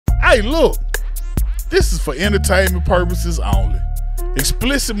Hey, look. This is for entertainment purposes only.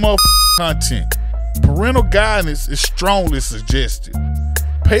 Explicit content. Parental guidance is strongly suggested.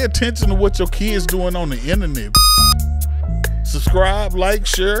 Pay attention to what your kids doing on the internet. Subscribe, like,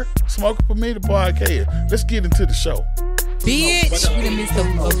 share, Smoking for Me the podcast. Let's get into the show. Bitch, we done missed a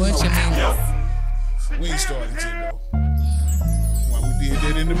bunch of minutes. We ain't started yet though. Well, we did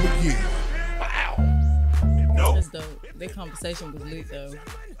that in the beginning. Wow. That's dope. That conversation was lit though.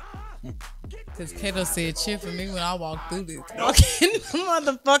 Cause Kato said cheer for me when I walked through this fucking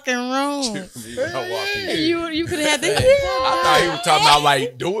motherfucking room. Hey. You could have had that. I thought he was talking about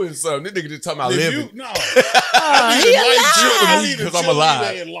like doing something. This nigga just talking about living. No. I need because I'm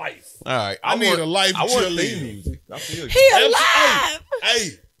alive. Life. All right. I need a life I want cheerleader. theme music. I feel you. He alive.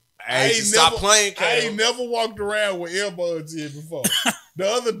 Hey, stop playing, Kato. I ain't never walked around with earbuds in before. The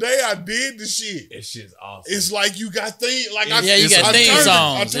other day I did the shit. That shit's awesome. It's like you got theme. Like you got theme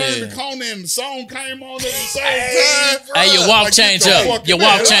songs. I turned the corner and the song came on at the same time. Hey, your walk change up. Your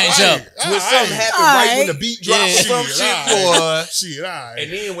walk change up. When something happen right when the beat drops or some shit, boy. Shit, all right.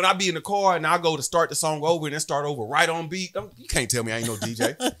 And then when I be in the car and I go to start the song over and then start over right on beat, you can't tell me I ain't no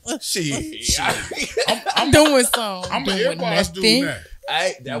DJ. Shit. I'm doing songs. I'm an AirPods dude now.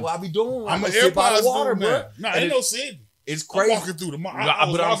 Hey, that's what I be doing. I'm an AirPods water, bro. bro. No, ain't no sitting. It's crazy. I'm walking through the mall.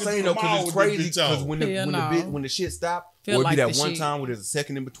 But I'm saying though, because it's crazy. Because when the shit stop, or it be that one shit. time where there's a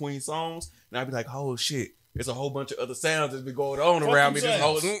second in between songs, and I be like, oh shit, there's a whole bunch of other sounds that's been going on around me. This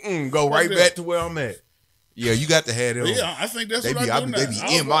whole go right back to where I'm at. Yeah, you got to have them. Yeah, I think that's what I do now. They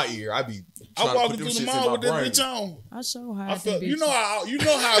be in my ear. I be. I walking through the mall with that bitch on. I show how you know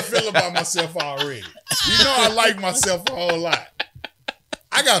how I feel about myself already. You know I like myself a whole lot.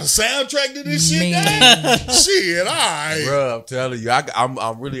 I got a soundtrack to this shit now. Shit, all right. Bro, I'm telling you, I'm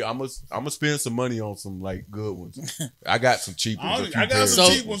gonna spend some money on some like good ones. I got some cheap ones. I got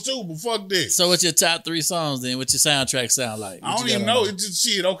some cheap ones too, but fuck this. So what's your top 3 songs then? What's your soundtrack sound like? I don't even know. It's just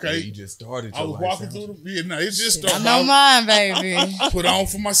shit, okay. Yeah, you just started. I was walking through it's just started. I know mine, baby. Put on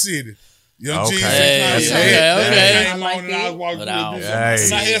for my city. Young Okay. Jesus. Okay. I like it. I was walking through the bitch. Hey.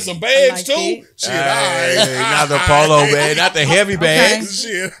 And I had some bags too. Shit, all right. Not the polo bag, not the heavy bags.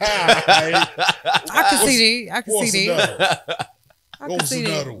 Shit, all right. I can see that. I can see that. What was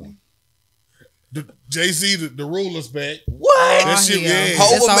another one? Jay-Z, the ruler's back. What? That shit, yeah.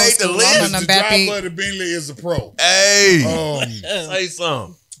 Hova made the list. The driver of the Bentley is a pro. Hey. Say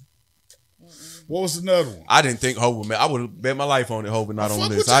something. What was another one? I didn't think Hova, man. I would have bet my life on it, Hova not on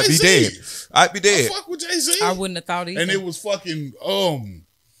this. I'd be dead. I'd be dead. I fuck with Jay-Z. I wouldn't have thought either. And it was fucking Jadakiss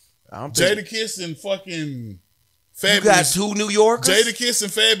and fucking Fabulous. You got 2 New Yorkers? Jadakiss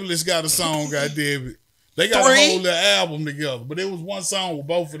and Fabulous got a song, goddamn it. They got 3? a whole little album together, but it was one song with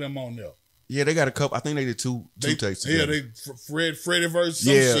both of them on there. Yeah, they got a couple. I think they did two takes together. Yeah, Freddie versus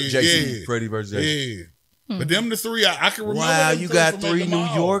some shit. Jason, Freddie versus Jason. Yeah. But them the 3, I can remember. Wow, you got 3 New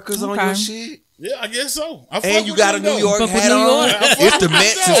Yorkers on your shit? Yeah, I guess so. And you got a New York hat on. It's the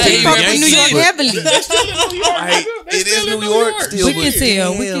Mets and They fuck with New York heavily. It is New York still. We can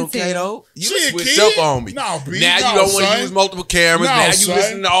tell. We can tell. Kato, you switched up on me. Now you don't want to use multiple cameras. Now you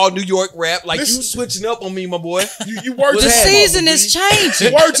listen to all New York rap. Like you switching up on me, my boy. You work. The season is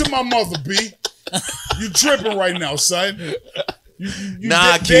changing. Word to my mother, B. You tripping right now, son. You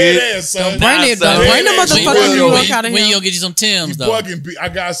nah, kid. Ass, son. Don't bring the motherfucking New York out of here. When you gonna get you some Timbs, though? Bugging, B. I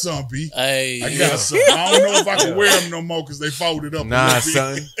got some, B. Hey, I got some. I don't know if I can wear them no more because they folded up. Nah, a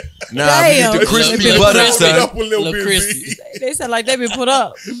son. Nah, we the crispy butter, son. Up a little bit, crispy. They sound like they been put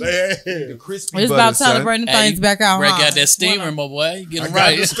up. The crispy it's about time to bring the things back out. Brett got that steamer, my boy. You get it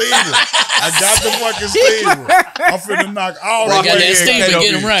right. I got the fucking steamer. I'm finna knock all the way. Got that steamer,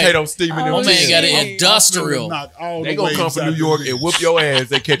 get him right. Kato steaming them. My man got an industrial. They gonna come from New York and whoop your ass.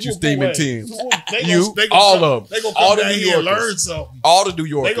 They catch you steaming Timbs. All of them. They gonna all come the down New here and Yorkers. learn something. All the New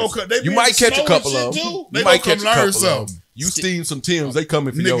Yorkers. You might catch a couple of them. You might catch a couple of them. You steam some Timbs, they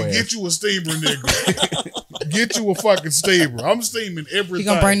coming for your ass. Get you a steamer, nigga. Get you a fucking steamer. I'm steaming everything. He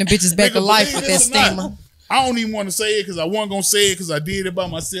gonna bring the bitches back to life with that steamer. I don't even want to say it because I wasn't gonna say it because I did it by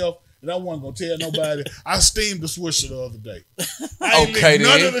myself. And I wasn't gonna tell nobody. I steamed the Swisher the other day. I ain't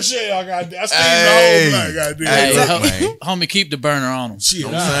none of the shit I got. I steamed the whole thing. Hey, homie, keep the burner on them. Shit,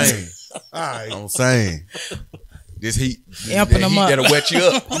 I'm saying. Alright. I'm saying. This heat that'll wet you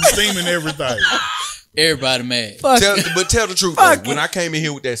up. I'm steaming everything. Everybody mad. But tell the truth, though. When I came in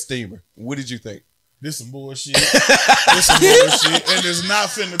here with that steamer, what did you think? This some bullshit. This some bullshit. And it's not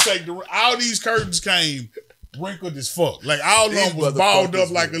finna take the... All these curtains came wrinkled as fuck. Like all of them was balled up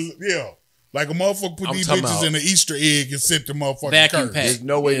like a... Yeah. Like a motherfucker put these bitches in an Easter egg and sent the motherfucking Vacuum curtains. pack. There's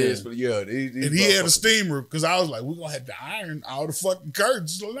no way this, but yeah. And he had a steamer because I was like, we're gonna have to iron all the fucking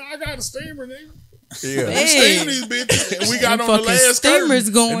curtains. So now I got a steamer, nigga. Yeah. We steamed these bitches, and we got on the last steamers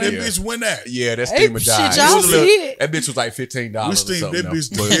curtain, going. and that bitch went out. Yeah, that steamer died. Shit, y'all see it? That bitch was like $15. We steamed that bitch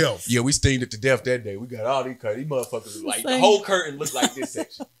to death. Yeah, we steamed it to death that day. We got all these curtains. These motherfuckers like the whole curtain looked like this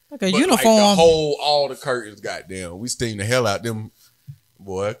section. Like a But, uniform. Like, all the curtains, goddamn. We steamed the hell out them.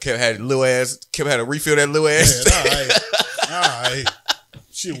 Boy, kept had to refill that little ass. Man, all right.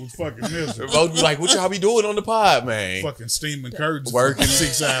 Shit was fucking miserable. Both be like, what y'all be doing on the pod, man? Fucking steaming curtains, Working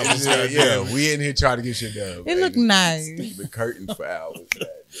 6 hours. yeah. We in here trying to get shit done. It look nice. Steaming curtains for hours.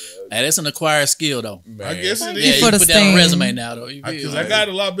 Hey, that's an acquired skill, though. Man. I guess it Yeah, is. you For the put that on a steam. resume now, though. Because I got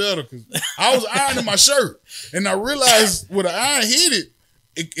it a lot better. Because I was ironing my shirt, and I realized when the iron hit it,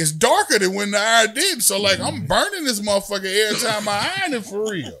 it's darker than when the iron didn't. So like I'm burning this motherfucker every time I iron it for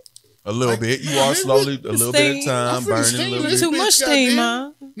real. A little bit. You are slowly, a little bit at a time, burning a little bit. Too much steam,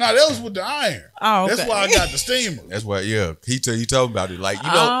 huh? No, that was with the iron. Oh, okay. That's why I got the steamer. That's why, yeah. He told me about it. Like you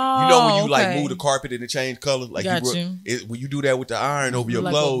know when you like okay. move the carpet and it change color. Like Got when you do that with the iron over your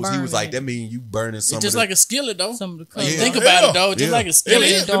Like clothes, a he was burn like, it. that means you burning some. It's just of like a skillet, though. Some of the Like, colors. think Yeah. about it, though. Just Yeah. like a skillet.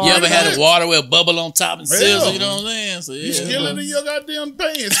 It is. You ever had Yeah. a water with a bubble on top and sizzle? Yeah. You know what I'm saying? So, You skillet in your goddamn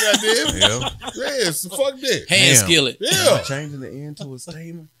pants, goddamn. Yeah. Yeah, so fuck that. Hand Damn. skillet. Yeah. Changing the end to a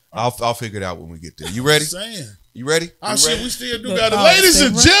steamer. I'll figure it out when we get there. You ready? I'm saying. You ready? Oh You shit, ready? we still do Look, got it. oh, Ladies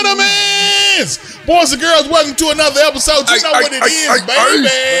and stay gentlemen, boys and girls, welcome to another episode. You know what it is, baby.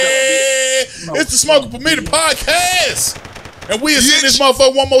 It's the Smoker Permitted Podcast. And we are seeing this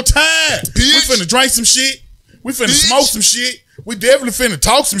motherfucker one more time. We finna drink some shit. We finna smoke some shit. We definitely finna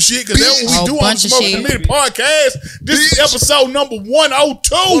talk some shit because that's what we do on the Bunch of Smoker shit. Permitted Podcast. This is episode number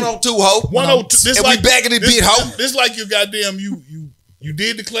 102. 102, ho. 102. This And we back in the bit, ho. This like you goddamn, you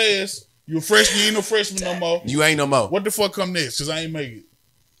did the class. You a freshman, you ain't no freshman no more. You ain't no more. What the fuck come next? Because I ain't make it.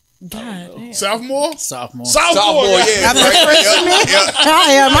 God damn. Sophomore? Sophomore. Sophomore, yeah. I'm a Right? freshman.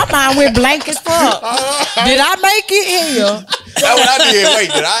 Yeah. My mind went blank as fuck. Did I make it here? That's what I did.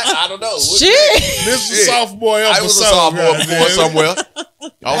 Wait, did I don't know. What- Shit. This is Shit. sophomore episode. I was a sophomore goddamn. before somewhere. I was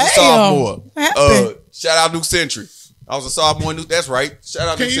a Damn. sophomore. What happened? Shout out New Century. I was a sophomore. That's right. Shout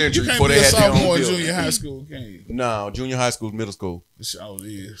out Can New you Century can't before be they a had their own sophomore in building. junior high school, can you? No, junior high school, middle school. It sure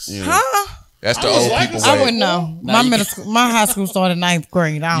is. Yeah. Huh? That's the I was old like people a I way. wouldn't know. My middle school, my high school started 9th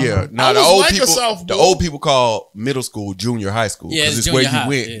grade. I don't Yeah, know. now I the was old like a people, sophomore. the old people call middle school junior high school Yeah, because it's it's where you junior high,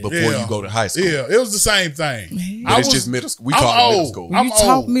 went yeah. before Yeah. you go to high school. Yeah, it was the same thing. But it's just middle school. We I'm call it middle old. school. I'm You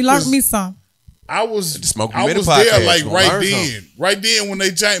taught me, learned 'cause me some. I was The Smoke I Permitted was there Podcast, like gonna right learn then. something. Right then when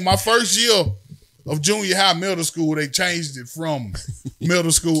they changed my first year of junior high, middle school, they changed it from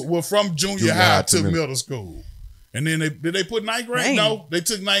middle school. Well, from junior high to middle school. And then did they put 9th grade? Dang. No, they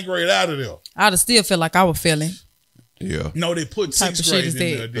took 9th grade out of there. I'd still feel like I was feeling. Yeah. No, they put Type 6th of shit grade is in that?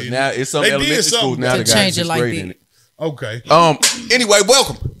 there. But didn't now they? it's some They did elementary schools something now to that got change it 6th like grade that. in it. Okay. Anyway,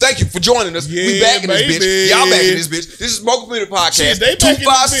 welcome. Thank you for joining us. We Yeah, back in this baby. bitch. Y'all back in this bitch. This is Smoke Permitted Podcast. Shit, they back in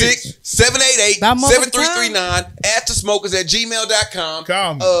this 256-788-7339. Askthesmokers@gmail.com.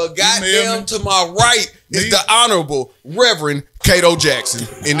 Call me. Email Goddamn, me. to my right is Me? the Honorable Reverend Kato Jackson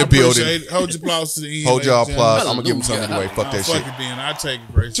in the building. Appreciate it. Hold your applause to the end. Hold y'all ladies and applause. gentlemen. I'm going to give him something anyway. Fuck that Fuck shit. it then. I take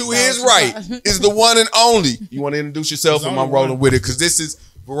it, Grace. To his right is the one and only. You want to introduce yourself? There's And I'm only rolling one. with it because this is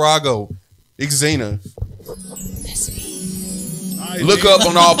Virago Xena. All right, Look then. up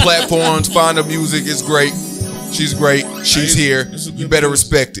on all platforms. Find her music. It's great. She's great. She's Hey, here. it's a You good better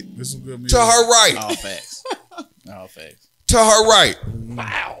music. respect it. This some good music. To her right. All facts. All facts. To her right.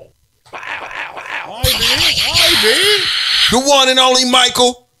 All right, then. The one and only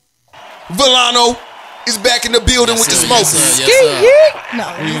Michael Villano is back in the building with the smokers. Yes, sir.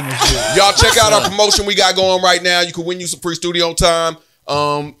 No. We in this shit. Y'all check out our promotion we got going right now. You can win you some free studio time.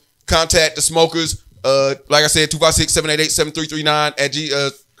 Contact the smokers. Like I said, 256-788-7339 at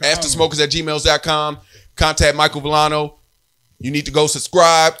askthesmokers@gmails.com. Contact Michael Villano. You need to go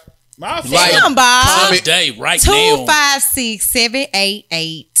subscribe. My Like, fault. Number Today, right now.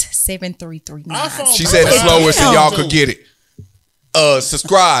 256-788-7339. She said it slower so y'all could get it.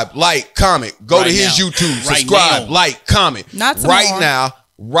 Subscribe, like, comment. Go Right to his now. YouTube. Right Subscribe, now. like, comment. Not right tomorrow. now.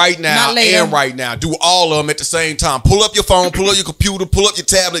 Right now Not later. and right now. Do all of them at the same time. Pull up your phone, pull up your computer, pull up your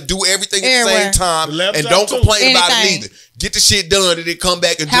tablet, do everything at the Everywhere. same time. The laptop And don't too. complain about it Anything. either. Get the shit done and then come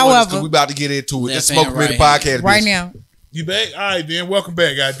back and join us However, because we about to get into it. Left It's Smoke hand, Permitted right Podcast. Right bitch. now. You back? All right, then. Welcome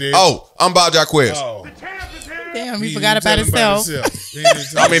back, goddamn. Oh, I'm Bob Jaquez. Oh. Damn, He he forgot didn't about tell himself. He didn't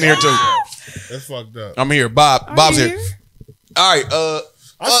tell I'm in here too. himself. That's fucked up. I'm here. Bob's here. here. All right,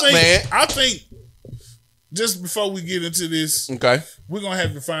 I think, man. I think just before we get into this, Okay. we're gonna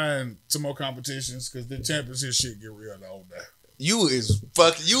have to find some more competitions because the championship shit get real old now. You is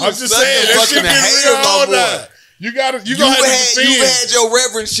fucking. You I'm is just such saying a that shit fucking get hater, real my old boy. now. You gonna have to You defend. had your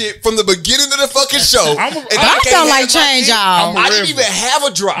reverend shit from the beginning of the fucking show. I'm a- and Bob I can't don't have like my change, shit. y'all. I didn't even have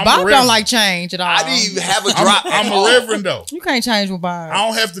a drop. Bob reverend. don't like change at all. I didn't even have a drop. I'm at a all. reverend though. You can't change with Bob. I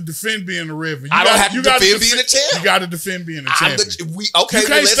don't have to defend being a reverend. I don't have to gotta defend being a champ. You got to defend being a I'm champion. okay, You well, can't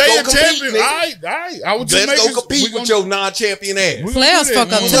let's stay go a compete, champion. nigga. All right. I would just Let's make go compete with your non-champion ass. We Players gonna do that.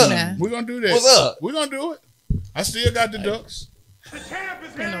 fuck up We too gonna- now. We're gonna do that. What's up? We're gonna do it. I still got the ducks.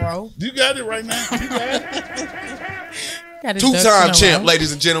 in a row. You got it right now. You got it. Got his ducks in Two-time a champ, row.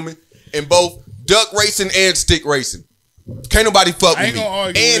 ladies and gentlemen, in both duck racing and stick racing. Can't nobody fuck I with ain't me. gonna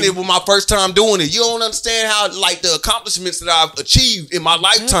argue And with it was my first time doing it. You don't understand how, like, the accomplishments that I've achieved in my Duck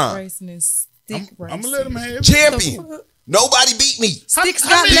lifetime. racing is stick I'm racing. gonna let him have it. Champion. Nobody beat me. Sticks How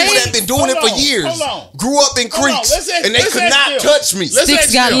got many- People legs. that been doing it Hold for on, years. hold on. Grew up in Hold on, creeks. let's ask- And they let's could ask not them. touch me. Let's Sticks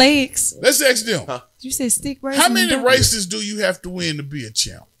ask got them. legs. Let's ask them. You said stick racing. How many duck races do you have to win to be a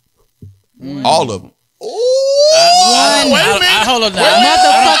champ? All of them. One. Hold on now.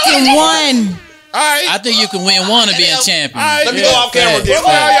 Motherfucking one. All right. I think you can win one and be a champion. All right. Let me go off camera. facts. Fuck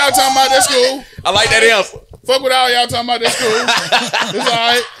with all y'all talking about. That's cool. I like that answer. Fuck with all y'all talking about. That's cool. It's all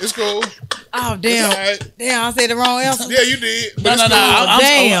right. It's cool. Oh It's damn! all right. Damn, I said the wrong answer. Yeah, you did. No, But no, it's no. cool.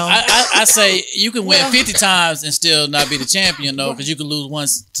 Damn. I say you can win 50 times and still not be the champion, though, because you can lose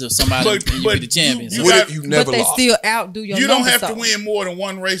once to somebody and you be the champion. you So- What got- if you But never they lost? still outdo your You don't numbers, have to though. win more than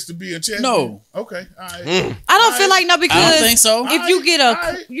one race to be a champion. No. Okay. All right. I don't feel like no because I don't think so. if you get a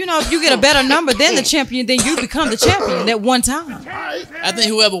Alright. if you get a better number than the champion, then you become the champion that one time. All right. I think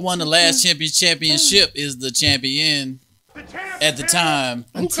whoever won the last championship is the champion at the time.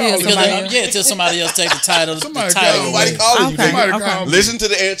 Until called somebody Until somebody else take the title. Somebody the title called away. Nobody calling you. Okay. nigga. Somebody called me. Listen to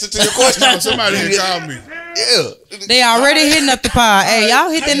the answer to your question. No, somebody here called me. Yeah. they already hitting up the pod. Hey, y'all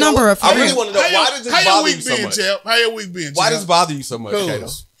hit that number up for I real. really want to know why does this How your bother week you so been, much? champ? How your week been, Why champ? does it bother you so much, Cause- Kato?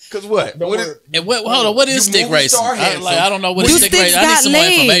 Because what? Don't What worry. is- And hold on, what is You stick movie racing? star handsome. I don't know what Do is stick sticks racing. I need got some more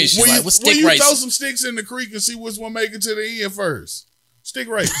legs? information. When Like, you, what's when stick you throw racing? some sticks in the creek and see which one make it to the end first. Stick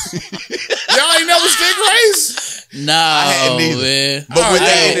race. Y'all ain't never stick race? Nah, hadn't either. man. But with Oh,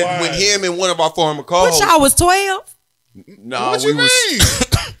 that, wow. with him and one of our former What co-hosts, y'all was 12? nah, What we you was mean?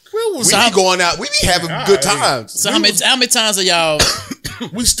 We was we be going out. We be having good times. So how many times are y'all?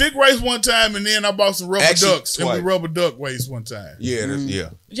 we stick race one time and then I bought some rubber Actually, ducks and we twice. rubber duck race one time. Yeah, yeah.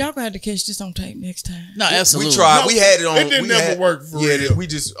 Y'all gonna have to catch this on tape next time. No, absolutely. We tried. No, we had it on. it didn't we never had- work for yeah, real. we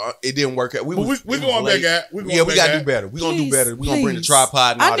just it didn't work out. But was- we it was going late. back out. We going Yeah, we back gotta out. do better. We gonna do Please, better. We gonna bring the please.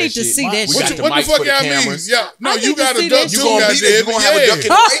 tripod and I all need that to shit. see that We shit. got the What the mics fuck for the y'all mean? cameras. Yeah, no, I you need to got a see duck that too. You gonna be there? goddamn. You gonna have a duck in the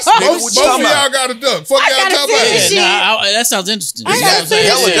Yeah. race? Nigga, what you Both talking of y'all about? got a duck. Fuck I y'all gotta talking see about. this shit. That sounds interesting. I got gotta see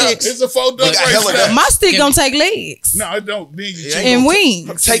hella this ducks. shit. It's a 4 duck We got race. hella now. ducks. My stick Can- gonna take legs No, it don't. Then you It cheat. ain't and gonna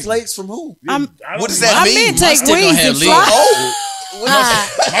wings. Take legs from who? I'm, I don't What does even- that I mean? meant take stick gonna wings have and legs. fly. Oh,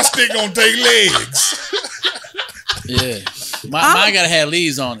 My stick gonna take legs. Yeah. Mine gotta have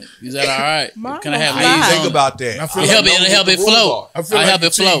leaves on it. Is that all right? Mine Can I have don't leaves fly. on think it? about that. I feel It like help know it what help the it rules flow. are. I feel I like help you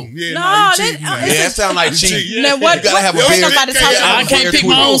it flow. cheating. Yeah, No, nah, you that- cheating now. Yeah, that sound like cheating. cheating. Now what? You gotta have a ain't big- nobody you talking can't I about. can't pick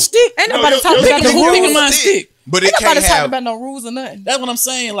my own stick. Ain't nobody yo, talking yo, about the yo, Who picking rules. my stick? But it Ain't can't nobody talking have. about no rules or nothing. That's what I'm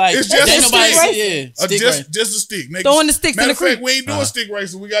saying. Like, It's just ain't a nobody. stick. Yeah, stick race. Just a stick. Niggas. Throwing the sticks in Matter the of fact, creek. we ain't doing stick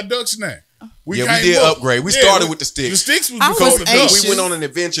racing. We got ducks now. Yeah, we came did up- upgrade. We Yeah, started with the sticks. The sticks was I before was the anxious. ducks. We went on an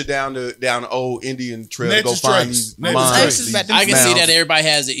adventure down the old Indian trail to go Natchez find Trace. these Natchez mines. Trace. these I I can see mounds. that everybody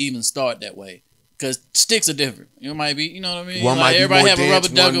has an even start that way. Because sticks are different. You might be, you know what I mean? One might Like be everybody more have a rubber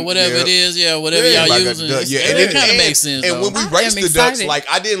dense, duck or one- whatever yeah. it is. Yeah, whatever Yeah, y'all Everybody got using. the duck. Yeah, And it kind of makes sense. And though. when we I raced am the ducks, excited. like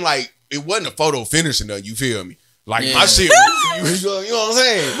I didn't like it wasn't a photo finish or nothing. You feel me? Like Yeah. my shit, you know what I'm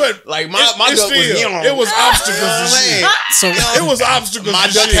saying? But like my it's duck was, still, you know, it was obstacles you know what I'm and saying? shit. So It was obstacles My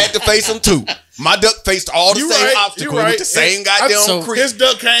and duck shit. had to face them too. My duck faced all the You same right, obstacles you right. with the same I- goddamn so- creek. His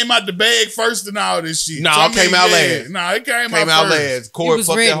duck came out the bag first and all this shit. Nah, So, I it came mean, out yeah. last. Nah, it came Came out out first. last. Corey was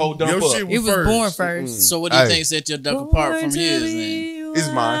fucked ready. that whole dump Your up. shit It was first. born first. So what do you Hey. think set your duck apart from his then? It's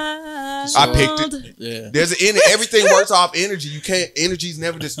mine. I picked it. Yeah. There's everything works off energy. You can't. Energy's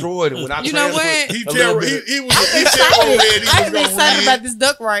never destroyed. And when I You know transfer what? He a little tell bit, he was he said he I'm was excited gonna about win. this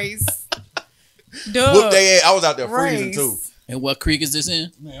duck race. whoop Duck they ass. I was out there freezing race. too. And what creek is this in?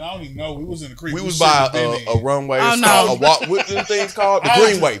 Man, I don't even know. We was in the creek. We was should by have been a in. runway. Oh, It's no. called a walk. What them things called? The Aldridge-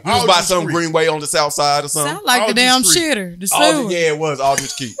 Greenway. We was by Aldridge some Creek. Greenway on the south side or something. sound like the Aldridge damn Street. shitter. The Aldridge, sewer. yeah, it was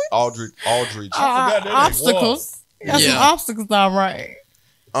Aldridge Key. Aldridge. forgot that ain't Obstacles. Got some Yeah. obstacles, all right.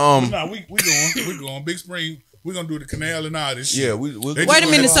 Nah, we going. We going. Big Spring. we're gonna do the canal and all this shit. Yeah, we'll They Wait a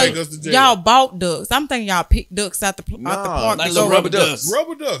minute, so take us to jail. y'all bought ducks? I'm thinking y'all picked ducks out the park. like to little go- rubber ducks.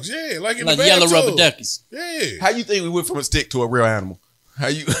 Rubber ducks, yeah, like in Like the yellow bathtub. rubber duckies. Yeah. How you think we went from a stick to a real animal? How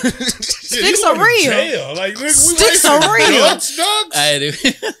you? Sticks are real. Like, nigga, we Sticks racing are real. Ducks. I do.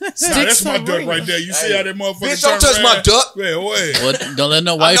 Nah, Sticks that's my are duck real. right there. You see how that motherfucker Bitch, don't turn touch my around? duck. Yeah, wait. Well, don't let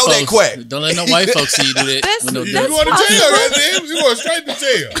no white know they folks. quack. Don't let no white folks see you do that. That's- with no You that's ducks. going to jail, possible. goddamn. You going straight to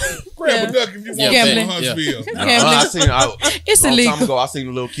jail. Grab a duck if you want Yeah, to man. Huntsville. I seen. It's a long illegal. time ago, I seen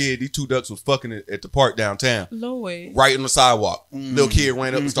a little kid. These two ducks was fucking at the park downtown, Lord. right on the sidewalk. Little kid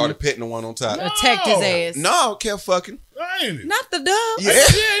ran up and started petting the one on top. Attacked his ass. No, I don't care fucking. Ain't it? Not the dog. Yeah.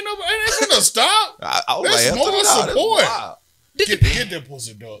 Ain't gonna stop. I was That's like, moral "Nah, that's support." wild." Get that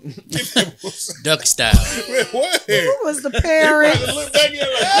pussy, dog. Get that pussy. Duck style. What? Who was the parent? Look back here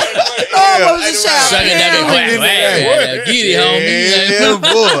like that. Oh, what was the shout? Suck it down, Parent. whack. Get it, Yeah, homie.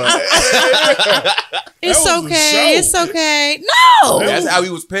 boy. It's That was a okay. show. It's okay. No. That's how he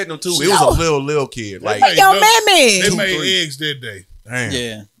was petting him too. It was a little kid. Like, Hey, Yo, They mammy. made 3. eggs that day. damn.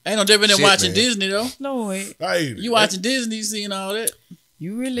 Yeah. Ain't no different than Shit, watching man. Disney though. Lord. Hey, You watching Disney, you seeing all that.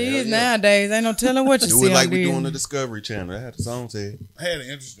 You really Hell is yeah. nowadays. Ain't no telling what you Do see it like on we doing Disney. the Discovery Channel. That had the song said. I had an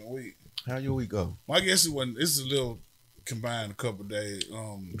interesting week. How your week go? Well, I guess it wasn't. This is a little combined a couple days.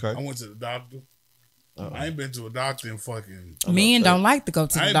 Okay. I went to the doctor. I ain't been to a doctor in fucking. Men don't like to go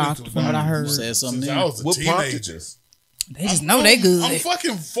to I the ain't been doctor, to a from what I doctor heard. Said something Since new. I was a What prompted teenager. you? They just know they good. I'm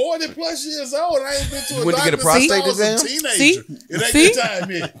fucking 40 plus years old. I ain't been to a You went to doctor get a prostate since I was exam? a teenager. See? It ain't See? that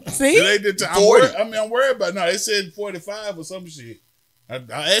time yet. See? It ain't that time. 40. I'm worried about. No, they said 45 or some shit.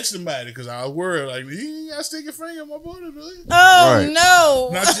 I asked him about it because I was worried. Like, you ain't got to stick your finger in my booty, do you? Oh Right. no!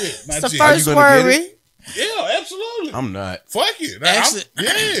 Not yet. Not It's the yet. first Are you gonna get worry. Yeah, absolutely. I'm not. Fuck it. Actually,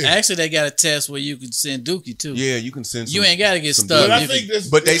 Yeah. actually, they got a test where you can send Dookie too. Yeah, you can send some. You ain't got to get some stuck. But I You think can- that's.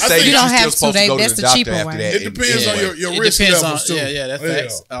 But they I say think You you're don't still have to. supposed to go That's to the the doctor cheaper after way. that. it depends on your it risk depends levels on. too. Yeah, that's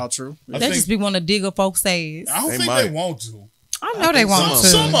facts. All true. I They think- just be want to dig up folks' ass. I don't They think might. they want to. I know they want to.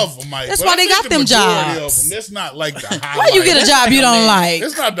 Some of them might. That's but why I they think got the them majority jobs. Of them, that's not like the highlight. Why you get a job you don't like?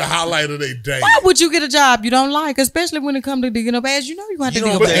 It's not the highlight of their day. Why would you get a job you don't like, especially when it comes to digging up ass? You know you got to You dig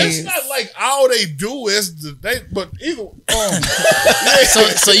know, up But but that's ass. not like all they do is but either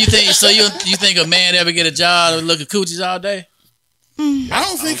So you think a man ever get a job and look at coochies all day? I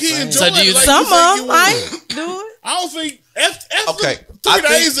don't think he enjoys So do you- it like Some you think of he them would. I do it. I don't think after Okay, 3 I think-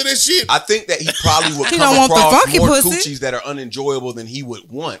 days of this shit. I think that he probably would He come don't want the across funky more pussy. coochies that are unenjoyable than he would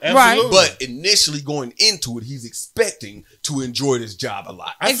want. Absolutely. But initially going into it, he's expecting to enjoy this job a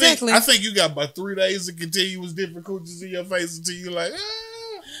lot. Exactly. I think you got about 3 days of continuous different coochies in your face until you're like,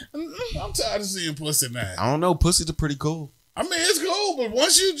 I'm tired of seeing pussy now. I don't know. Pussies are pretty cool. I mean, it's cool, but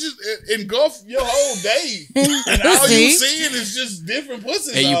once you just engulf your whole day and all you See? seeing is just different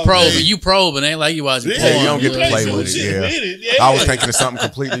pussies, And all you probing. Ain't like you watching Yeah, porn. you don't get to can't play do with it, shit yeah. with it, yeah. I was thinking of something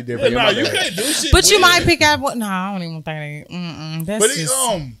completely different. Yeah, My no, you bad. can't do shit. But you with might it. pick out what? No, I don't even think that. That's But just.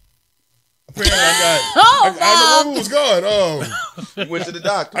 apparently I Oh, don't know where it was going. Went to the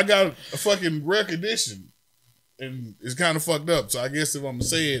doctor. I got a fucking rare condition, and it's kind of fucked up. So I guess if I'm gonna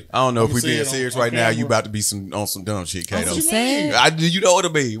say it, I don't know if I'ma we're say being it on- serious on right now. You camera. about to be on some dumb shit, Kato. What you sad. mean? You know what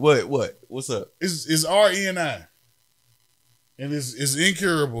it be? What? What's up? It's RNI, and it's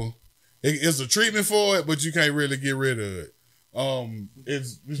incurable. It's a treatment for it, but you can't really get rid of it.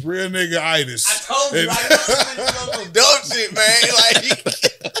 It's real nigga-itis. told you. Some dumb shit,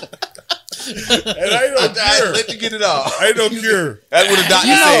 man. And ain't no cure. Let you get it off. Ain't no cure. That's what the doctor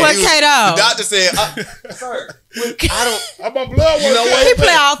You know said. what, He was- Kato? The doctor said, "Sir, I don't." My blood. You know what? He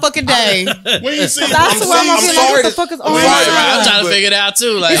play all fucking day. We ain't seen. That's I'm why I'm sorry like, what the to- fuck is I'm on? sorry to- I'm trying to But- figure it out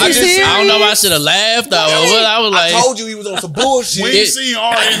too. Like Is he I don't know if I serious? should have laughed or what. I was like, I told you he was on some bullshit. We ain't seen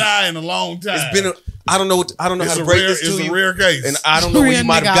RNI in a long time. It's been. I don't know how It's to a break rare. this It's to a you, rare case. and I don't know where Real you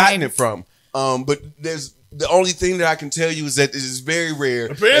might have nigga gotten itis. it from. But there's the only thing that I can tell you is that this is very rare,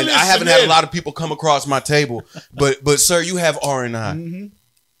 Apparently and I it's haven't had genetic. a lot of people come across my table. But sir, you have RNI.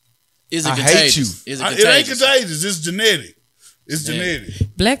 is it I hate contagious? you. Is it It ain't contagious? contagious. It's genetic. It's genetic.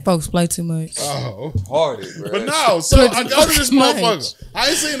 Black folks play too much. Oh. Harded, bro. But no, so I go to this Much. motherfucker. I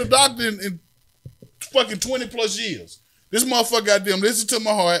ain't seen a doctor in fucking 20 plus years. This motherfucker goddamn listen to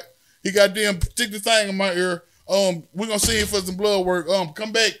my heart. He goddamn stick the thing in my ear. We're gonna see him for some blood work.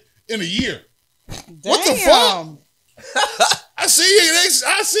 Come back in a year. What the fuck? I see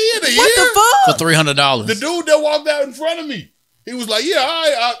it in a year. What the fuck? For $300. The dude that walked out in front of me, he was like, "Yeah, all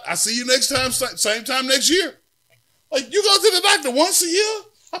right, I see you next time, same time next year." Like, you go to the doctor once a year?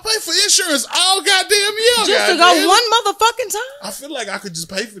 I pay for insurance all goddamn year. Just to goddamn. go one motherfucking time? I feel like I could just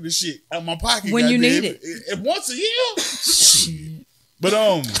pay for this shit out of my pocket When you goddamn need If once a year. Shit. But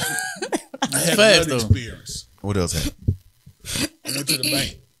I had Facts, another though. experience. What else happened? I went to the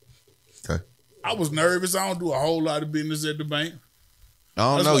bank. Okay. I was nervous. I don't do a whole lot of business at the bank.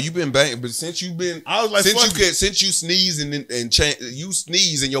 I don't know. like- You've been banking, but since you've been, I was like, since you sneeze and you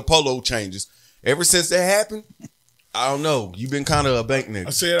sneeze and your polo changes. Ever since that happened, I don't know. You've been kind of a bank nigga.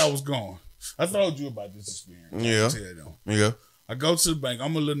 I said I was going. I told you about this experience. Yeah. I tell them. Yeah. I go to the bank.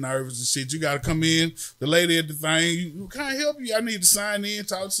 I'm a little nervous and shit. You got to come in. The lady at the thing, you can't help you. I need to sign in,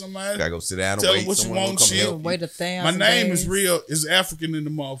 talk to somebody. Gotta go sit down and Tell wait. them what you Someone want, will come shit. help you. Wait 1,000 My name days. is real. Is African in the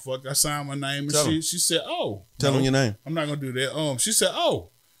motherfucker. I signed my name and Tell 'em. shit. She said, "Oh, Tell them your name. I'm not gonna do that." She said, "Oh,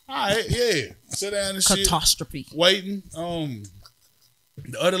 all right, yeah." Sit down and shit. Catastrophe. Waiting.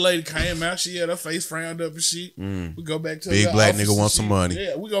 The other lady came out. She had her face frowned up and shit. We go back to Big her black office nigga and wants some shit. money.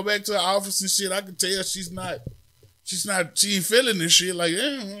 Yeah, we go back to her office and shit. I could tell she ain't feeling this shit. Like,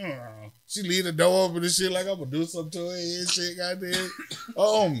 she leave the door open and shit. Like I'm gonna do something to her and shit.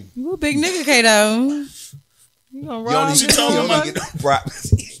 Goddamn. You a big nigga, Kato. You gonna rob She me? told me you my- don't get no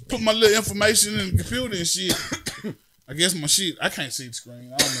props. Put my little information in the computer and shit. I guess my shit. I can't see the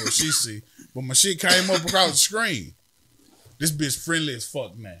screen. I don't know what she see, but my shit came up across the screen. This bitch friendly as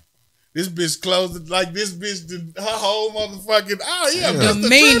fuck now. This bitch closed it like this bitch did her whole motherfucking Mr.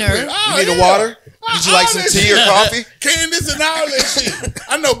 Demeanor. Triplett. You need a water? Did you like some tea or coffee? Candace and all that shit.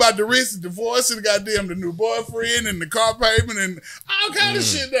 I know about the recent divorce and goddamn the new boyfriend and the car payment and all kind of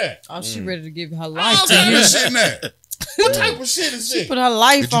shit there. Oh, she ready to give her All life to kind you. of shit there. What type of shit is this? Put her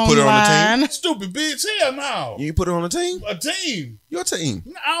life Did you on put her on the line. Stupid bitch. Hell no. You ain't put it on a team? A team. Your team.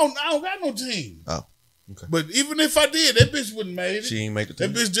 I don't got no team. Oh, okay. But even if I did, that bitch wouldn't made it. She ain't make the That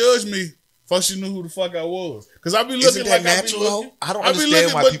team. bitch judged me before she knew who the fuck I was. Cause I be looking Isn't that like I be natural? looking. I don't I be understand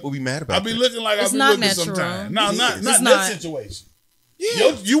looking, why but people be mad about I be that. looking like It's I be not looking natural. sometimes. No, It not is. It's that not. situation.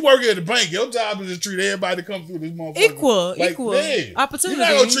 Yeah. You work at the bank. Your job is to treat everybody that come through this motherfucker. Equal yeah. opportunity. You're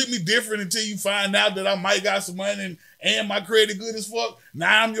not gonna treat me different until you find out that I might got some money and my credit good as fuck.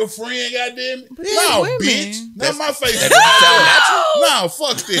 Now I'm your friend, goddamn. No, women. bitch. Not my face. That No,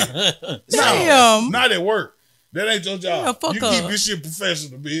 fuck that. Damn. No, not at work. That ain't your job. Yeah, fuck you her. keep this shit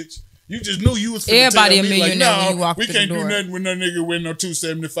professional, bitch. You just knew you was finna Everybody tell a me, like, millionaire no, when you walk we through the can't do door. nothing with no nigga with no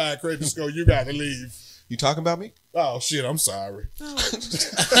 275 credit score. You gotta leave. You talking about me? Oh shit, I'm sorry. Oh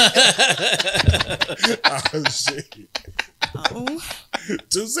shit. Oh,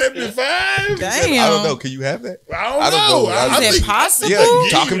 275? damn. I don't know. Can you have that? I don't know. I Is think- it possible? Yeah, you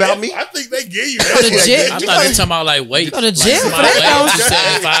give talking you about that. me? I think they give you to that. jail. I thought they were talking about like weight. Go to jail for somebody that, weighs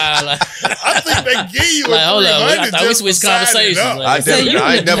don't 275. Like, I we give you Like, hold up. I 300 thought we just switched for signing conversations. up. Like,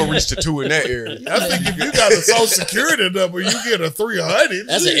 I ain't never reached a 2 in that area. I think if you got a social security number, you get a 300.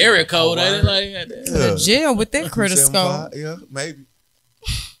 that's an Shit. area code, ain't it? Like, Yeah. Jail with that credit score. 275, yeah, maybe.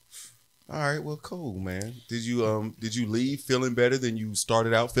 All right, well, cool, man. Did you leave feeling better than you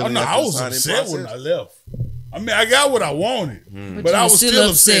started out Oh, feeling? no, after I the was signing upset when I process? left. I mean, I got what I wanted, but you I was was still still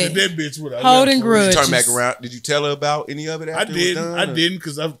upset upset. at that bitch would I Holding left. grudge. Turn back around. Did you tell her about any of it? I After it was didn't. done, I or- didn't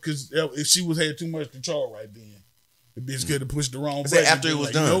because if she was had too much control right then. The bitch could have pushed the wrong Was that button. after it was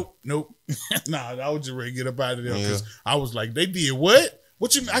Like, done? Nope. Nah, I was just ready to get up out of there Yeah. because I was like, they did what?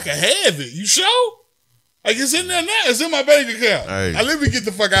 What you mean? I can have it. You sure? Like it's in there now. It's in my bank account. Hey. Now, let me get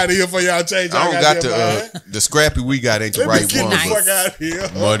the fuck out of here for y'all change. I don't y'all got goddamn mind. the scrappy we got ain't the Let me right get one. the but fuck out of here.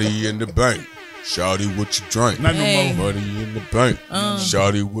 Money in the bank. Shawty, what you drink? Not Hey. no more. Money in the bank.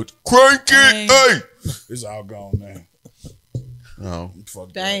 Shawty, what? Crank Hey. it, hey! It's all gone now. No. Fuck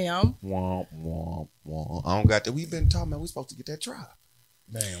that. Damn. Womp, womp, womp. I don't got that. We've been talking about we supposed to get that trial.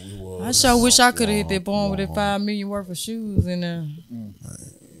 Damn, we was. I sure wish I could have hit that born with that $5 million worth of shoes in there.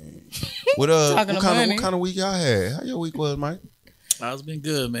 What Talking what of money. kind of week y'all had? How your week was, Mike? I've been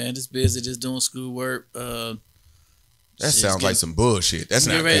good, man. Just busy, just doing schoolwork. That Shit's sounds like getting- some bullshit. That's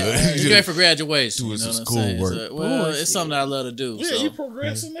not Get ready, good. get ready for graduation. Doing You know some what I'm saying? schoolwork. So, well, it's something I love to do. Yeah, so. you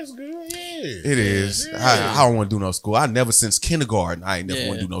progressing. That's good. Yeah. It is. Yeah. I don't want to do no school. I never since kindergarten. I ain't never Yeah.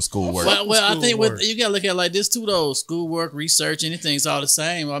 want to do no schoolwork. Well, I think Schoolwork. you gotta look at it like this too, though. Schoolwork, research, anything's all the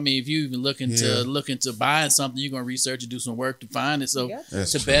same. I mean, if you even looking to buying something, you're gonna research and do some work to find it. So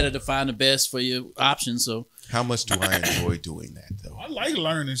That's to true. better to find the best for your options. So How much do I enjoy doing that though? I like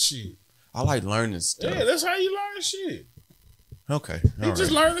learning shit. I like learning stuff. Yeah, that's how you learn shit. Okay, You all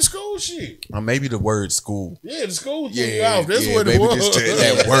just right. learning school shit. Maybe the word school. Yeah, the school threw you Yeah, off. That's yeah, what it maybe was. just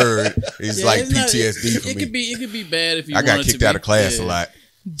that word is yeah, like it's not- PTSD for it me. It could be bad if you. I got want it to kicked out be. of class Yeah. a lot.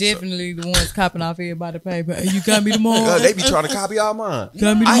 Definitely the ones copping off everybody paper. Hey, you got me tomorrow. They be trying to copy all mine.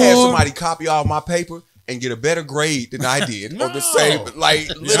 Got me I had tomorrow. somebody copy all my paper and get a better grade than I did on the No. same. Like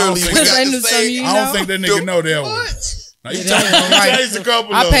literally, we think got they the knew same. something you I don't think that nigga know that one. Now, he Right. changed a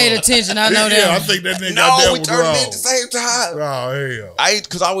couple I of paid them. attention. I know Yeah, I that. think that nigga got that No, we one turned wrong. them in at the same time. Oh, hell.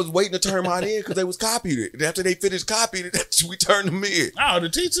 Because I was waiting to turn mine in because they was copied it. After they finished copying it, we turned them in. Oh, the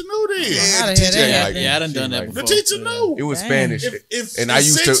teacher knew this. Yeah, How the the hell teacher that ain't happened? like Yeah, I that. done She done ain't that like The before. teacher knew. It was Dang. Spanish. If And I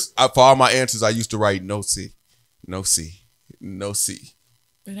used six- to, for all my answers, I used to write no C. No C. No C.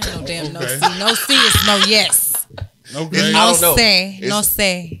 It ain't no damn no Okay. C. No C is no yes. Okay. I No don't know. say. No It's-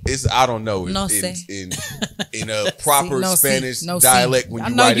 say. It's I don't know. No in, say. in a proper No C, Spanish no C. dialect when I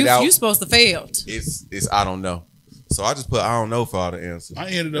you know write it out, you supposed to fail. it's I don't know. So I just put I don't know for all the answers. I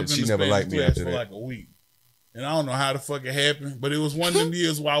ended up And in she the never Spanish liked me class after for that. like a week. And I don't know how the fuck it happened, but it was one of them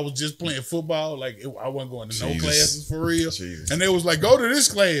years where I was just playing football. I wasn't going to no Jesus. classes for real. Jesus. And they was like, go to this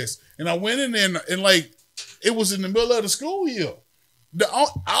class. And I went in there and like, it was in the middle of the school year.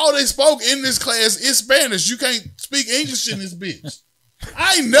 All they spoke in this class is Spanish. You can't speak English in this bitch.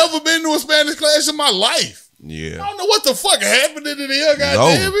 I ain't never been to a Spanish class in my life. I Yeah. don't know what the fuck happened in here, It's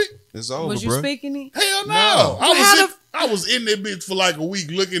goddamn over. it. It's over, Was you bro. speaking it? Hell no. No. I was in that bitch for like a week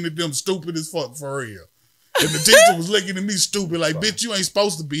looking at them stupid as fuck for real. And the teacher was looking at me stupid like, bitch, you ain't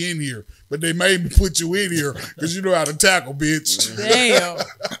supposed to be in here. But they made me put you in here because you know how to tackle, bitch. Damn.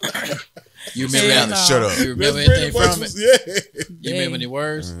 You remember Hell that? no. Shut up. You That's remember pretty anything much from it? yeah. You remember any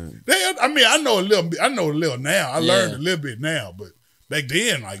words? I mean, I know a little now. I learned Yeah. a little bit now, but back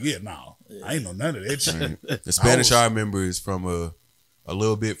then, like, no. I ain't know none of that shit. The Spanish I remember is from a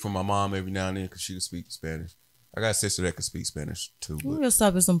little bit from my mom every now and then because she could speak Spanish. I got a sister that could speak Spanish too. Yo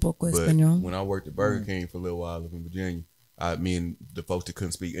sabes un poco But español. when I worked at Burger King for a little while up in Virginia, me and the folks that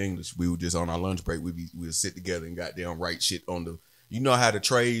couldn't speak English, we would just on our lunch break, we would sit together and goddamn write shit on the. You know how the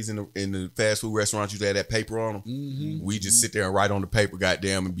trays in the fast food restaurants used to have that paper on them? Mm-hmm. We just sit there and write on the paper,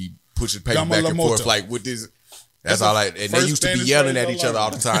 goddamn, and be pushing paper Dama back la and moto. forth like with this. That's That's all the and they first used to be Spanish yelling phrase at I each other all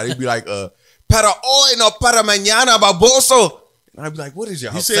the learned. time. They'd be like, para hoy no para mañana, baboso. And I'd be like, what is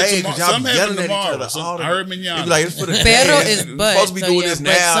y'all He said saying? tomorrow- Because y'all be something yelling happened at each tomorrow. other Some- all the I heard mañana. They be like, it's for the Pero dance. is We're but, supposed to be so doing yeah, this but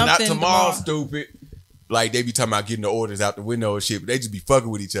now, not something tomorrow, tomorrow. stupid. Like they be talking about getting the orders out the window and shit, but they just be fucking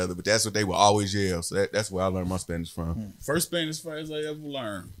with each other. But that's what they will always yell. So that's where I learned my Spanish from. First Spanish phrase I ever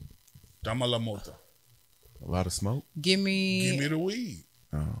learned. Dama la moto. A lot of smoke. Give Give me me the weed.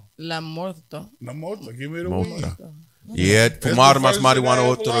 la muerto. La moto. Give me the Moto. weed. Yeah, the fumar más first thing I marihuana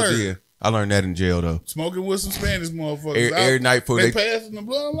ever otro learned. día. I learned that in jail though. Smoking with some Spanish motherfuckers. Every night for they they passing the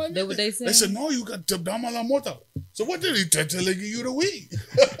blood. I'm like, That what they say? They said, no, you got to dama la moto. So what did he tell they give you the weed?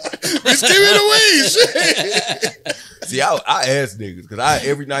 Bitch, give me the weed. Shit. see. I ask niggas because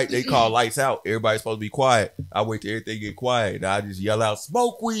every night they call lights out. Everybody's supposed to be quiet. I wait till everything get quiet. And I just yell out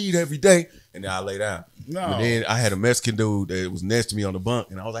smoke weed every day, and then I lay down. No. But then I had a Mexican dude that was next to me on the bunk,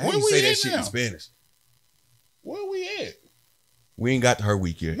 and I was like, how Where you we say that at shit now? in Spanish? Where we at? We ain't got to her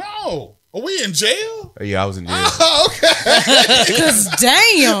week yet. No. Are we in jail? Yeah, I was in jail. Oh, okay. Cause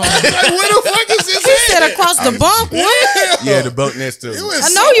damn. Like, where the fuck is this He at? said across the bunk. What? Yeah, the bunk next to You me. in I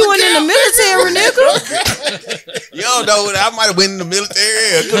know you went in the summer military, nigga. You don't know. I might have went in the military.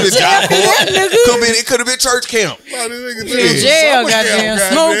 It could have been Jail job for that, corps. nigga. It could have been church camp. Oh, this nigga In said jail, summer camp, goddamn.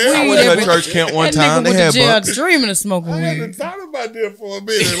 Smoke goddamn. I weed went to every a church camp one That time. nigga They went had to jail bunks. dreaming of smoking I weed. hadn't thought about that for a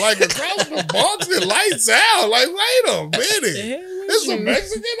minute. Like across the bunks and lights out. Like, wait a minute. hell was There's some you?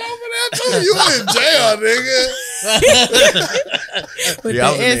 Mexican over there too. You in jail, nigga. With Yeah,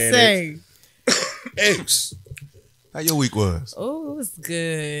 I the was in there, essay. X. How your week was? Oh, it was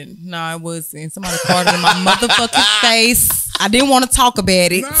good. No, it wasn't. Somebody farted in my motherfucking face. I didn't want to talk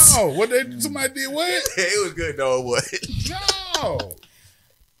about it. No. What somebody did what? It was good though. What? No.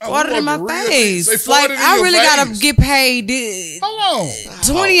 Farted in my face. They Like, farted in I your really face. gotta get paid Hold on.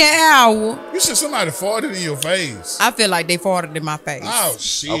 20 an hour. You said somebody farted in your face. I feel like they farted in my face. Oh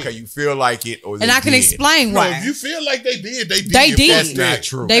shit. Okay, you feel like it, or And I can explain No, why. if you feel like they did, they did. They Fuck did. That's that. not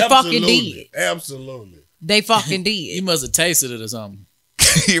true. They fucking Absolutely. did. Absolutely. They fucking You did. must have tasted it or something.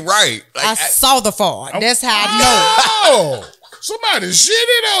 right. Like, I saw the fart. That's how I Oh, somebody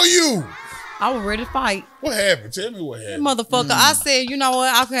shitted on you. know. I was ready to fight. What happened? Tell me what happened. Motherfucker, I said, you know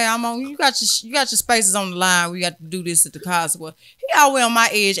what? Okay, I'm on. You got your spaces on the line. We got to do this at the Coswell. He always on my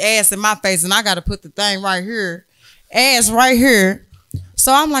edge, ass in my face, and I got to put the thing right here, ass right here.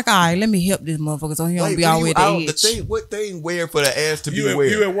 So I'm like, all right, let me help this motherfucker so he don't be all the way at the edge. What thing wear for the ass to be You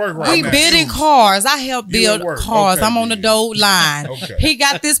wear? at work right We now. building You- cars. I help You at build work. cars. Okay, I'm on the yeah. dough line. Okay. He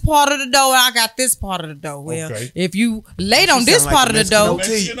got this part of the dough, and I got this part of the dough. Well, Okay. if you late on She this sound part like of the a dough,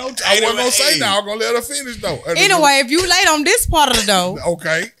 Mexican I wasn't gonna say now. I'm gonna let her finish though. anyway, if you late on this part of the dough,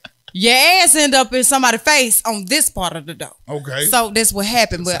 Okay. your ass end up in somebody's face on this part of the dough. Okay. So that's what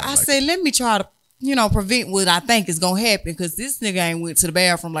happened. But I said, let me try to prevent what I think is gonna happen. Because this nigga ain't went to the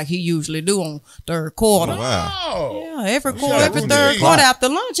bathroom like he usually do on third quarter. Oh, wow. Oh. Yeah, every routine. third quarter after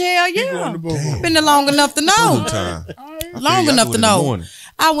lunch. Hell yeah, been there long enough to know. Time. Long enough to in the know. morning.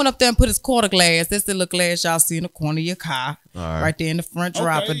 I went up there and put his quarter glass. That's the little glass y'all see in the corner of your car, right there in the front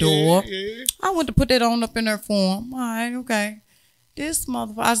driver door. Yeah. I went to put that on up in there for him. All right, okay. This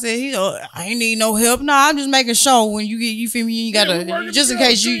motherfucker, I said, I ain't need no help. No, I'm just making sure when you feel me, you gotta, just in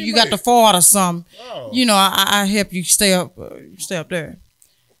case you got the fart or something, I help you stay up there.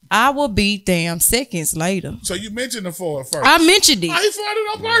 I will be damn seconds later. So you mentioned the fart first. I mentioned it. Oh, he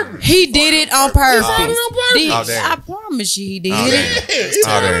farted on purpose. He did it on purpose. He farted on purpose. I promise you he did Yeah, it. he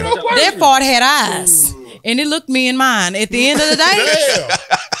farted on purpose. That fart had eyes. And it looked me in mine. At the end of the day,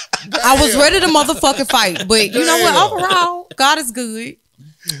 I was ready to motherfucking fight. But you know what? Overall, God is good.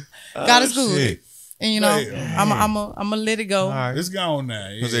 God is good. Shit. And I'm a let it go. All right. It's gone now.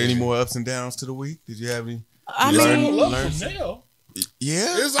 Yeah. Was there any more ups and downs to the week? Did you have any? I learn- mean, learn- Yeah.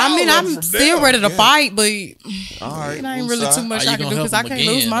 It's all I'm up from still there. ready to fight, but All right. it ain't really too much Are you I can gonna do because help I him can't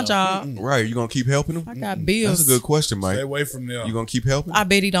lose again, my though? job. Right. You gonna keep helping him? I got bills. That's a good question, Mike. Stay away from there. You gonna keep helping? I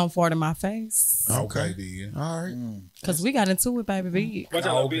bet he don't fart in my face. Okay, then. All right. Because we got into it, baby. Big.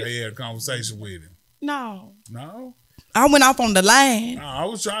 Okay, yeah, conversation with him. No. No? I went off on the line. No, I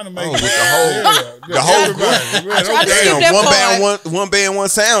was trying to make Oh, with the whole group. I tried to skip that part. One band, one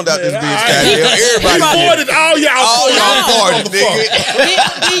sound out this Man, bitch. I- Goddamn. Everybody. farted. All y'all farted, nigga.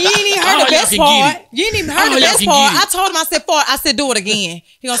 You ain't even heard All the y'all best can part. get You ain't even All heard the y'all best can part. get I told him, I said, fart. I said, do it again.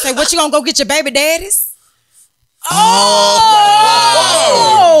 He gonna say, what you gonna go get your baby daddies?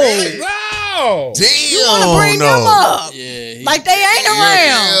 Oh! Damn. You wanna bring them up? Yeah. Like they ain't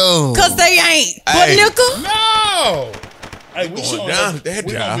around. Cause they ain't. But Hey. nigga, No! Hey, we going showing down up. at that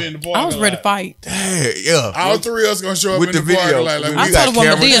We job. gonna be in the parking I was ready to lot. fight. Yeah. All three of us gonna show up With in the the video. parking lot. Like, We I got told him what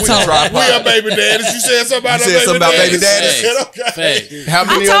cameras Medea with told. the tripod. we are baby daddies. You said something about You our said something about baby daddies? I said, okay. How I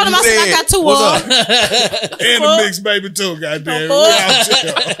many told of him, you I said, I said? got two What's of up? them. And the mixed baby too, goddamn. We out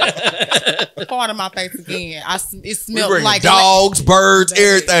here. Fart in my face again. It We smelled bring like dogs, birds,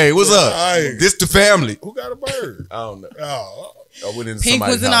 everything. What's up? Hey. This the family. Who got a bird? I don't know. Oh, I went into Pink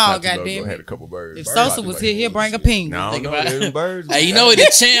somebody's was in house all, not too long ago, goddamn it. had a couple birds. If Birds Sosa like was that here, he'll bring a bullshit. ping. No, I Think don't know. about it. Them birds. Hey, you know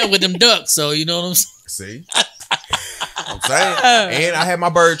the champ with them ducks, so you know what I'm saying? See? I'm saying. And I had my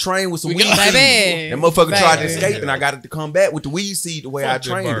bird trained with some weed seed. Baby. That motherfucker tried to Baby. escape, and I got it to come back with the weed seed the way I fuck that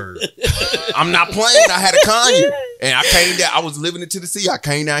trained it. bird. I'm not playing. I had a conure. And I came down. I was living in Tennessee. I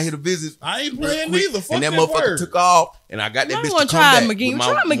came down here to visit. I ain't real playing quick, neither. Fuck and that that motherfucker bird. took off, and I got that I bitch to want come to try back. him again. with my-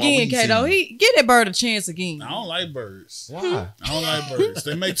 Try him my again, weed Kato. seed. Get that bird a chance again. I don't like birds. Why? I don't like birds.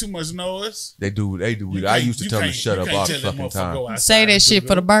 They make too much noise. They do. They do. You I can't- used to you tell them to can't- shut you up can't all the tell that fucking motherfucker time. go outside Say that and shit do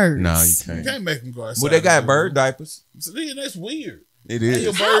for the good. birds. No, you You can't. can't make them go outside. Well, they got and do bird good. diapers. So, yeah, that's weird. It Your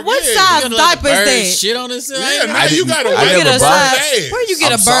is. bird, What yeah. size You gonna let the diaper is bird that? shit on this? Yeah, now I you didn't- gotta I wipe never the Get a bird bought size. ass. Where you get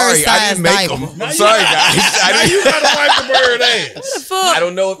I'm a bird sorry, I size didn't make diaper? them. Now I'm you sorry, gotta- guys. I Now didn't. you gotta wipe the bird ass. What the fuck? I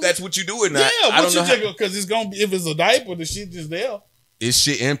don't know if that's what you do or not. Yeah, I what don't you know. think? Because it's gonna be if it's a diaper, the shit just there. It's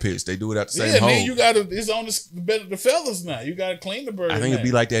shit and piss. They do it at the Yeah, same and hole. then you gotta. It's on the feathers now. You gotta clean the bird. I think it'd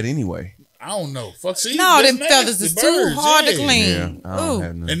be like that anyway. I don't know. Fuck. See, No, that's them feathers nasty. is too Birds, hard to yeah. clean. Yeah, I don't Ooh.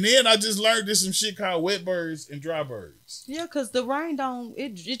 have none. And then I just learned there's some shit called wet birds and dry birds. Yeah, because the rain don't,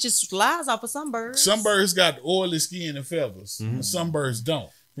 it just flies off of some birds. Some birds got oily skin and feathers, and some birds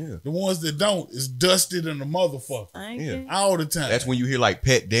don't. Yeah. The ones that don't is dusted in the motherfucker I ain't Yeah. kidding. all the time. That's when you hear like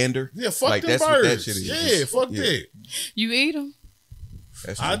pet dander. yeah, fuck like them that's birds. what that shit is. Yeah, fuck that. You eat them?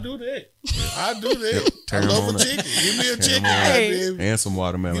 That's I what- do that. I do that. I Turn 'em love on a up. chicken. Give me a Turn 'em chicken. on up. goddamn. and some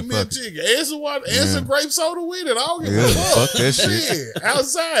watermelon. Give me a Fuck it. chicken. And some water. And some grape soda with it. I don't give Yeah, a fuck. fuck that shit. Yeah,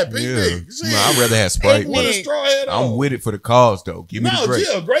 outside, Yeah. picnic. Shit. No, I'd rather have Sprite. With a straw head on. I'm with it for the cause though. Give me No, the grape.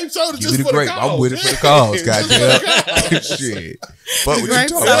 yeah, grape soda Give just me the for grape. the cause. I'm with it for the Yeah, cause. just for the Goddamn. cause. Shit. Fuck what you grape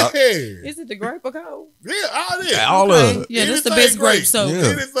talking soda? about? Yeah, Is it the grape or cold? all that. All of it. Yeah, this is the Anything best grape grape. soda. Yeah.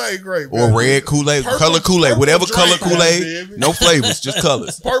 Anything grape. Or goddamn. red Kool-Aid, Purple- color Kool-Aid, purple whatever color Draco, Kool-Aid. goddamn it. No flavors, just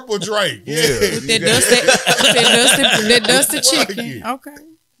colors. Purple Drake. Yeah. With that dusted Like chicken. it. Okay.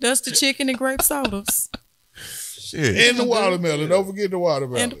 Dusted chicken and grape sodas. Shit. And the watermelon. Don't forget the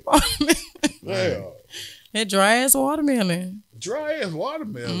watermelon. And the watermelon. Yeah. That dry ass watermelon. Dry ass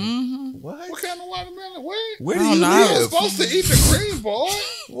watermelon. Mm-hmm. What? What kind of watermelon? Where? Where I do don't you know. You're live? supposed to eat the green, boy.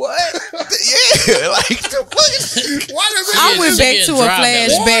 What? Yeah, like the fuck? Watermelon. I went is- back to a dry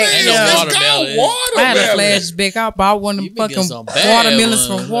flashback. Water Ain't is- no it's watermelon. called I had a watermelon. flashback. I bought one of You them been getting fucking some bad watermelons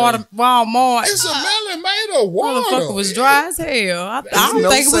ones, from Walmart. It's a melon made of water. Motherfucker was dry as hell. I don't no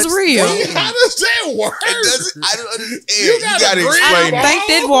think it was such real. thing. How does that work? It doesn't, I don't understand. You got a gotta green I explain don't it. think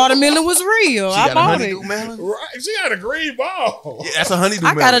that watermelon was real. She I got a bought it. honeydew melon? Right. She got a green ball. No. Yeah, that's a honeydew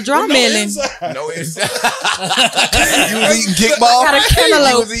I got a melon. dry melon. inside. No, it's you was eating kickball. I got a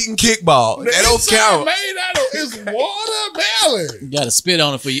cantaloupe. You was eating kickball. That don't Inside count. made out of it's watermelon. You gotta spit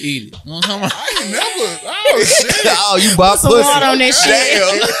on it before you eat it. You know what I'm talking about? I ain't never. Oh shit. Oh, you bought Some pussy. water on that shit.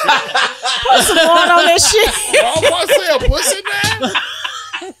 Damn. Put some water on that shit. I want to say a pussy now.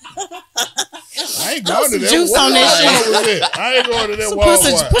 I ain't going to some that. juice on that shit. I ain't going to that Put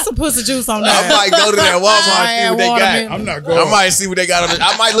Walmart. some pussy juice on I that. might go to that Walmart and see what they got. watermelon. I'm not going. I might see what they got on it.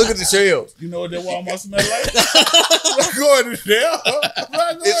 I might look at the shelves. You know what that Walmart smell like? I'm not going to there. I'm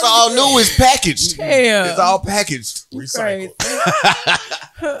not going It's to all there. new. It's packaged. Yeah. It's all packaged. Recycle.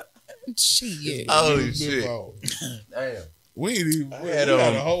 Shit. Oh shit! Damn. We ain't even. We had,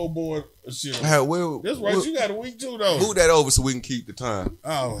 got a whole board of shit. That's right. You got a week too, though. Move that over so we can keep the time.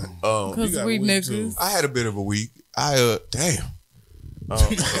 Oh, Um, you Cause got a we week, niggas. too. I had a bit of a week. Damn.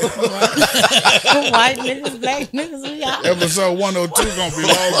 White niggas, black niggas, we out. Episode 102 gonna be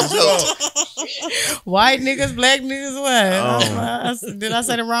long as fuck. White niggas, black niggas, what? Did I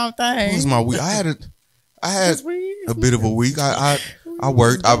say the wrong What was thing? my week? I had a bit of a week. I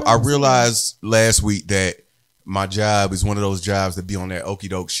worked. I realized last week that my job is one of those jobs that be on that okie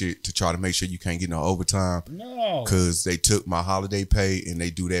doke shit to try to make sure you can't get no overtime No. because they took my holiday pay and they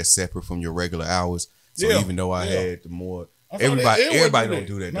do that separate from your regular hours. So Yeah, even though I yeah. had the more, I thought everybody would don't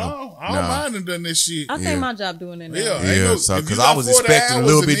do that. No, though. I don't mind them doing this shit. I Yeah. think my job doing that now. Yeah, ain't Yeah, no- so if you because got I was 40 expecting a hours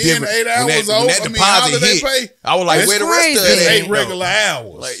little and bit then different. 8 When hours that over, deposit holiday hit, pay, I was like, that's where the rest of crazy. it Ain't ain't regular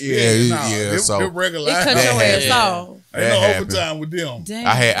hours. Like, yeah, so- them regular It cut hours. your happened. ass off. Ain't That no happened. overtime with them. Damn.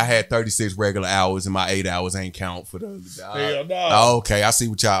 I had 36 regular hours and my 8 hours ain't count for the other job. Hell no. Oh, okay, I see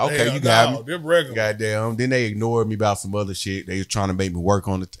what y'all. Okay, Hell you got no, me. them regular. Goddamn. Then they ignored me about some other shit. They was trying to make me work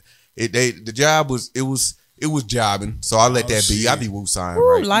on it. The job was jobbing, so I let that be. shit. I be woo sign Ooh,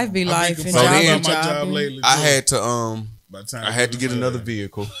 right. life be I've life. been and So complaining then- about my job job. lately. I too. had to By the time I had to we get was another there.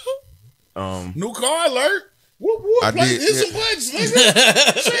 vehicle. New car alert. Whoop whoop. I Like, did, hit yeah. some buttons, nigga.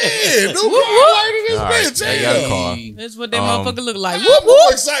 Shit, new car alert in this All right, bitch. I got a Hell. car. That's what that Um, motherfucker look like. I'm Whoop more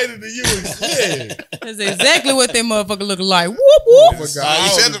whoop. excited than you. Yeah. That's exactly what that motherfucker look like. Whoop whoop. Forgot you all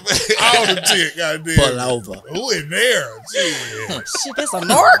said the- all the tick, goddamn. Pull over. Who in there? Shit. Shit, that's a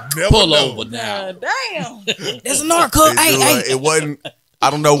narc. Never Pull know. over now. Damn. That's a narc. Cook. It wasn't.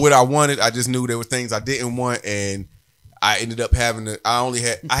 I don't know what I wanted. I just knew there were things I didn't want, and I ended up having to. I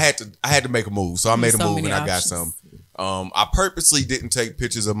had to make a move, so I made a So move many and I got options. some. I purposely didn't take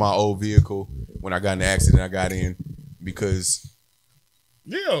pictures of my old vehicle when I got in the accident I got in because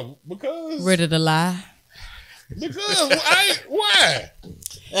Yeah, because Ready to lie. why?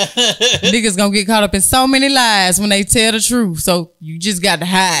 Niggas gonna get caught up in so many lies when they tell the truth. So you just got to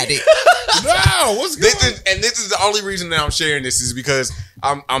hide it. No, what's going on? this is the only reason that I'm sharing this is because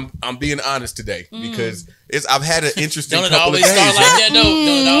I'm being honest today because I've had an interesting Don't it couple of always days. start like that though? Don't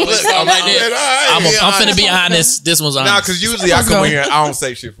it always start like that? I'm finna be honest. This one's honest. Nah, because usually I come in here, I don't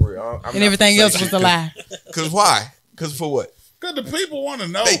say shit for real. And everything else was a lie. Because why? Because for what? Because the people want to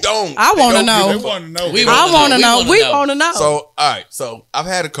know. They don't. I They wanna don't know. give They a want to know. We I want to We know. wanna We know. want to know. So all right, so I've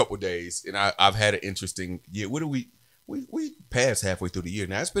had a couple days, and I've had an interesting year. What do we passed halfway through the year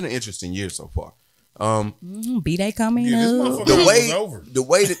now? It's been an interesting year so far. Be they coming Yeah, this up. motherfucker The was way over. the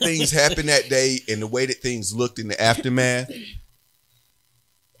way that things happened that day, and the way that things looked in the aftermath,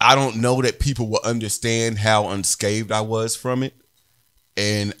 I don't know that people will understand how unscathed I was from it.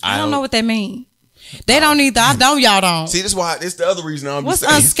 And I don't know what that mean. They don't either. I don't. Y'all don't. See, this is why. This the other reason I'm What's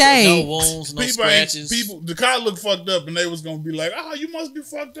just saying. unscathed? No wounds, no People, ain't, scratches. people, the car looked fucked up, and they was gonna be like, "Oh, you must be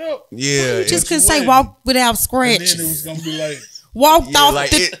fucked up." Yeah, You just it- couldn't say win. walk without And then scratches. it was gonna be like, Walked Yeah, off.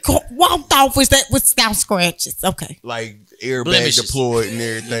 like Walked off without scratches. Okay. like airbag Blemishes. deployed and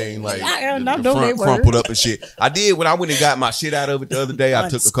everything, like I the don't know front that word. crumpled up and shit. I did when I went and got my shit out of it the other day. I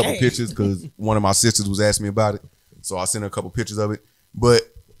took a couple Unscathed. pictures because one of my sisters was asking me about it, so I sent her a couple pictures of it. But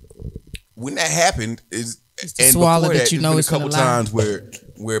when that happened, is the and swallow before that that, you there's know been a is gonna couple lie. times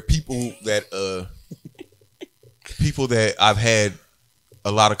where people that I've had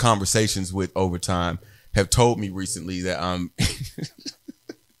a lot of conversations with over time have told me recently that I'm.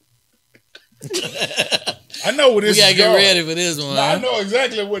 I know what this We gotta is get guard. ready for this one. I Huh? know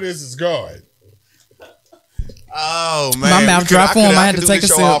exactly what this is guard. Oh man, My mouth dry form. I had to do take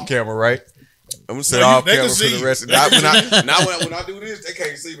this a show sip. off camera, right? I'm gonna sit No, you- off they can camera for see the you. rest of They now. can When I do this, they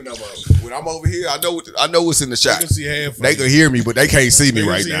can't see me no more. When I'm over here, I know what's in the You shot. can see half. They of can it. hear me, but they can't see me They can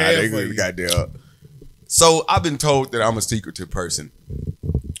right see now. half They of you. got there. So I've been told that I'm a secretive person,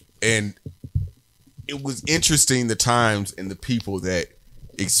 and it was interesting the times and the people that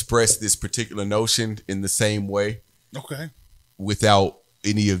expressed this particular notion in the same way Okay. without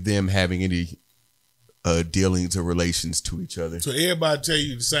any of them having any dealings or relations to each other. So everybody tell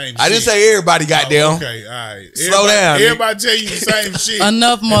you the same shit. I didn't say everybody, goddamn. Okay, all right. Slow down. Everybody tell you the same shit.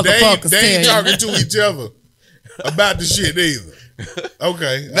 Enough motherfuckers They ain't tell you. talking to each other about the shit either.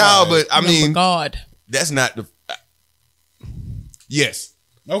 Okay. No, all right. but I mean, God. that's not the. Yes.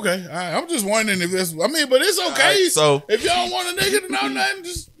 Okay, all right. I'm just wondering if it's. I mean, but it's okay. All right, so if y'all don't want a nigga to know nothing,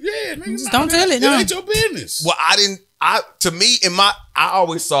 nigga, Just don't tell it, no. It ain't your business. well, to me, I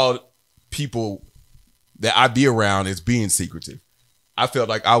always saw people that I be around as being secretive. I felt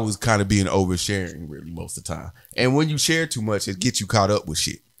like I was kind of being oversharing really most of the time. And when you share too much, it gets you caught up with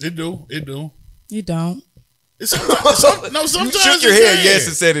shit. It do. You don't. Sometimes You shook your head yes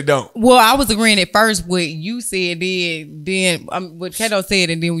and said it don't. Well, I was agreeing at first what you said, then what Kato said,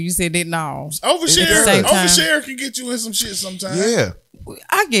 and then when you said that, no. Overshare can get you in some shit sometimes. Yeah.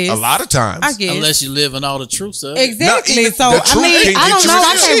 I guess. A lot of times. I guess. Unless you live in all the truth of it. Exactly. even So, the I truth mean, can I get don't you know. in I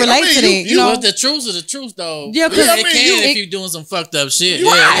some can't shit. relate to that. You know? But the truth is the truth, though. Yeah, 'cause I it mean, can if you you're doing some fucked up shit.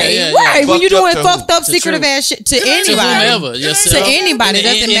 Right. When you're doing fucked up, To secretive truth. ass shit to To anybody. whomever. To anybody. It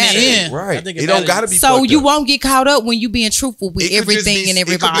doesn't matter. Right. It don't got to be So fucked you up. won't get caught up when you being truthful with It could just everything be- and it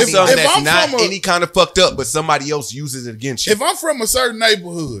could be everybody. something If that's I'm not from a- any kind of fucked up, but somebody else uses it against you. If I'm from a certain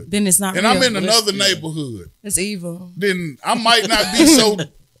neighborhood Then it's not and real. I'm in another neighborhood, It's evil. then I might not be so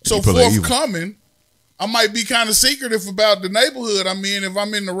People are evil. forthcoming. I might be kind of secretive about the neighborhood I'm in if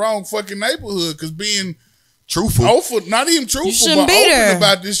I'm in the wrong fucking neighborhood. Because being Truthful. not even truthful, shouldn't but be open there.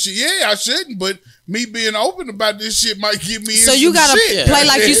 about this shit. Yeah, I shouldn't. But me being open about this shit might get me in So you some gotta shit. play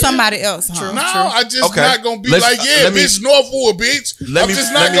like you somebody else, huh? No, I just Okay. not gonna be Let's- like, yeah, let me- bitch, Northwood, bitch. Let I'm me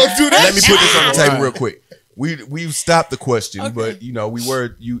just let not me- gonna do that. Let me put this on the shit. table real quick. We've stopped the question, but you know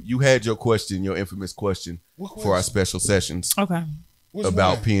you had your question, your infamous question What for our special sessions Okay. Which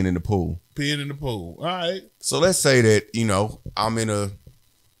about one? peeing in the pool. Peeing in the pool. All right. So let's say that I'm in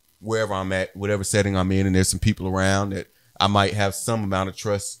wherever I'm at, whatever setting I'm in, and there's some people around that I might have some amount of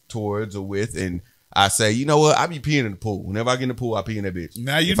trust towards or with, and I say, you know what, I be peeing in the pool. Whenever I get in the pool, I pee in that bitch.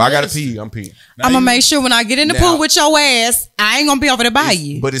 Now you if I gotta nasty. pee, I'm peeing. I'm gonna make sure when I get in the Now- pool with your ass, I ain't gonna be over there by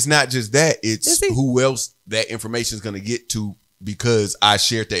you. But it's not just that. It's Is it? who else that information is going to get to because I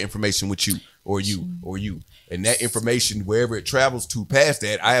shared that information with you or you or you. And that information, wherever it travels to past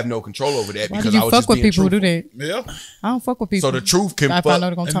that, I have no control over that Why because do I you was fuck just with being people who truthful. do that? Yeah. I don't fuck with people. So the truth can I fuck. find out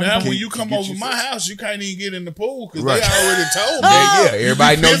they're gonna And talk now about when it. you come get over you my fucked. house, you can't even get in the pool because Right. they already told me. Yeah,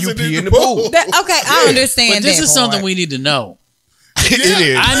 everybody know you pissing pee in the pool. Okay, I understand. But this that is something part. we need to know. It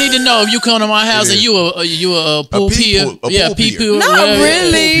is. I need to know if you come to my house It and is. you a pool pee peer. pool- a Yeah, pool pee peer. pool. Not whatever.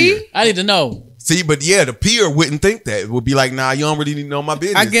 really. I need to know. See, but yeah, the peer wouldn't think that. It would be like, nah, you don't really need to know my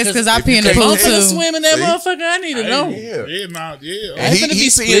business. I guess because I If pee you in the can't- pool I'm finna too. swim in that See? motherfucker. I need to know. Yeah. Yeah, nah, yeah. Ain't finna be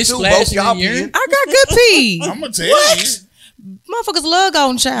peeing splish too. splashing Both y'all in urine. peeing. I got good pee. I'm gonna tell you. Motherfuckers love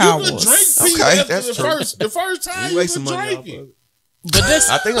golden You showers. could drink pee Okay, after that's the true. first time You you waste could some money drink off it. of it. But this,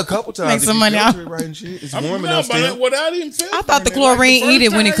 I think a couple times. Make if some you money filter off. it right and shit, it's I'm warm not, enough but still. without even filtering I thought the it, chlorine like hit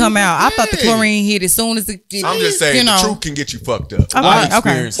it when it first come time out. you I thought the did. chlorine hit as soon as it. I'm just saying, you know. the truth can get you fucked up. Okay, I've okay.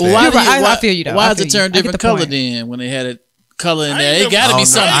 experienced well, that. why, You're do you, right. why, I feel you though. why I does feel it you. turn I get the different color point. then when they had it color in I there? ain't It got to never- be I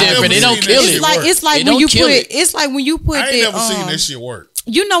something ain't different. never They don't seen kill that it. shit Like work. it's like They when don't you kill put it. it's like when you put I ain't that never seen that shit work.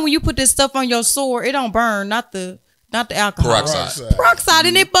 you know when you put this stuff on your sore, it don't burn, not the alcohol. Peroxide. Peroxide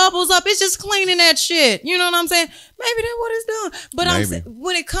and it bubbles up. It's just cleaning that shit. You know what I'm saying? Maybe that's what it's doing. But I'm Maybe. saying,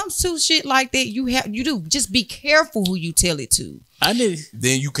 when it comes to shit like that, you do just be careful who you tell it to. I need.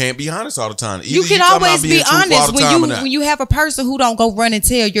 Then you can't be honest all the time. Either You can talking about always being be truthful all honest the time or when not. you have a person who don't go run and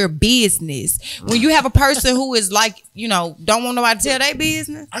tell your business. When you have a person who is like, don't want nobody to tell their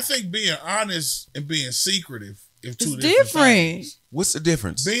business. I think being honest and being secretive is two It's different different. things. What's the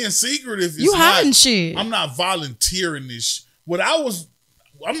difference? Being secretive is You hiding not, shit. I'm not volunteering this.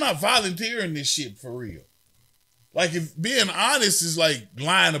 I'm not volunteering this shit for real. Like if being honest is like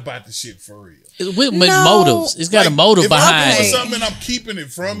lying about the shit for real. With No. motives. It's got a Like, motive if I'm behind doing it. something and I'm keeping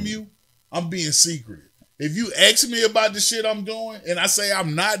it from you, I'm being secretive. If you ask me about the shit I'm doing and I say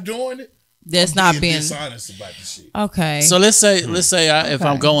I'm not doing it, That's I'm not being dishonest about the shit. okay. So let's say if I'm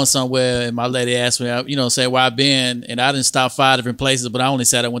Okay. going somewhere and my lady asked me, say where I've been, and I didn't stop 5 different places, but I only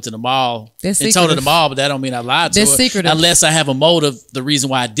said I went to the mall That's and told her the secretive. mall, but that don't mean I lied to That's her. secretive. Unless I have a motive, the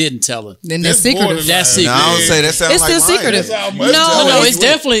reason why I didn't tell her. then that's That's secretive. borderline. That's No, secret. I don't say that sounds It's like still lying. secretive. That's how No, much No, no, it's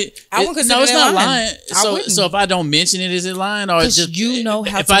definitely. I wouldn't consider no, it's that not lying. lying. I So, wouldn't. so if I don't mention it, is it lying, or it's 'Cause just you know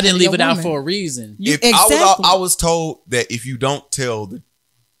how if to I didn't be leave a it out woman. for a reason? Exactly. I was told that if you don't tell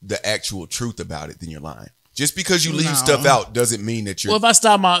the actual truth about it, then you're lying. Just because you leave No. stuff out doesn't mean that you're. Well, if I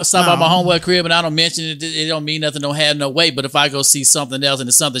stop by my No. homeboy crib and I don't mention it, it don't mean nothing. Don't have no weight. But if I go see something else and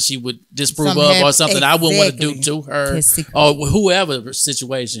it's something she would disapprove Something of, or happened- something I wouldn't want to do exactly. to her That's secret. or whoever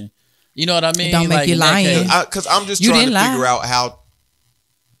situation, You know what I mean? It don't make you lying. Because I'm just trying to figure out how.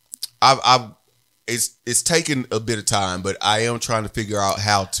 It's taken a bit of time, but I am trying to figure out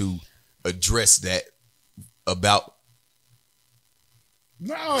how to address that about.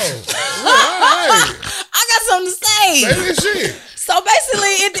 No. Right. I got something to say. Say this shit. So basically,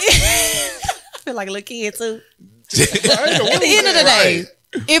 I feel like a little kid too. At the end of the day,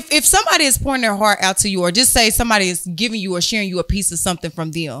 if somebody is pouring their heart out to you, or just say somebody is giving you or sharing you a piece of something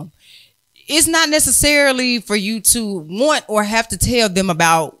from them, it's not necessarily for you to want or have to tell them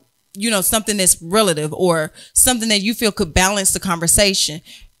about, something that's relative or something that you feel could balance the conversation.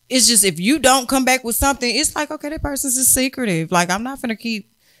 It's just, if you don't come back with something, it's like, okay, that person's just secretive. Like, I'm not going to keep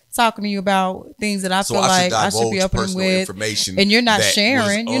talking to you about things that I feel like I should be opening with, and you're not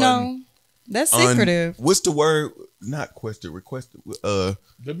sharing, that's secretive. What's the word? Not requested. That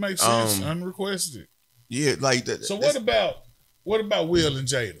makes sense. Unrequested. Yeah, like that. So what about Will and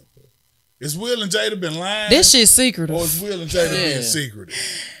Jada? Is Will and Jada been lying? This shit's secretive. Or is Will and Jada being secretive?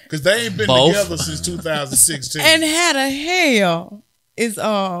 Because they ain't been together since 2016. And how the hell is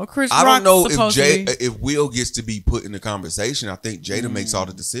Chris Rock I don't know supposedly... if Will gets to be put in the conversation. I think Jada makes all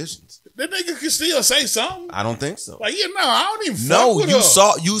the decisions. That nigga can still say something. I don't think so. Like, I don't even fuck with her.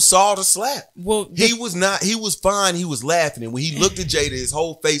 You saw the slap. Well, he was fine. He was laughing. And when he looked at Jada, his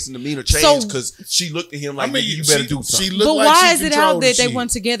whole face and demeanor changed because she looked at him like, you better do something. But why is it out that they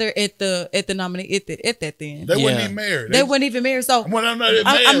weren't together at the nomination at that then? They weren't even married. They weren't even married. So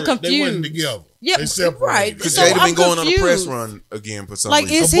I'm confused. They wasn't together. Yeah, right. Because Jada been going on a press run again for some reason.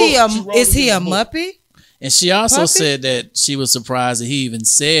 Like, is he a muppet? And she also said that she was surprised that he even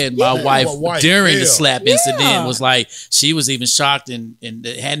said my wife during the slap incident was like, she was even shocked and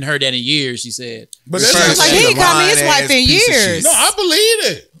hadn't heard that in years, she said. But that's like, he ain't called me his wife in years. No, I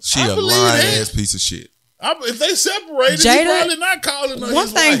believe it. She a lying ass piece of shit. If they separated, he probably not calling her one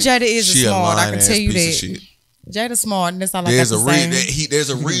his thing wife. Jada is smart, I can tell you that. Jada's smart, and that's all I got to say.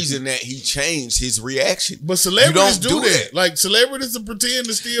 There's a reason that he changed his reaction. But celebrities do that. Like, celebrities will pretend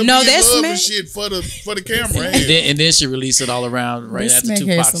to still be in love and shit for the camera. and then she released it all around right after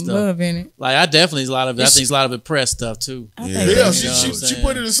Tupac stuff. Love in it. Like, I think a lot of it press stuff too. She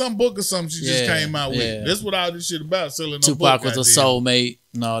put it in some book or something she just came out with. That's what all this shit about, selling Tupac was a soulmate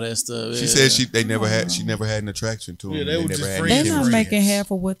and all that stuff. She said she never had an attraction to him. They're not making half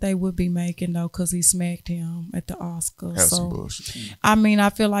of what they would be making though, because he smacked him at the Oscars. That's some bullshit. I mean, I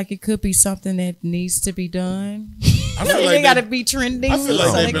feel like it could be something that needs to be done. I feel like they got to be trending. I feel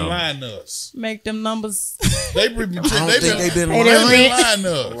like they've been lying to us. Make them numbers. They've been lying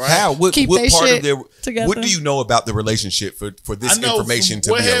to us. How? What part of their? Together. What do you know about the relationship for this information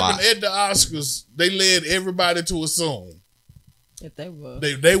to be a lie? What happened at the Oscars? They led everybody to assume that they were.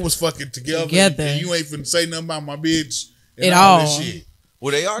 They was fucking together. And you ain't finna say nothing about my bitch and all this shit.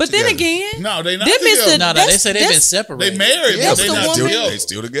 Well, they are. But together. then again, no, they not together. They say they've been separated. They married, but they not together. They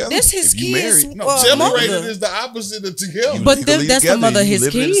still together. That's his kids. No, separated is the opposite of together. But that's the mother of his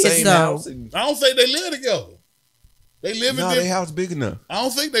kids, though. I don't think they live together. They live in their house big enough. I don't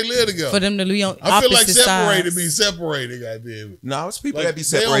think they live together. For them to live on I feel like separated means separated, goddamn it. No, it's people that be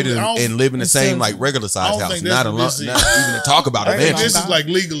separated and live in the same like regular size house, not even to talk about it. This is like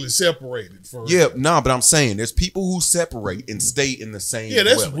legally separated. But I'm saying there's people who separate and stay in the same. Yeah,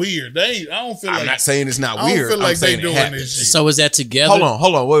 that's weird. I don't feel like. I'm not saying it's not weird. I don't feel like they doing this shit. So is that together?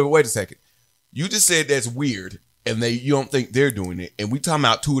 Hold on. Wait a second. You just said that's weird. And you don't think they're doing it, and we talking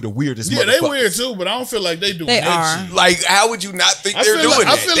about two of the weirdest. Yeah, they weird too, but I don't feel like they doing that shit. Like, how would you not think they're doing that?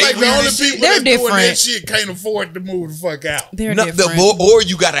 I feel like the only people that doing that shit can't afford to move the fuck out. They're different. Or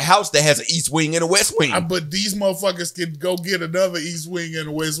you got a house that has an east wing and a west wing. But these motherfuckers can go get another east wing and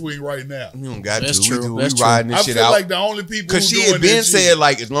a west wing right now. You don't got That's to. True. We riding this shit out. I feel like the only people because she had been said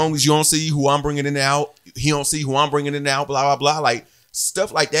like, as long as you don't see who I'm bringing in and out, he don't see who I'm bringing in and out. Blah blah blah. Like.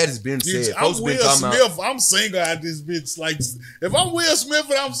 Stuff like that has been said. I'm Will Smith. I'm single out this bitch. Like, if I'm Will Smith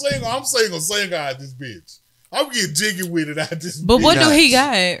and I'm single out this bitch. I'm getting jiggy with it out this bitch. But what do he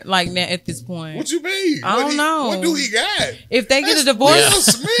got like now at this point? What you mean? I don't know. What do he got? If they get a divorce, Will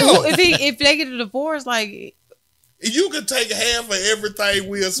Smith. if they get a divorce, like. You could take half of everything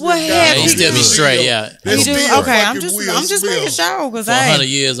Will Smith got. He still be straight, yeah. Okay, I'm just making sure because 100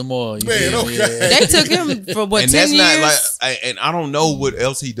 years or more. Man, okay. They took him for what, and 10 years? Not like, and I don't know what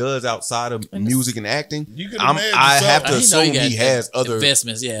else he does outside of music and acting. I have to assume he has other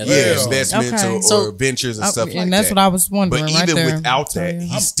investments, investments or ventures and stuff like that. And that's what I was wondering. But even without that,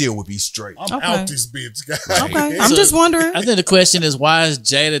 he still would be straight. I'm out this bitch, guy. Okay, I'm just wondering. I think the question is, why is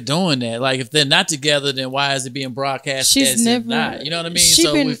Jada doing that? Like, if they're not together, then why is it being broadcast? She's never. Not? You know what I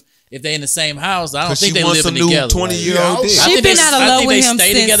mean? if they in the same house, I don't 'Cause think she they wants living some new together. 20-year-old dick. She been out of love with him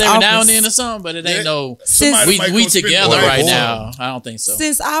stay since together every now and August. then or something, but it ain't no. Somebody might We go spend together the night right with her. now. I don't think so.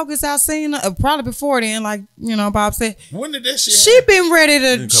 Since August, I've seen her, probably before then, like, you know, Bob said. When did that shit She happen? been ready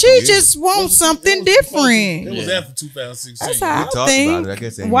to, couple she years. just wants something It different. was after 2016. That's how I talked about think. it. I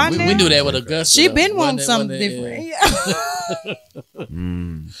guess Why we now? We knew that with Augusta. She though. been wanting Wasn't something it- different.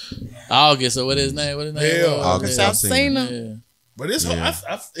 August, or what his name? What his name? Yeah, was? August I've Alsina. seen her. Yeah. But it's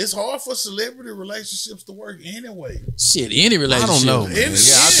it's hard for celebrity relationships to work anyway. Shit, any relationship. I don't know. It Man. is-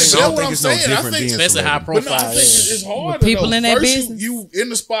 Yeah, I that's don't what think I'm it's no saying. I different think- being Especially high celebrity. But no, I profile. think yeah. it's hard. With people though. in that First business. you in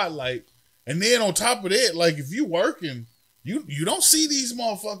the spotlight, and then on top of that, like if you working, you don't see these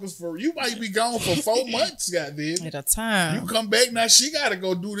motherfuckers for. You might be gone for 4 months, goddamn. At a time. You come back now, she got to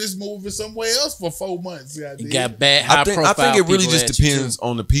go do this movie somewhere else for 4 months, goddamn. You got bad high I think profile. it really people just at you, depends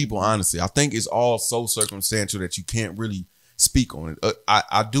on the people, honestly. I think it's all so circumstantial that you can't really speak on it.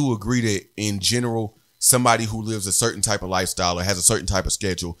 I do agree that in general, somebody who lives a certain type of lifestyle or has a certain type of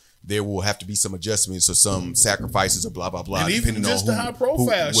schedule, there will have to be some adjustments or some sacrifices or blah blah blah, And even depending just on the high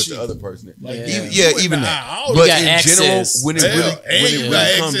profile what shit. the other person is. Like, Even that. You But got in access. general, when it got really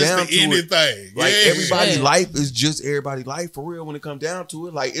comes access down to to it, anything. like Yeah. everybody's Yeah. life is just everybody's life for real when it comes down to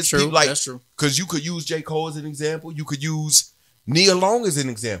it. Like it's True, like that's true. because you could use J. Cole as an example. You could use Nia Long as an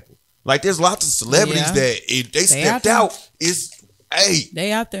example. Like there's lots of celebrities Yeah. that if they stepped out out, it's hey,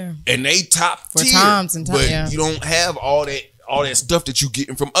 They out there. and they top For tier. times and but yeah. you don't have all that stuff that you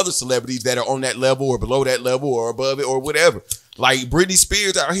getting from other celebrities that are on that level or below that level or above it or whatever. Like Britney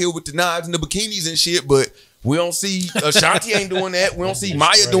Spears out here with the knives and the bikinis and shit, but we don't see Ashanti ain't doing that. We don't see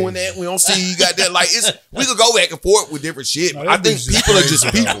Maya doing that. We don't see got that. Like we could go back and forth with different shit. No, I that think bitch is people are crazy, just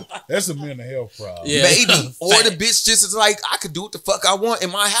though. people. That's a mental health problem. Yeah. Maybe. Or the bitch just is like, I could do what the fuck I want in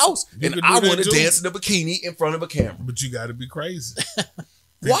my house. You And could I do that want to too. dance in a bikini in front of a camera. But you got to be crazy.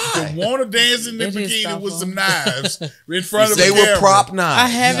 Why? To want to dance in the It is bikini with awful. some knives in front of They a were camera. prop knives. I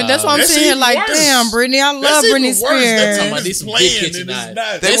haven't. Nah. That's why I'm That's sitting here even like, worse. damn, Britney. I love That's even Britney worse. Spears. That's Talking about even these some playing big and kitchen it's knives.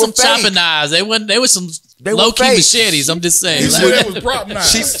 not. They They were some chopping fake. knives. They were some They were low key fake. machetes. I'm just saying. You Like, said that was prop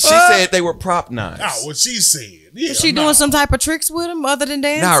knives. She said they were prop knives. Oh, what she said. Yeah, Is she doing some type of tricks with him other than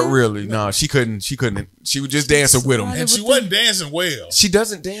dancing? Not really. No, she couldn't. She was just dancing with him. And she wasn't dancing well. She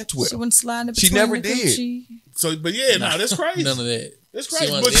doesn't dance with She him. wasn't sliding She between never the did. coochie. So, but yeah, no, that's crazy. none of that. That's She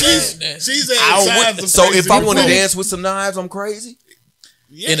crazy. wasn't But doing that. she's at signs of So crazy if I want to before. dance with some knives, I'm crazy.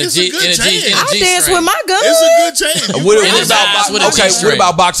 Yeah, In a it's G- a good in a G- chance. in a I'll G dance string. with my gun. It's a good chance. You What crazy. his eyes with a okay, G-string. what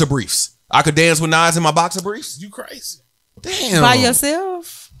about boxer briefs? I could dance with knives in my boxer briefs. You crazy. Damn. By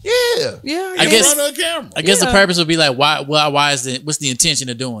yourself. Yeah. Yeah. I In guess- front of a camera. I guess the Yeah. purpose would be like, why is what's the intention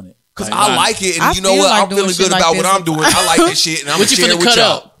of doing it? Because Like, I why? like it, and I you know feel what? like I'm doing feeling shit good like about what this. I'm doing. I like this shit, and I'm What you share it finna with cut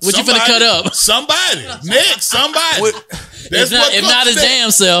y'all. up? What you finna cut up? Somebody. Next, somebody. What- That's If not his Cook said.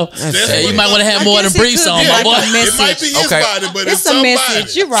 damn self, That's you what- might want to have I more than guess it briefs could on, be my like boy. a message. It might be his Okay. body, but it's It's a somebody.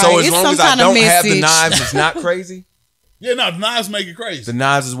 message. You're right. So as It's long some as I kind of don't message. have the knives, it's not crazy. Yeah, no, the knives make it crazy. The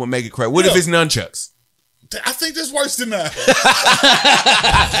knives is what make it crazy. What if Yeah. it's nunchucks? I think that's worse than that.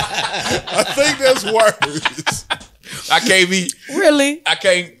 I think that's worse. I can't be. Really? I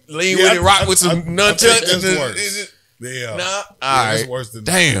can't lean Yeah, with it. Rock with I some think nunchucks. that's and- worse. Yeah. Nah. All That's right. worse than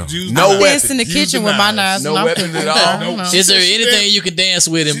Damn. that. Use No the I dance in the Use kitchen the with my knives. knives. No and I'm weapons cool. at all? No, no. She Is there said she anything danced- you can dance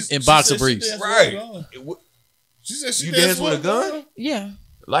with in boxer said she briefs? danced Right. with a gun. She said she You danced dance with a gun? Yeah.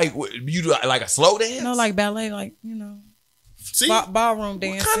 Like what, you do like a slow dance? No, like ballet, like, you know, See, ballroom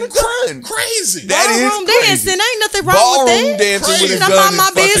dancing. kind of crime. crazy. That is Ballroom crazy. dancing. Ain't nothing wrong Ballroom with that. dancing with a Crazy. gun Not my is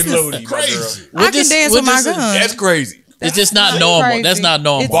fucking business. loaded, my girl. Crazy. I can dance with my gun. That's crazy. It's just not That's normal. crazy. That's not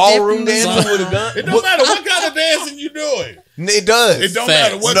normal. It's Ballroom definitely dancing with a not. gun? It don't matter what kind of dancing you doing. It does. It don't Facts.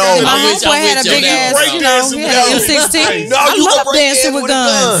 matter what No. kind of My I'm with dancing. you, homeboy had a I'm big with you. ass, Break you know, dancing he with had an guns. M16. No, I you love can break dancing dance with with a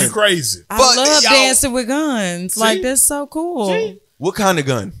guns. gun. You crazy. I But love y'all- dancing with guns. Like, See? that's so cool. See? What kind of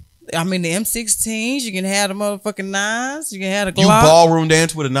gun? I mean, the M16s, you can have the motherfucking knives, you can have the You Glock. ballroom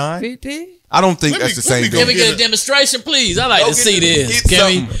dance with a knife? 50. I don't think Let that's me- the let same me go Can we thing. get a demonstration, please? I like Go to get see it. this. Get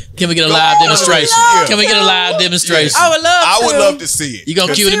Can we get a live on. demonstration? Yeah. Can we get a live demonstration? I would love I to. would love to see it. You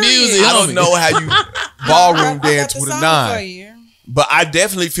gonna cue the music? I don't homie? know how you I ballroom got dance the with a song for knife. you. But I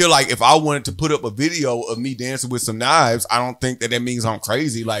definitely feel like if I wanted to put up a video of me dancing with some knives, I don't think that means I'm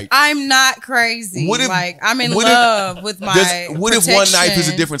crazy. Like, I'm not crazy. What if- like, I'm in what if- love with my what if one knife is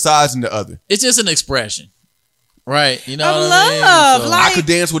a different size than the other? It's just an expression, right? You know Of what I mean? love, So- like- I could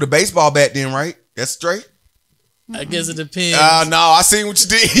dance with a baseball bat then, right? That's straight. I guess it depends. No, I seen what you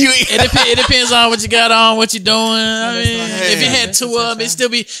did. It depends on what you got on, what you're doing. I mean, if you had two of them, it still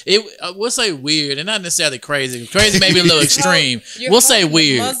be. We'll say weird and not necessarily crazy. Crazy may be a little extreme. We'll say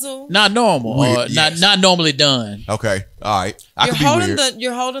weird, not normal, or not normally done. Okay, all right. You're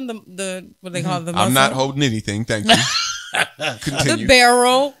holding the what they call the muzzle. I'm not holding anything. Thank you. Continue. The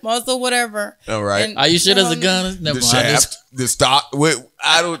barrel, muzzle, whatever. All right. Are you sure there's a gun? Never The mind. shaft, the stock. What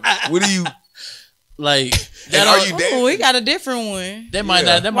do you like? We got a different one. That might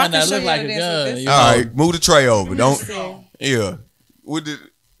not look like a gun. All right, move the tray over. Don't. Yeah.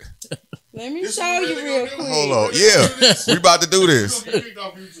 Let me show you real quick. Hold on. Yeah, we about to do this. Because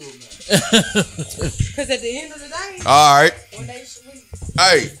at the end of the day, all right.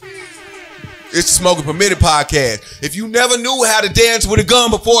 Hey. It's the Smoking Permitted podcast. If you never knew how to dance with a gun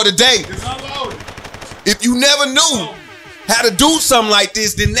before today, if you never knew how to do something like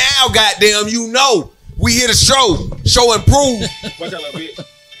this, then now, goddamn, you know. We here to show and prove.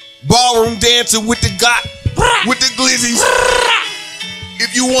 Ballroom dancing with the glizzies.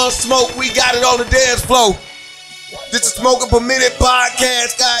 If you want smoke, we got it on the dance floor. This is Smoking Permitted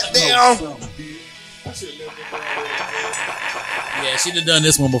podcast, goddamn. Yeah, she'd have done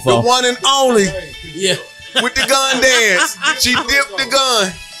this one before. The one and only. Yeah. With the gun dance. She dipped the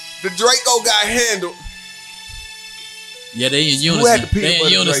gun. The Draco got handled. Yeah, they in unison. Who had the peanut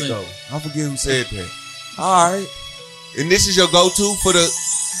butter unison. Draco? I forget who said that. All right. And this is your go-to for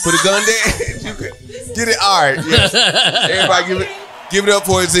the gun dance? You can get it. All right. Yes. Everybody give it up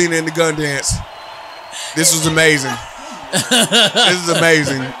for Zena and the gun dance. This was amazing. This is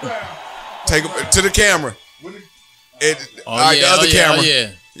amazing. Take it to the camera. The other camera.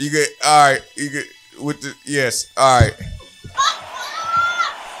 Yeah. You get with the yes. All right.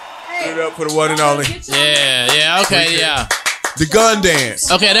 Give it up for the one and only. Yeah. Okay. Yeah. The gun dance.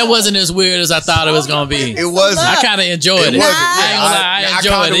 Okay, that wasn't as weird as I thought it was gonna be. It wasn't. I kind of enjoyed it. I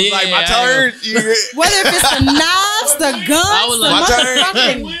enjoyed it. Like my turn. Whether if it's the knives, the guns, my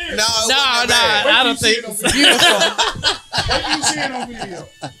turn. No, I don't think it's beautiful. What you seeing on video?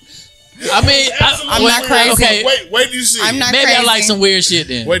 I mean, I'm not crazy. Okay, wait, do you see? I'm not maybe crazy. I like some weird shit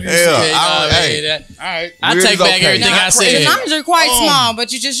then. Wait, do you see? All right. I take back everything I said. As long as you're quite small,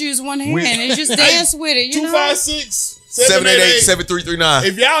 but you just use one hand and you just dance with it. You know? 256 788-7339.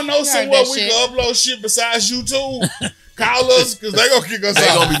 If y'all know somewhere we can upload shit besides YouTube, call us because they gonna kick us out. They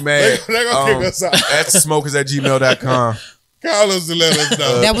gonna be mad. They gonna kick us out. Askthesmokers@gmail.com. Call us to let us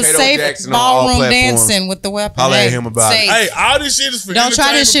know. That was Kato safe Jackson on all ballroom platforms. dancing with the weapon. Holla at him about it. Hey, all this shit is for Don't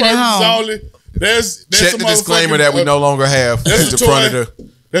try this shit at purposes home. only. There's Check the disclaimer that we no longer have at That's the a front of toy. the.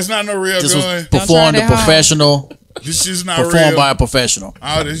 That's not no real This gun. was performed a professional. This shit's not Performed real. by a professional.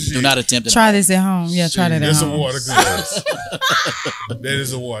 All this shit. Do not attempt it. Try this at home. Yeah, try that at That's a home. water gun. That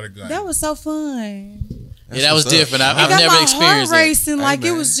is a water gun. That was so fun. Yeah, that was different. I've It got never my experienced heart it. racing like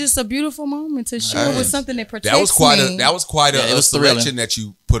man. it was just a beautiful moment to share with something that protects That was quite me. a it was selection thrilling. that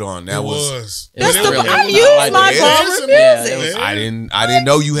you put on. That It was. was. That's It the was I thrilling. use I liked my it. ballroom Yeah, music. I didn't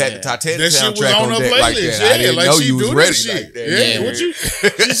know you had the Titanic That shit was soundtrack on on her deck like playlist. that. I didn't like know she you was do ready this shit. like that. Yeah, what you?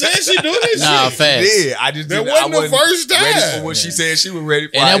 She said she do this Nah, shit. facts. Yeah, I just That didn't. wasn't I the first ready time. for when she said she was ready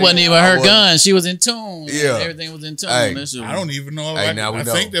for And that it. wasn't even I her wasn't. gun. She was in tune. Yeah. Everything was in tune. Hey, That shit was- I don't even know. Hey, If now we I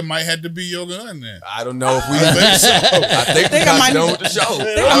know. think that might have to be your gun then. I don't know if we. I think so. I think we I got might- done with the show.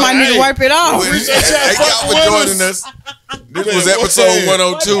 I might need to wipe it off. Thank y'all for joining us. This was episode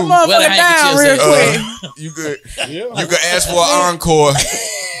 102. Well, Down real quick. You could ask for an encore.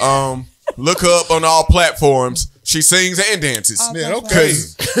 Look her up on all platforms. She sings and dances. Yeah, okay.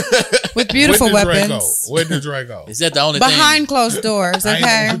 With beautiful With the weapons. Draco. With the Draco. Is that the only Behind thing? closed doors,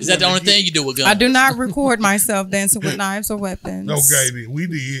 okay? Is that the only thing you do with guns? I do not record myself dancing with knives or weapons. Okay, we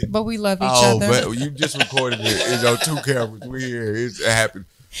did. But we love each Oh, other. but you just recorded it. It's on 2 cameras. We here. It happened.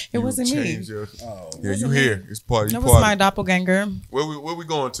 It wasn't me. Yeah, you here. It's part of That you. was my doppelganger. Where we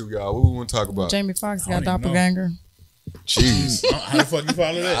going to, y'all? What we want to talk about? Jamie Foxx got I don't even know. doppelganger. Jeez. How the fuck you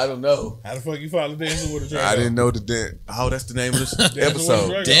follow that? I don't know. How the fuck you follow Dancing with a Draco? I didn't know the dance. Oh, that's the name of this Dancing with a episode.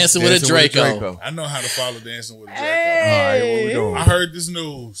 Draco. Dancing with a Draco. I know how to follow Dancing with a Draco. All right, what we doing? I heard this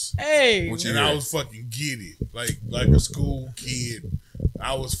news. Hey. What you And hear? I was fucking giddy. Like a school kid.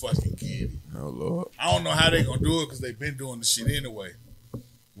 I was fucking giddy. Oh, Lord. I don't know how they gonna do it because they've been doing the shit anyway.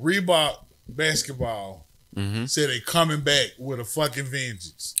 Reebok basketball said they coming back with a fucking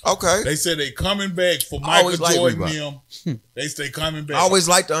vengeance. Okay. They said they coming back for I Michael always like Jordan Reebok. them. They say coming back. I always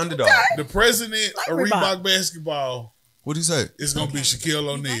liked the underdog. The president of Reebok. Reebok basketball What'd he say? is gonna be Shaquille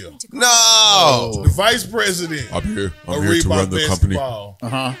O'Neal. No. The vice president I'm here. of Reebok basketball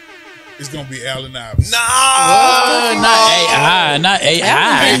Uh-huh. it's gonna be Allen Iverson. Not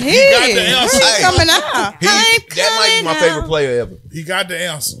AI. He got the answer. Coming out. That might be my favorite player ever. He got the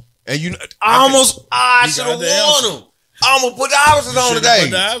answer. And I should have won him. I almost put the Iversons on today.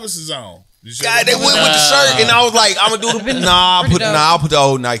 Put the Iversons on. God, they went with the shirt, and I was like, I'm gonna do the I'll put the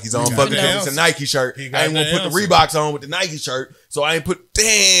old Nikes on. Fuck that, it's a Nike shirt. I ain't gonna put the Reeboks on with the Nike shirt, so I ain't put.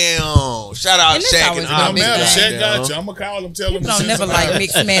 Damn! Shout out Shaq and Shaq got you. I'm gonna call him. Tell him. Don't never like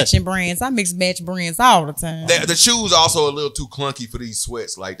mix matching brands. I mix match brands all the time. The shoes also a little too clunky for these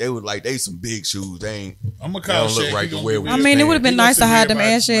sweats. Like they some big shoes. They ain't. I'm gonna call Shaq. Look right to wear. I mean, it would have been nice to hide them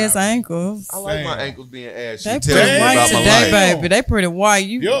ashy ass ankles. I like my ankles being ashy. They pretty white today, baby. They pretty white.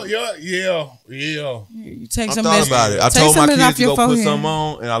 Yeah. You take some thought about it. I told my kids to go put forehead. some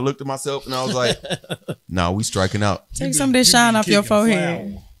on, and I looked at myself and I was like, "Nah, we striking out." Take some of that shine off your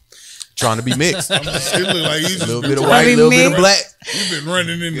forehead. Trying to be mixed. It look like a little bit of white, a little bit of black. You've been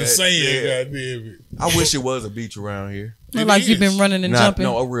running in the sand, goddamn it. I wish it was a beach around here. Look like you've been running and jumping.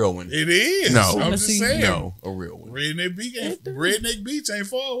 No, a real one. It is. No, I'm just saying. No, a real one. Redneck Beach ain't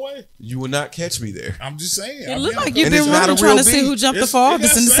far away. You will not catch me there. I'm just saying. It look like you've been running trying to see who jumped the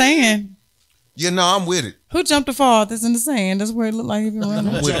farthest in the sand. Yeah, no, I'm with it. Who jumped the farthest in the sand? That's where it looked like you've been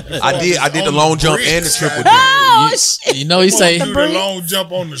running. I did the long jump and the triple jump. Oh shit! You know he say the long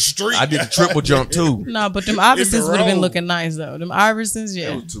jump on the street. I did the triple jump too. No, but them Iversons would have been looking nice though. Them Iversons,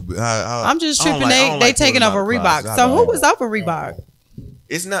 yeah. I'm just tripping. They taking over Reebok. So who was over Reebok?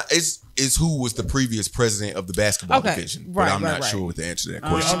 It's not. It's who was the previous president of the basketball division. But I'm not sure what the answer to that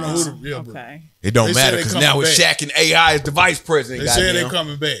question. I don't know who okay. It don't matter because now it's Shaq and AI as the vice president. They said they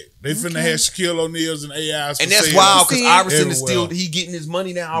coming back. They finna have Shaquille O'Neal's and AI's. And that's wild because Iverson is still he getting his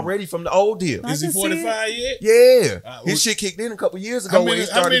money now already from the old deal. Is he 45 yet? Yeah, his shit kicked in a couple years ago when he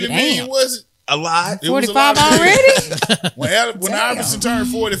started getting million was it? A lot. 45 already? When Iverson turned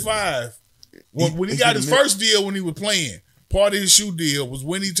 45, when he got his first deal when he was playing, part of his shoe deal was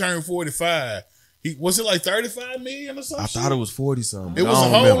when he turned 45. Was it like 35 million or something? I thought it was 40 something. It was a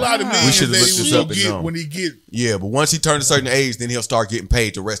whole lot of millions that he was get when he get. Yeah, but once he turned a certain age, then he'll start getting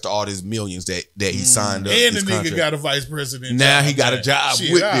paid the rest of all his millions that he signed up. And the nigga got a vice president. Now he got a job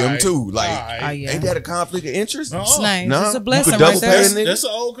with them too. Like, yeah. ain't that a conflict of interest? It's nice. No, it's a blessing right there. That's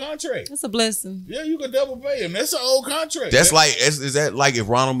an old contract. That's a blessing. Yeah, you can double pay him. That's an old contract. That's like, is that like if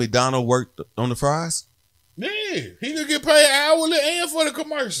Ronald McDonald worked on the fries? Yeah, he could get paid hourly and for the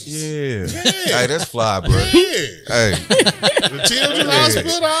commercials. Yeah. Hey, that's fly, bro. Yeah. Hey. The Children's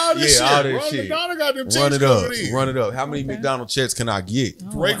Hospital, all this shit. All this shit. McDonald got them Run it up. in. Run it up. How many McDonald's checks can I get?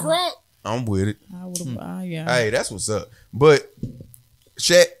 Ray Kroc? I'm with it. I would have, yeah. Hey, that's what's up. But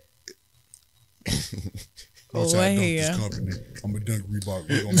Shaq. I'm gonna dunk Reebok.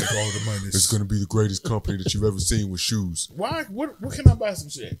 We're gonna make all the money. It's gonna be the greatest company that you've ever seen with shoes. Why? What can I buy some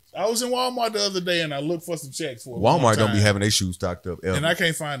Shaqs? I was in Walmart the other day and I looked for some Shaqs for Walmart don't be having their shoes stocked up ever. And I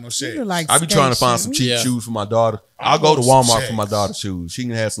can't find no Shaqs. Like I be trying to find some cheap shoes for my daughter. I'll go to Walmart for my daughter's shoes. She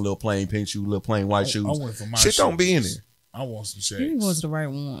can have some little plain pink shoes, little plain white shoes. I went for my shit don't be in there. I want some Shaqs. He was the right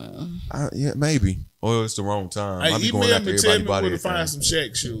one. Yeah, maybe. Or it's the wrong time. I be going after everybody body. To find some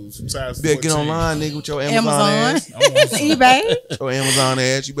Shaq shoes, some size 14. You better get online, nigga, with your Amazon ass. eBay. Your Amazon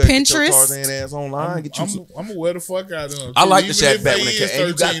ass. You better Pinterest. get your Tarzan ass online. I'm gonna wear the fuck out of them. I like the Shaq back when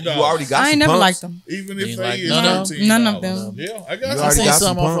it came. You already got some I ain't never liked them. Even if they is none of them. Yeah, I got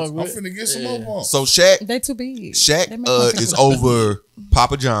some pumps. I'm finna get some more pumps. So Shaq. They too big. Shaq is over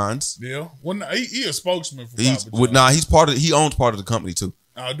Papa John's. Yeah. Well, he a spokesman for Papa John's. He owns part of the company too.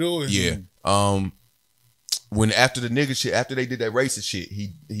 I'll do it. Yeah. When after the nigga shit, after they did that racist shit,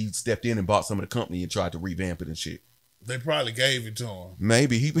 he stepped in and bought some of the company and tried to revamp it and shit. They probably gave it to him.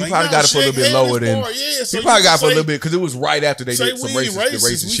 Maybe he probably got it for a little bit lower than. So he probably got it for a little bit because it was right after they did some racist. The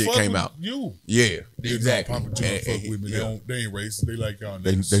racist shit came out. Yeah, exactly. Papa John's fuck with me. They ain't racist. They like y'all.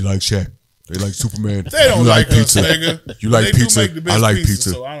 They like Shaq. They like Superman. They don't like pizza. Nigga. You like pizza. I like pizza.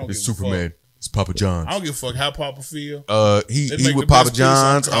 So I it's Superman. It's Papa John's. I don't give a fuck how Papa feel. He with Papa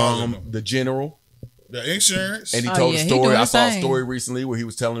John's. The General. The insurance. And he told a story. I saw a story recently where he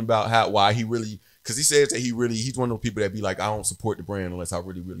was telling about why he really, because he says that he's one of those people that be like, I don't support the brand unless I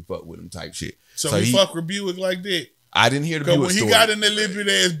really fuck with him type shit. So he fuck with Buick like that. I didn't hear the Buick when story. He got in that little bit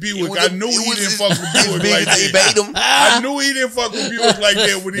ass Buick, I knew he didn't fuck with Buick like that. I knew he didn't fuck with Buick like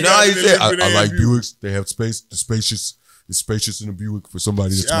that when he got in that little bit ass I like Buicks. They have space. The spacious. It's spacious in a Buick for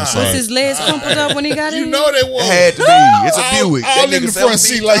somebody that's my Was size. his legs crumpled up when he got in? You know they was. It had to be. It's a Buick. All That in nigga the front 7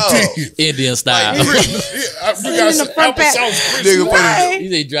 seat feet like tall. this. Indian style. We got some front back. applesauce crisp. Nigga put it- Right.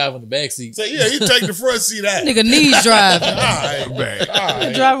 He drive on the back seat. So yeah, he take the front seat out. Nigga knees driving. All right, man. All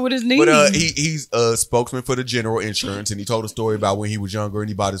right. Driving with his knees. But he's a spokesman for the General Insurance, and he told a story about when he was younger and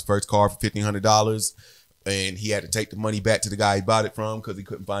he bought his first car for $1,500, and he had to take the money back to the guy he bought it from because he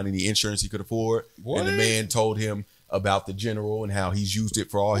couldn't find any insurance he could afford. What? And the man told him about the General and how he's used it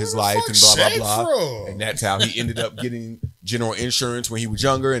for all his Where the life fuck and blah blah Shaq blah. from? And that's how he ended up getting General Insurance when he was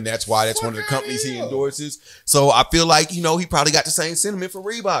younger, and that's why that's one of the companies he endorses. So I feel like he probably got the same sentiment for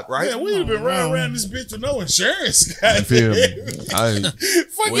Reebok, right? Man, we've been riding around this bitch with no insurance. You feel me?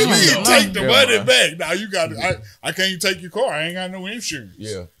 Fuck you Well, mean no. take the Yeah, money man. back? Now you got I can't take your car. I ain't got no insurance.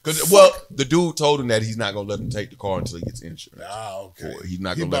 Yeah, because the dude told him that he's not gonna let him take the car until he gets insurance. Ah, okay. Or he's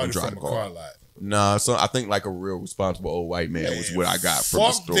not He gonna let bought him it drive from the a car. lot. Nah, so I think like a real responsible old white man was what I got from the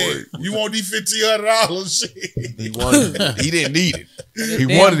Fuck story. that. You want these $1,500 shit? He wanted it. He didn't need it. He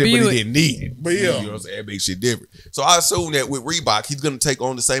Damn wanted it, but Buick. he didn't need it. But yeah. You know what I'm saying? That makes shit different. So I assume that with Reebok, he's gonna take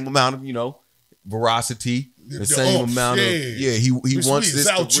on the same amount of, veracity, the same amount of he Which wants means this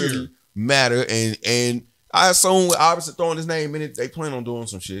out to really here. matter, and I assume with Iverson throwing his name in it, they plan on doing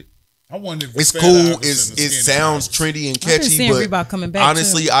some shit. I wonder if It's Fat cool. Iverson It is sounds skinny trendy and I've been catchy, seeing but Reebok coming back,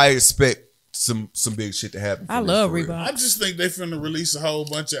 honestly, too. I expect some big shit to happen. I from love this for real. Reebok. I just think they finna release a whole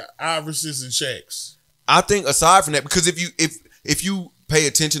bunch of Iversons and Shaqs. I think aside from that, because if you pay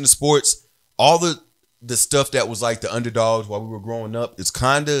attention to sports, all the stuff that was like the underdogs while we were growing up, it's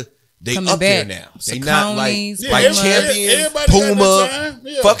kind of they Coming up there back. now. They not like Saucony's, like Pumas. Champion, Everybody got Puma, their time.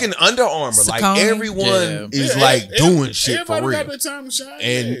 Yeah. fucking Under Armour. Like Saucony. everyone is Yeah, like doing shit for everybody real. got their time to shine.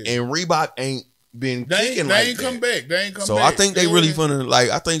 And Reebok ain't been they kicking ain't like come that. back. They ain't come So back. I think they really finna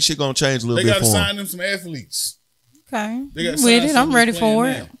I think shit gonna change a little They bit got to for sign them. them some athletes. Okay. They got With it. I'm ready for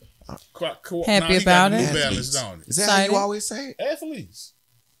it. Happy about it. Balance, don't Is that how you Excited. always say it? it? Athletes.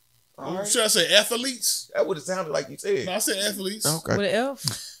 All right. Should I say athletes? That would have sounded like you said. No, I said athletes. Okay. With an F.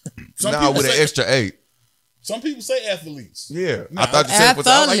 Some Nah, people with an say- extra 8. Some people say athletes. Yeah. Nah, I thought you said it was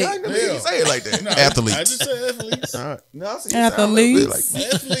I was like, I ain't never heard you Yeah. say it like that. No, Athletes. I just said athletes. All right. No, I see you sound a little bit Athletes.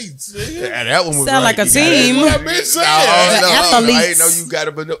 like Athletes. nigga. yeah, that one was Sound right. like a You got it. team. That's what I've been saying. The I athletes. ain't know you got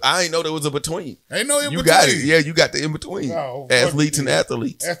it, but I ain't know there was a between. Ain't no in You between. got it. Yeah, you got the in between. Oh, Athletes fuck and yeah.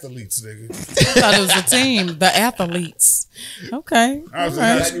 athletes. Athletes, nigga. I thought it was a team. The athletes. Okay. I was in All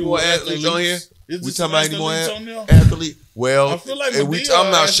high right. Any school more with athletes on here? Is We this talking about any more athletes on there? athlete? Well, I feel like and we Medea talking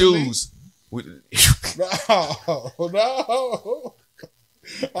about athlete. shoes. We- No.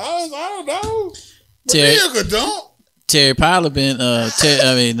 I don't know. Terry- Medea could dunk. Terry Pilot been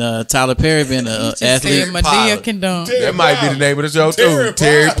Tyler Perry been an athlete. Medea Pilot. can dunk. Terry that might be the name of the show Terry too.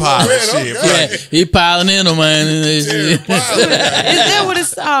 Terry Pilot. Pilot. Man, Shit. okay. Yeah, he piling in them, man. Terry Pilot. Is that what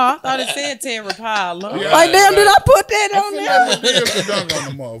it's? Oh, I thought it said Terry Pilot. Yeah, Like, damn, did I put that I on feel there? like Medea could dunk on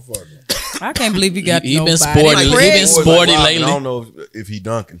the motherfucker. I can't believe he got He nobody. been sporty. Like, He been Greg- sporty I lately. don't know if he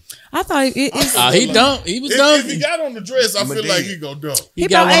dunking. I thought it's. He dunked. He was If dunking. he got on the dress, I feel Medea. like he gonna dunk. He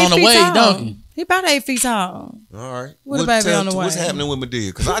got about one on 8 the feet way. tall. Dunking. He about 8 feet tall. All right. With a baby on the What's way. happening with Medea?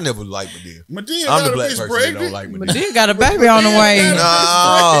 Because I never liked Medea. Medea I'm got the a black bitch person that pregnant. don't like Medea. Medea got a baby on the way.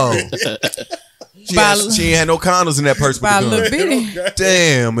 No. She ain't had no condoms in that purse with By a the little gun. bitty. Okay.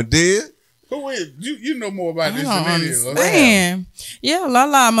 Damn, Medea. Who is you know more about I this don't than any of us. understand. Yeah,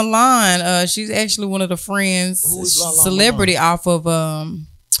 Lala Milan. She's actually one of the friends, Who is Lala celebrity off of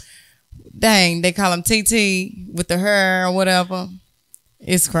dang, they call him TT with the hair or whatever.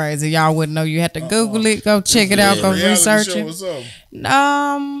 It's crazy. Y'all wouldn't know. You have to Google it. Go check it out. Go Reality research show it. or something.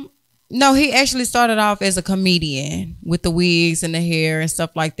 No, he actually started off as a comedian with the wigs and the hair and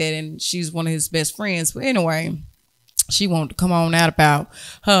stuff like that. And she's one of his best friends. But anyway, she wanted to come on out about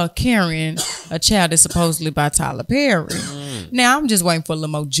her carrying a child that's supposedly by Tyler Perry. Now I'm just waiting for a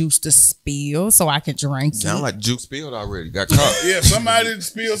little more juice to spill so I can drink it. Sound like juice spilled already. Got caught. Yeah, somebody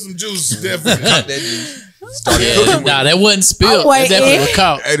spilled some juice, definitely. Got that juice. Started Yeah, cooking with nah, it. that wasn't spilled. Oh, wait, That definitely eh? was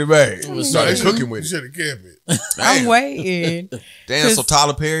caught. Hey, the man. Started cooking with it. Should have kept it. I'm waiting. Damn, so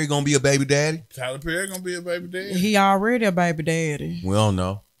Tyler Perry gonna be a baby daddy? Tyler Perry gonna be a baby daddy. He already a baby daddy. We don't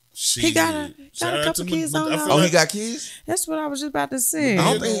know. He got a Shout out couple to kids I on feel now. Oh, like he got kids? That's what I was just about to say. I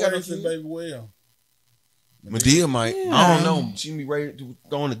don't Medea think he gonna got raise no that kids. baby well. Medea might. I Yeah. don't know. She be ready to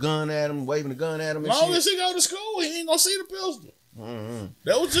throwing the gun at him, waving the gun at him and Long shit. as he go to school, he ain't gonna see the pistol.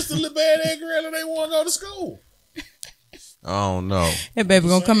 That was just a little bad ass girl that they want to go to school. I don't know. That baby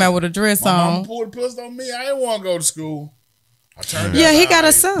gonna come out with a dress My mama on. pulled the pistol on me. I didn't want to go to school. I turned Yeah, out he got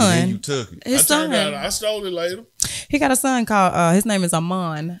a alright. Then you son. took it. His I turned out. son. I stole it later. He got a son called his name is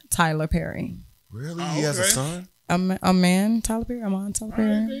Amon Tyler Perry. Really? Oh, He has a okay. son? a man, Tyler Perry, a man, Tyler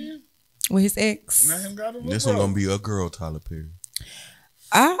Perry, with his ex. Now him got a This one gonna be a girl, Tyler Perry.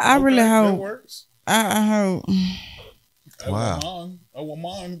 I really That hope. works. I hope. Wow. A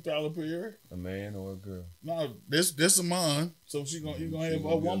woman, Tyler Perry. A man or a girl? No, this a man. So you gonna have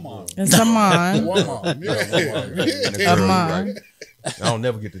a woman. It's a A man. woman. Yeah. A man. I don't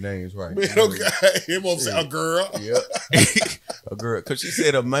never get the names right. Okay. He won't say a girl. Yeah. A girl. Because she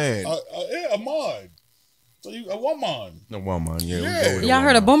said a man. Yeah, a man. So you a woman. A woman, yeah. Yeah. We go with Y'all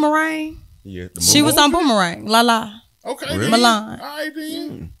heard of Boomerang? Yeah. The She was movie. on Boomerang. La la. Okay. Really? Milan. All right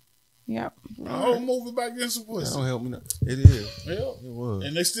then. Yep. The whole movie back against some That pussy. don't help me. It is. Yeah. It was.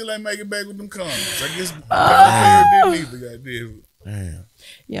 And they still ain't make it back with them condoms. I guess Tyler Perry didn't either. Goddamn. Damn.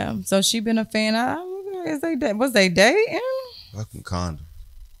 Yeah. So she been a fan. Was they dating? Fucking condom.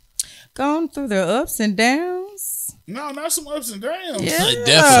 Going through their ups and downs. No, not some ups and downs. Yeah.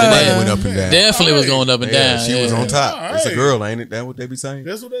 Definitely Somebody went up and down. Definitely was going up and Yeah, down. she was on top. All It's a right. girl, ain't it? That what they be saying?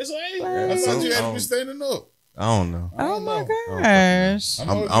 That's what they say. Yeah, I thought you had to so, be standing up. I don't know. Oh my know. gosh. I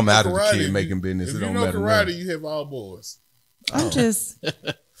know if I'm you know out of the karate, kid if making you- business. If It you don't know matter karate, now. you have all boys. I'm just. I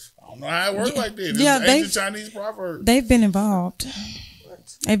don't know how it works like that. Yeah, It's they- ancient Chinese proverb. They've been involved.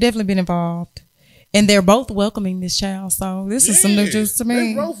 They've definitely been involved. And they're both welcoming this child. So this is some new juice to They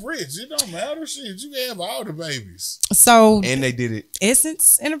me. both rich. It don't matter. Shit, you can have all the babies. So And they did it.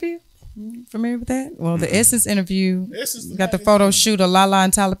 Essence interview. You familiar with that? Well, the Essence interview Essence got the nice. photo shoot of Lala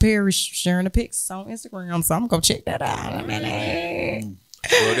and Tyler Perry sharing the pics on Instagram. So I'm gonna check that out in a minute.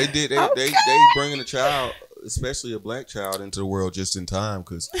 Well, they did. They bringing a child, especially a black child, into the world just in time.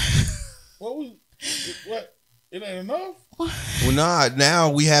 Because What? It ain't enough. well, nah, now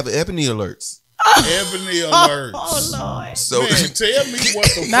we have ebony alerts. Ebony alert. Oh Lord! So Man, tell me what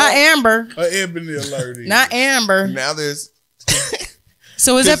the Not fuck Amber. a ebony alert is. Not Amber. now there's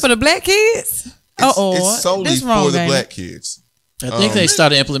So is that for the black kids? it's solely That's wrong, for the ain't black it? kids. I think they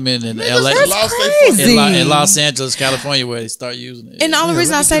started implementing it in Niggas LA, lost their crazy. fucking- in Los Angeles, California, where they start using it. And the only Yeah,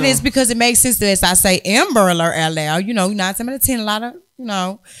 reason let I me say get this on. because it makes sense that as I say Amber Alert out loud, you know, 9 times out of 10, a lot of, you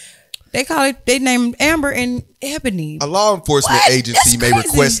know, they call it, they name Amber and Ebony. A law enforcement What? agency That's may crazy.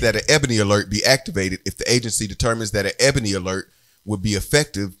 request that an ebony alert be activated if the agency determines that an ebony alert would be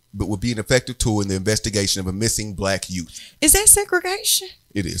effective, but would be an effective tool in the investigation of a missing black youth. Is that segregation?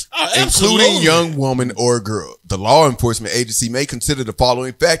 It is. Oh, Including absolutely. young woman or girl. The law enforcement agency may consider the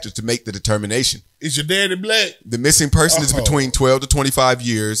following factors to make the determination. Is your daddy black? The missing person is Oh. between 12 to 25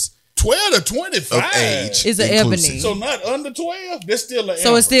 years 12 to 25 of age. Is it inclusive. ebony? So not under 12? That's still an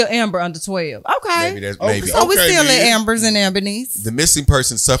So it's still Amber under 12. Okay. Maybe that's Okay. maybe. So we Okay, still then. at Ambers and Ebonies. The missing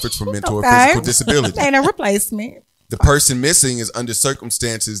person suffers from mental or Okay. physical disability. Ain't a replacement. The person missing is under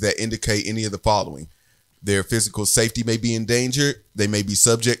circumstances that indicate any of the following. Their physical safety may be endangered. They may be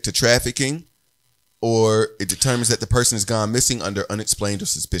subject to trafficking, or it determines that the person has gone missing under unexplained or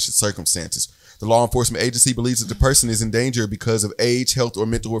suspicious circumstances. The law enforcement agency believes that the person is in danger because of age, health, or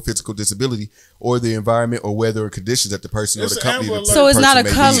mental or physical disability, or the environment or weather or conditions that the person It's or the an company. Amber of the Alert. So it's person not a may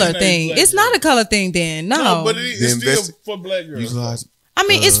be color in. thing. Black It's not a color thing then. No. but it's The still for black girls. Utilize- I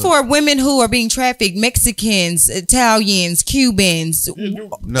mean, it's for women who are being trafficked, Mexicans, Italians, Cubans,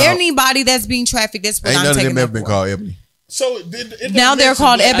 No. anybody that's being trafficked. That's what Ain't I'm none of taking them up ever been for. called ebony. So it Now they're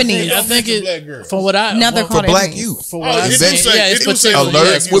called ebony. I think black it, girls. from what I Now they're For called black ebony. youth. for Oh, what I've it seen, do say- yeah, it it's do say particular,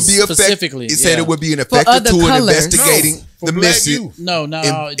 Alerts yeah, would be effective. specifically. It said yeah. it would be an For effective other tool in colors. investigating No, for the black missing. youth. No,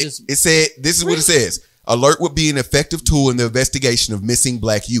 It said this is what it says. Alert would be an effective tool in the investigation of missing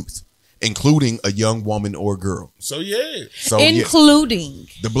black youth, including a young woman or girl. So yeah. So yeah, Including.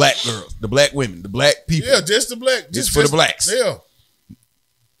 the black girls, the black women, the black people. Yeah, just the black. Just for the blacks. Yeah.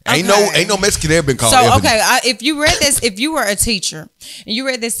 Ain't Okay. no Mexican ever been called. So ebony. okay, if you read this, if you were a teacher and you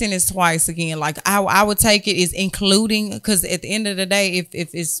read this sentence twice again, like I would take it is including, because at the end of the day, if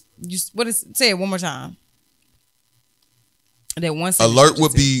it's you, what is say it one more time. That one sentence Alert you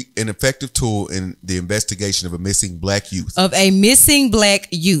would just be an effective tool in the investigation of a missing black youth, said. Of a missing black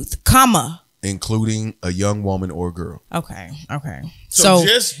youth, comma. including a young woman or girl. Okay. So So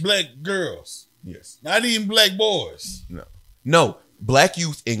just black girls. Yes. Not even black boys. No. Black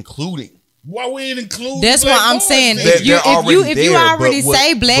youth, including. Why we ain't include that's black what I'm boys saying. then? If you there, already but what-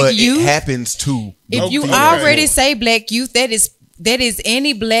 say black but youth, it happens to. if you Okay. already say black youth, that is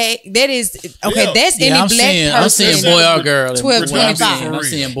any black. That is okay. Yeah. That's Yeah, any I'm black seeing, person. I'm seeing boy or girl. 12, What I'm 25. seeing, I'm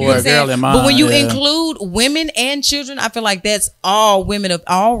seeing You boy You know or what I'm saying? girl in mine. But when you yeah. include women and children, I feel like that's all women of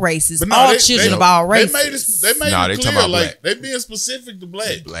all races, But no, all they- children they- of all races. They made Nah, it they clear, talking about like black. they being specific to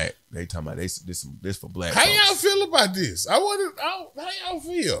black. Black. They talking about this for black. How folks. y'all feel about this? How y'all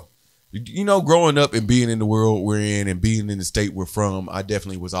feel? You know, growing up and being in the world we're in and being in the state we're from, I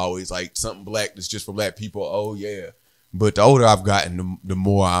definitely was always like something black that's just for black people. Oh yeah. But the older I've gotten, the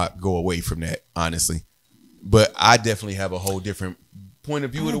more I go away from that, honestly. But I definitely have a whole different point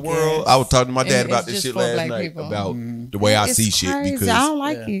of view of the world. I was talking to my dad about this shit last night about the way I see shit because I don't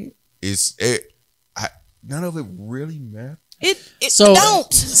like it. None of it really matters. It So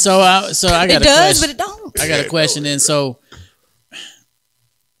don't. So I got It a does, question. but it don't. I got a question. And so,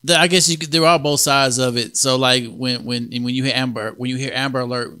 I guess there are both sides of it. So, like when you hear Amber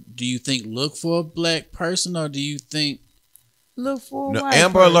Alert, do you think look for a black person or do you think Look for a No, white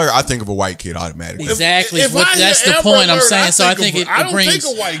Amber person. Alert, I think of a white kid automatically. exactly? If I hear That's the Amber point I'm Alert, saying. So I think it I don't brings.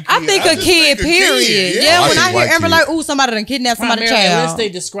 think a white kid. I think a just kid, think a period. kid, Yeah, I when think I white hear Amber kid. like, ooh, somebody done kidnapped somebody's Primarily, unless child. they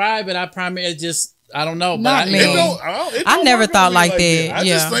describe it, I just I don't know. But Not I, me. you It know, it I don't never work thought on me like that, I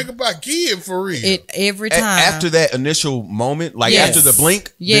yeah. just think about kid for real. It every time. After that initial moment, like Yes. after the blink,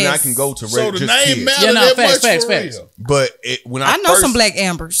 then Yes. I can go to so the just name kids. matter Yeah, no, that facts, much facts, for facts. real. But when I know some black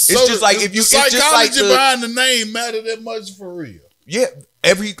Ambers. It's just like if you, the it's just like psychology behind the name matter that much for real. yeah,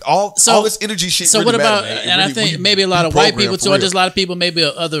 all this energy shit. So really what about? matter, man. It And I really- think we maybe a lot of white programmed people for too, or real. just a lot of people, maybe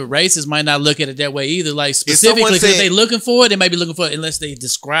other races might not look at it that way either. Like someone specifically, because said- they looking for it, they might be looking for it unless they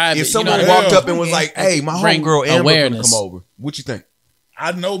describe If it. someone you know what I mean? walked up and was like, "Hey, my Bring homegirl Amber gonna awareness. come over," what you think?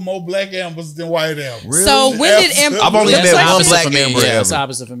 I know more black Ambers than white Ambers. Really? So when did Amber? I've only the met That's one question- opposite black for me. Amber Yeah, it's ever.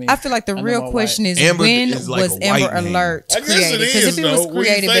 opposite for me. I feel like the I know real more question white. is Amber when is like was a Amber white name. Alert I guess created? it Because is if it was though. When you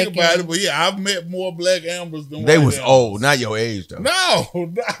created think back about in, it, but yeah, I've met more black Ambers than They white was Ambers. old, not your age though. No,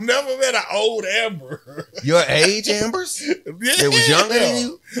 I never met an old Amber. Your age, Ambers? Yeah. They was younger than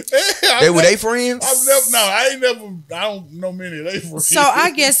you. Yeah, They were they friends? I don't know many of they friends. so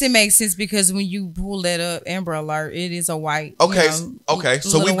I guess it makes sense because when you pull that up, Amber Alert, it is a white. Okay, okay.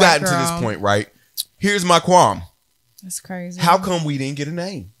 so we've gotten to this point, right? Here's my qualm. That's crazy. How come we didn't get a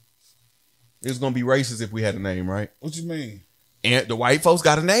name? It was gonna be racist if we had a name, right? What you mean? And the white folks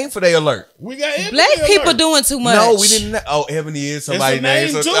got a name for their alert. We got Ebony Black people Alert. doing too much? No, we didn't. Oh, Ebony is somebody's It's a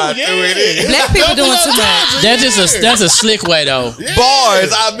name name. too, I yeah. threw it in. Black people doing too much. That's a slick way though. Yeah.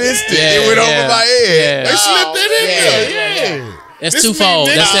 Bars, I missed it. Yeah, It went yeah, over my head. They slipped it in there. Yeah. That's This twofold.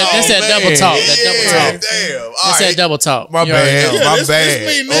 mean That's niggas- that double talk. That double Yeah, talk. damn. All That's that right. double talk. My You already bad. know. Yeah, My this bad.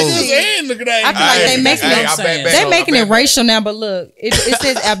 mean Oh. niggas and look at that. I feel like they making Hey, it. I'm saying. They're making it racial. racial now, but look, it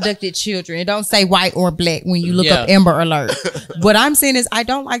says abducted children. It don't say white or black when you look Yeah. up Amber Alert. What I'm saying is I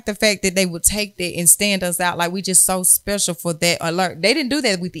don't like the fact that they would take that and stand us out like we just so special for that alert. They didn't do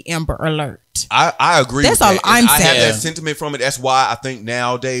that with the Amber Alert. I agree. That's with all that. I'm And I have saying. that sentiment from it. That's why I think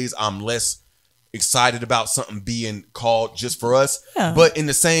nowadays I'm less excited about something being called just for us. Yeah. But in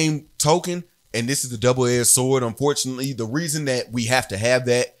the same token, and this is the double-edged sword, unfortunately, the reason that we have to have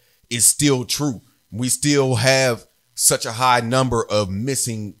that is still true. We still have such a high number of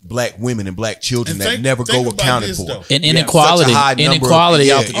missing black women and black children And that think- never think go about accounted this, for. though. And We have inequality, such a high number of- inequality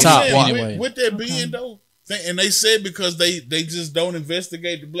yeah, out the I'm top saying, anyway. with that being though, and they said because they just don't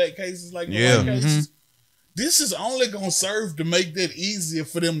investigate the black cases like the Yeah. white cases. This is only gonna serve to make that easier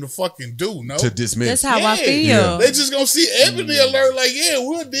for them to fucking do. No, To dismiss. That's how I Yeah. feel. Yeah. they just gonna see Ebony Alert like, yeah,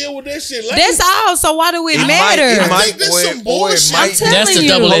 we'll deal with that shit later. That's all. So why do it It matter? might, I think that's some bullshit. I'm telling That's the you.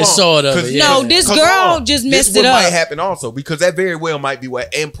 double edged Hold on. sword of it. 'Cause- Yeah. No, this 'Cause girl hold on. just This messed what it might up. happen also because that very well might be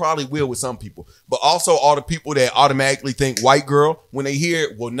what, and probably will with some people, but also all the people that automatically think white girl when they hear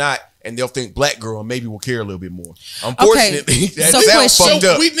it will not, and they'll think black girl and maybe will care a little bit more. Unfortunately, that so sounds question. fucked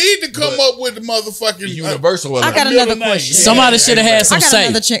up. we need to come up with the motherfucking Universal. I got middle another name. question. Somebody should have had some I got say.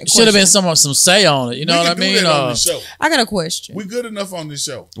 another Should have been some say on it. You know what I We can do mean? that on the show. I got a question. We good enough on this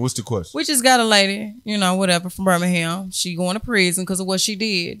show. What's the question? We just got a lady, whatever, from Birmingham. She going to prison because of what she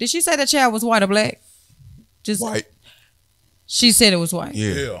did. Did she say that child was white or black? Just White. She said it was white.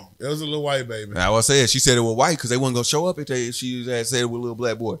 Yeah. Yeah, it was a little white baby. Now I said she said it was white because they wasn't gonna show up if she had said it with a little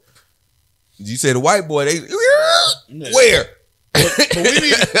black boy. You said a white boy, they where? But we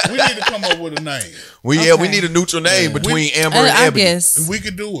need to come up with a name. We Okay. need a neutral name between Amber and I Ebony. guess. And we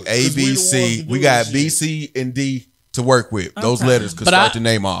could do it. A, 'Cause we the B, ones C. that We do got this B, shit. C, and D to work with. Those Okay. letters could But start I- the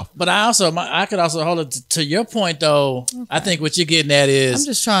name off. But I could also hold it to your point though. I think what you're getting at is I'm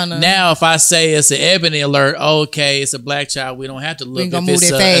just trying to. now if I say it's an Ebony Alert, okay, it's a black child. We don't have to look ain't gonna if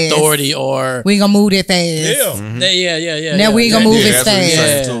it's move that fast. authority or We ain't gonna move that fast. Yeah. yeah. Now we ain't gonna move it that's what he's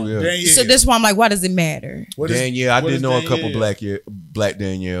saying fast. too, yeah. Danielle. So that's why I'm like, why does it matter? What is- Danielle, I what did is know a couple Danielle? black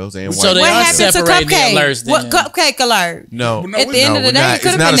Danielles and So white. they What are happened to separating the Cupcake? alerts then. What Cupcake Alert? No, No, At the end of the we're day, not- it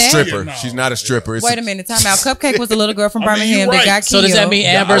could've it's not a been that. stripper. No. She's not a stripper. It's Wait a minute, time out. Cupcake was a little girl from I mean, Birmingham you that right. got So killed. does that mean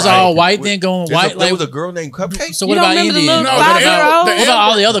Amber's All right. all white then going white? There Like, was a girl named Cupcake. so You what don't about remember the Indian? little No, five-year-old? the What about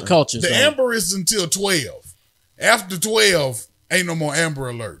all the Amber- other cultures? The though? Amber is until 12. After 12, ain't no more Amber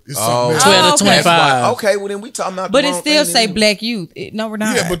Alert. It's Oh, something else. 12 to 25. Okay, well then we talking about. But the it wrong still thing say then. black youth. No, we're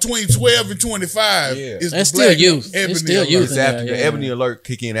not. Yeah, between 12 and 25 Yeah. is That's the still black youth. Ebony It's still Alert. youth. It's after Yeah, the yeah. Ebony Alert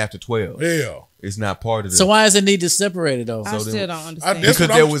kick in after 12. Yeah. It's not part of the. So why does it need to separate it though? I still don't understand. That's because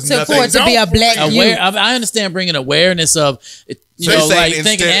what there I'm- was So nothing. for it to be a black Aware, youth. I understand bringing awareness of, you They know, saying like instead-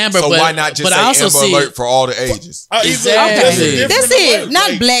 thinking Amber, so but why not just but say I also Amber see Alert for all the ages? Exactly. That's it.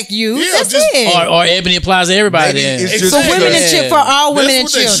 Not black youth. Yeah, That's just- it. or Ebony applies to everybody. Maybe Then it's Exactly. just For women and because- children, for all women and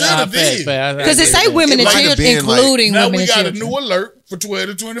That's what they children. should've did. Because it say women It and might have children, been like- including Now women we and got a children. new alert for 12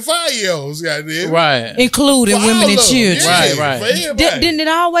 to 25-year-olds. Goddamn. Right. Including For women all and of them. children. Right, Yeah, right. for everybody. Didn't it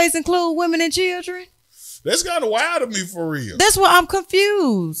always include women and children? That's kind of wild to me for real. That's why I'm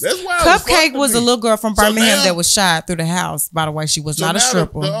confused. That's wild as fuck Cupcake to was me. a little girl from So Birmingham now- that was shot through the house. By the way, she was So not a now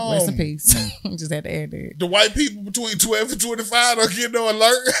stripper. the, Rest in peace. Just had to add that. The white people between 12 and 25 don't get no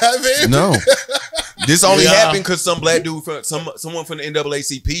alert. I mean, No, this only Yeah. happened because some black dude from someone from the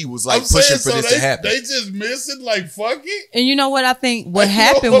NAACP was like I'm pushing saying, for so this they, to happen. They just missing like fuck it. And you know what I think? What Like,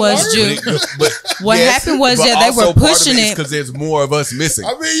 happened no was, alert. Ju, what happened was that they were pushing it. because there's more of us missing.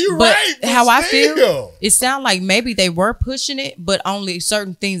 I mean, you're But right. how I still. feel, it sounded like maybe they were pushing it, but only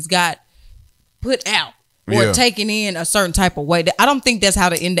certain things got put out or Yeah. taken in a certain type of way. I don't think that's how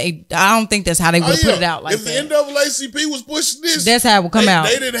I don't think that's how they would Oh, put it out like if that. the NAACP was pushing this, That's how it would come they, out.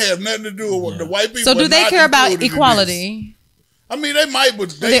 They didn't have nothing to do with the white people. So do were they not care about included in equality? this. I mean, they might,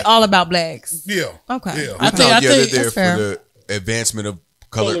 but Or they all about blacks? yeah. Okay. Yeah. I think they're there that's for fair. the advancement of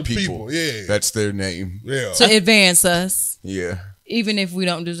colored Colored people. people, yeah. That's their name. Yeah. To advance us, Yeah, even if we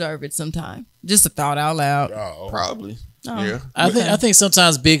don't deserve it sometime. Just a thought out loud. Oh. probably. Oh. Yeah. I think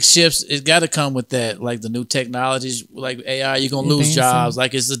sometimes big shifts, it got to come with that, like the new technologies, like AI. You're gonna lose Advancing. jobs.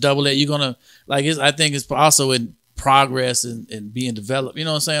 Like it's a double edged. You're gonna like. I think it's also in progress and being developed. You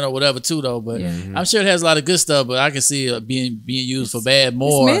know what I'm saying, or whatever too, though. But Yeah. I'm sure it has a lot of good stuff. But I can see it being used for bad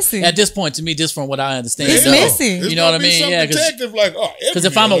more messy. at this point. To me, just from what I understand, It's though. messy. It's You know what I gonna be mean? some Yeah, detective like, because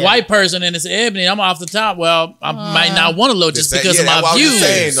if I'm a white person and it's Ebony, I'm off the top. Well, I might not want to look just because of my views.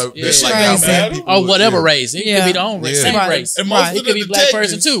 Just like Crazy. how bad people Or would, whatever yeah. race. It could be the own race, Yeah. same Right. race. And most Right. of It could the be black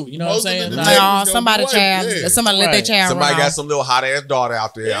person detectives- too. You know what I'm most of the saying? detectives No, gonna somebody be white. child. Yeah. Somebody let their Right. child Somebody run got off. some little hot ass daughter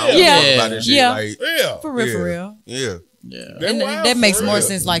out there. I don't Yeah. know about that shit. Yeah. Like, Yeah. For real, yeah. for real. Yeah. Yeah. They're And wild that makes for more real.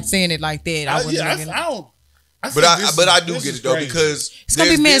 sense, like saying it like that. I wouldn't I look at it. don't. I But think I this but is- I do this get is it though crazy. because It's gonna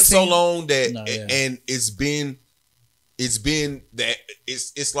there's be been messy. so long that No, yeah. and it's been that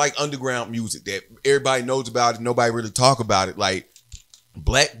it's like underground music that everybody knows about it. Nobody really talk about it. Like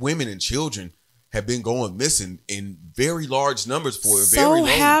black women and children have been going missing in very large numbers for a very So long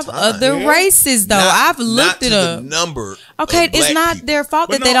have time. other Yeah. races though. I've looked to it the up. number. Okay, of it's black not people. their fault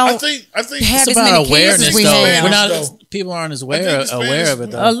But that they no, don't I think have It's as many about kids awareness, as we though. have. We're not. Though. People aren't as I think aware the aware of Spanish-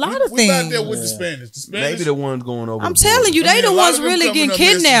 it though. A lot of we not things. there with the Spanish. The Spanish. Maybe the ones going over. I'm the telling you, I they mean, the a lot ones of them really coming getting up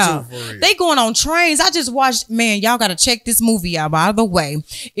missing, kidnapped. too, for real. They going on trains. I just watched, man, y'all got to check this movie out, by the way.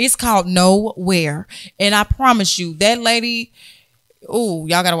 It's called Nowhere. And I promise you, that lady, oh,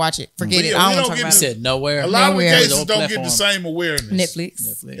 y'all got to watch it. Forget But it. yeah, I we don't don't want to get talk You about it. said nowhere. A lot of the Nowhere. cases Those don't get the platforms. same awareness.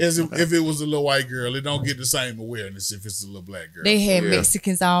 Netflix. As if it was a little white girl, it don't get the same awareness if it's a little black girl. They had Yeah.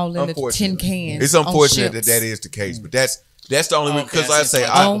 Mexicans all in the Unfortunate. tin cans. It's on unfortunate that ships. that is the case, but that's the only Okay, because I I see say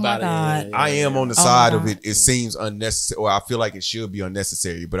what I you're Oh my talking about. God. I am on the Oh side my of God. it. It seems unnecessary, or I feel like it should be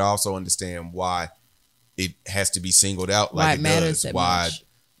unnecessary, but I also understand why it has to be singled out Why like it it matters does. that Why much.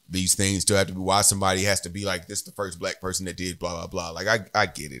 these things still have to be. Why somebody has to be like this, the first black person that did blah blah blah. Like I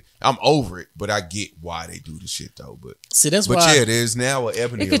get it. I'm over it, but I get why they do the shit though. But See, that's but why. yeah, there's now an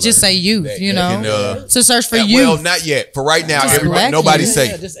ebony. It could just alert say youth, that- you that know, can, to search for well, youth. not yet. For right now, Just everybody, black nobody's youth.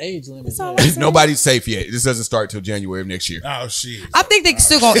 safe. Yeah, just age limit. That's all Yeah. I'm saying. Nobody's safe yet. This doesn't start till January of next year. Oh shit! I think they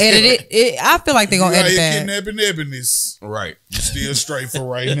still gonna edit it. I feel like they're You gonna out edit here that. kidnapping ebonies. Right. You still straight for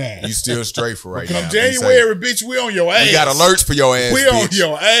right now. You still straight for right Come now. Be safe. January, bitch, we on your ass. We got alerts for your ass. We bitch. on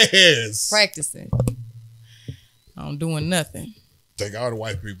your ass. Practicing. I'm doing nothing. Take all the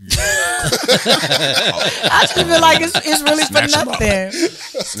white people. I just feel like it's really for Snatch 'em up. nothing.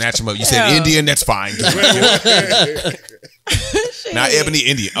 Snatch them up. You said Yeah. Indian, that's fine. Man, Now Ebony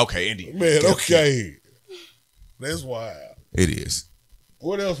Indian. Okay, Indian. okay. That's wild. It is.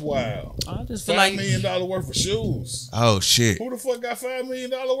 What else wild? I just feel $5 like million worth of shoes. Oh shit. Who the fuck got $5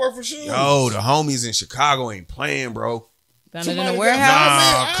 million worth of shoes? Yo, the homies in Chicago ain't playing, bro. down in the Somebody got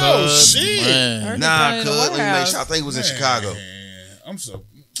warehouse. $5 million? Oh cuz, shit. Man. Heard they Nah, probably in cuz. the Let me make warehouse. sure. I think it was in Man, Chicago. I'm so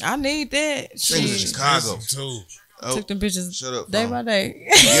I need that. I think it was in Shit. Chicago. too. Oh, Took them pictures shut up, day phone. by day.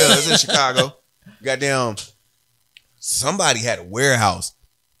 yeah, it's in Chicago. Goddamn, somebody had a warehouse,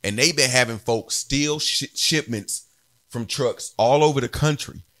 and they been having folks steal shipments from trucks all over the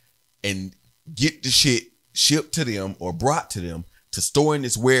country and get the shit shipped to them or brought to them to store in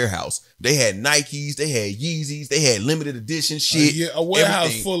this warehouse. They had Nikes, they had Yeezys, they had limited edition shit. A warehouse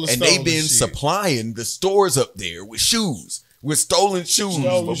everything. full of and stolen they've been shit. supplying the stores up there with shoes, with stolen shoes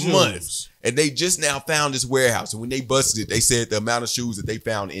for months. And they just now found this warehouse. And when they busted it, they said the amount of shoes that they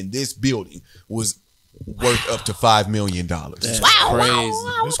found in this building was worth up to $5 million. That's crazy.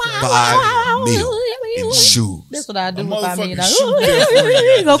 $5 million in shoes. That's what I do A with $5 million. motherfucking shoe theft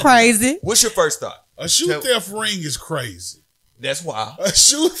ring. Go crazy. What's your first thought? A shoe theft ring is crazy. That's wild. A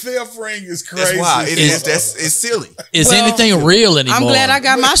shoe theft ring is crazy. That's wild. It is. It's silly. Is anything real anymore? I'm glad I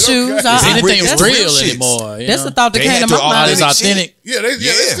got my shoes. Is I- anything It's real real shit. anymore? You That's know? the thought that They came had to my to mind. All this authentic. Yeah, they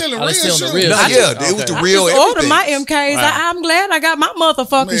selling Oh, real they selling the shoes. real No, shit. yeah, it was the Okay. real I ordered everything. my MKs. Right. I'm glad I got my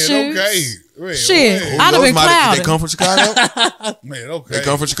motherfucking Man, shoes. okay. Man, Shit. okay. I'd have been Those clouded. They come from Chicago? Man, okay. They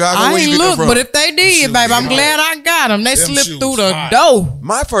come from Chicago? I Where you ain't get them look, from? but if they did, Shoes baby, I'm hot. glad I got them. They Them slipped shoes through the hot. door.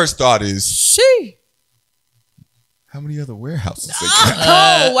 My first thought is, She. how many other warehouses they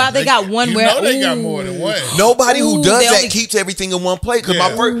got? Oh, wow, they got one You where. know they got more than one. Nobody who Ooh, does they that only- keeps everything in one place. Cause Yeah.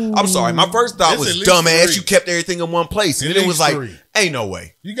 my first thought It's at was least dumbass. 3. You kept everything in one place, and At then it was least like, 3. ain't no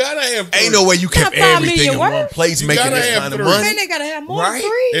way. You gotta have 3. Ain't no way you kept Not 5 everything million in what? one place You making gotta this have kind of 3. money. Man, they gotta have more Right?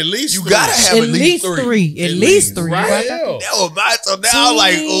 than 3. At least You 3. gotta have At least 3. At least 3. Right. Right? Hell. That was my, so now I'm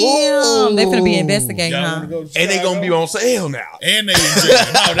like, ooh. They finna be investigating, Y'all huh? wanna go to And they Chicago? gonna be on sale now. And they in jail.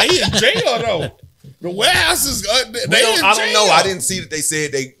 No, they in jail though. The warehouses, they in jail. I don't know. I didn't see that they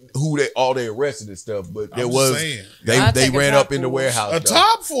said all they arrested and stuff, but there I'm was just saying. I'll they take a ran top up in the fool. warehouse. A though.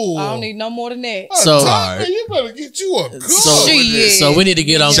 top fool. I don't need no more than that. So- top, Alright. man, you better get you a cup. Shit. So we need to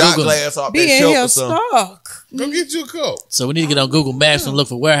get on Shot Google. glass off Be that in shelf here or something. stuck. Go get you a cup. So we need to get on Google Maps and look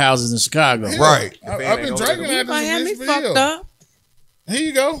for warehouses in Chicago. Right. I've been drinking You out might have me this fucked bitch. up. Here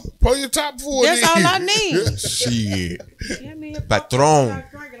you go. Pull your top four. That's all I need. Shit. Get me a Patron.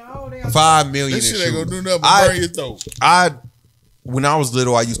 $5 $5 million. This in shit ain't shoes. gonna do nothing but burn your throat. When I was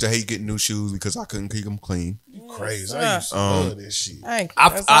little, I used to hate getting new shoes because I couldn't keep them clean. You crazy. I used to love this shit. Thank you. I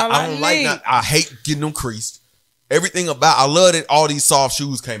That's all don't like need. that. I hate getting them creased. Everything about I love that all these soft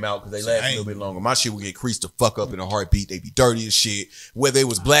shoes came out because they last a little bit longer. My shit would get creased the fuck up in a heartbeat. They be dirty as shit, whether it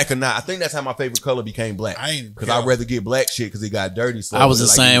was black or not. I think that's how my favorite color became black. Because I'd rather get black shit because it got dirty. So I was the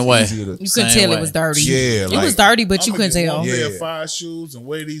same way. You couldn't tell it was dirty. Yeah, it was dirty, but you couldn't tell. I'm gonna Yeah. get 5 shoes and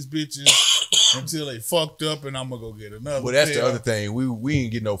wear these bitches until they fucked up, and I'm gonna go get another. Well, that's pair. the other thing. We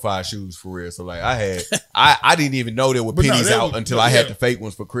didn't get no 5 shoes for real. So like I didn't even know there were But no, pennies that out was- until I yeah. had the fake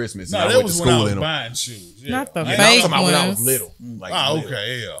ones for Christmas. No, and I that went was to when I school was in them. buying shoes. Yeah. Not the Yeah, fake I'm talking about when I was ones. little. Like, Oh, little.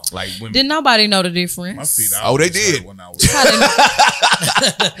 okay, yeah. Like when Did nobody know the My difference? feet. Oh, they always hurt did. When I was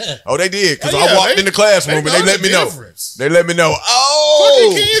Oh, they did because Oh, yeah, I walked they- in the classroom and they they know let the me know. difference. They let me know. Fucking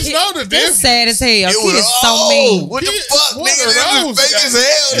Oh, kids know the That's difference. sad as hell. it Kids was so mean. What the Kids- fuck, what nigga? are This those is fake as guys?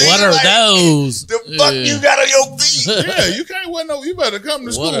 hell. Nigga. What are Like, those? the fuck you got on your feet? Yeah, you can't wear no. You better come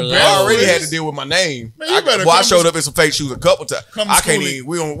to school. What are those? I already barefoot. had to deal with my name. Man, you better I come showed to- up in some fake shoes a couple times. Come to I can't school even.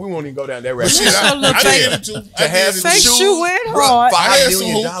 We won't even go down that rabbit Shit, hole. Show little I fake- did it too. To have some Fake shoes, shoe wearing bruh, hard. I had $5 some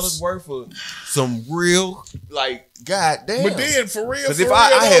million hoops. worth of some real, like, goddamn. But then for real, Because for if real,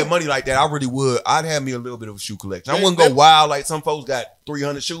 I had though, money like that, I really would. I'd have me a little bit of a shoe collection. I That- wouldn't go that- wild like some folks got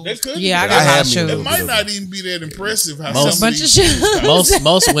 300 shoes. that could Yeah, I be. got I my had me a shoes. It little might bit not of even be that impressive how Most- some of Bunch of these shoes.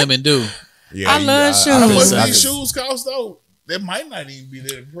 Most women do. Yeah, I love shoes. How much Listen, I these can- shoes cost though? That might not even be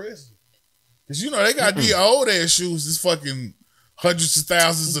that impressive. Cause you know they got these old ass shoes. This fucking hundreds of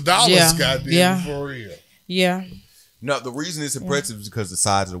thousands of dollars. Yeah. Goddamn, Yeah. for real. Yeah. No, the reason it's impressive is because the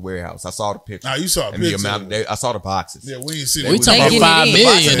size of the warehouse. I saw the picture. Now you saw a and the picture. amount I saw the boxes. Yeah, we ain't see that. We talking about getting $5 it in. million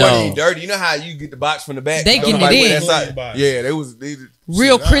Boxes wasn't though. even dirty. You know how you get the box from the back? They Don't getting nobody it wear in. that side? Yeah, they was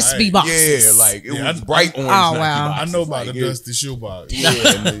Real Shit, crispy alright. boxes. yeah, like it Yeah, was I- bright orange. Oh, Nike wow. I boxes. know about Like, the dusty shoe box. Yeah, yeah.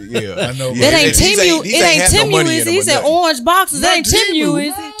 I know Yeah, That ain't these Timu. these It ain't had no Timu. money in them These or are nothing. orange boxes. That Not ain't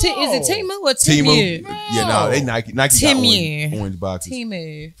Timu. Timu, Is it Timu or Timu. Timu? Yeah, no, they Nike got Timu. orange boxes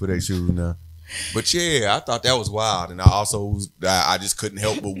Timu. for their shoes now. But yeah, I thought that was wild, and I just couldn't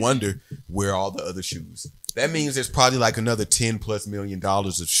help but wonder where all the other shoes. That means there's probably like another $10+ million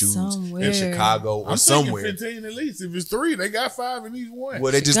of shoes Somewhere. in Chicago or I'm somewhere. thinking 15 at least. If it's 3, they got 5 in each one.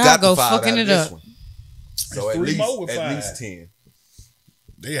 Well, they just Chicago got the 5 fucking out it of this up. one. So It's at 3 more with least 5. 10.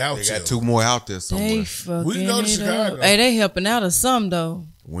 They out They here. got 2 more out there somewhere. They fucking We can go to it Chicago. up. Hey, they helping out or something though.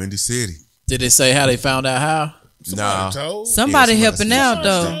 Windy City. Did they say how they found out how? Nah. Told. Somebody somebody helping said- out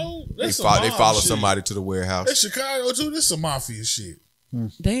though. Told. They That's some mob follow shit. somebody to the warehouse. That's Chicago too. This some mafia shit.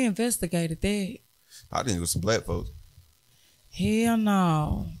 They investigated that. I think it was some black folks. Hell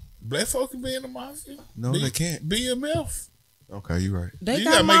no. Black folk can be in the mafia. No, they can't. BMF. Okay, you right. They You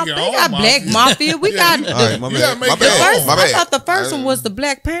got, gotta make your they own got Black Mafia. We got All right, my You bad. gotta make My your bad. own. My I bad. thought the first one was the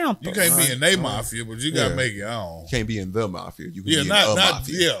Black Panther. You can't be in their mafia, but you gotta make your own. You can't be in the mafia. You can Yeah, be not in a not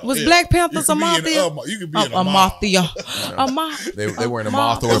mafia. yeah. Was yeah. Black Panthers You a can be in mafia? You could be in A mob. mafia. A mob. They weren't a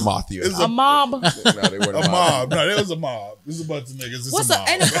moth or a mafia. A mob. No, they weren't A mob. No, there was a mob. There's a bunch of niggas. It's What's a a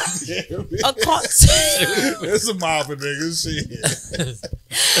mob. a cartel? It's a mob of niggas. Shit.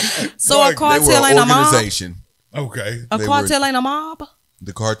 So a Like, They were cartel an ain't a mob. organization. Okay. A They cartel ain't a mob.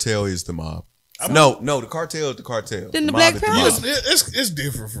 The cartel is the mob. No, the cartel is the cartel. Then the mob Black is Panthers. mob. It's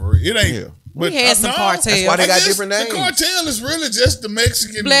different for real. It ain't. Yeah. But, We had some cartels. That's why they I got guess different names. The cartel is really just the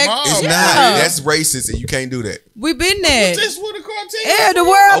Mexican Black- mob. It's Yeah. not. That's racist, and you can't do that. We been there. That's what the cartel. Yeah, the is.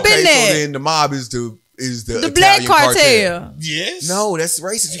 world Okay, been so there. then the mob is the The Black Italian cartel. Yes. No, that's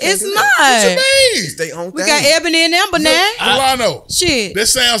racist. You can't It's do not. that. What you mean? It's their own We thing. got Ebony and Amber now. Delano. Shit. That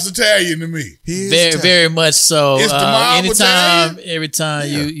sounds Italian to me. He is Very, Italian. very much so. It's the mob Anytime, Italian? every time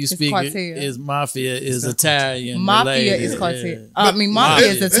you speak, cartel. is mafia is Italian. Mafia related. is cartel. Yeah. I mean, mafia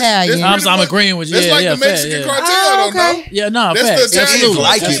is That's- Italian. that's I'm pretty agreeing with you. That's Yeah, like yeah, the Mexican fact, yeah. cartel, Oh, though, okay. no? Yeah, no, That's facts. the Italians Absolutely.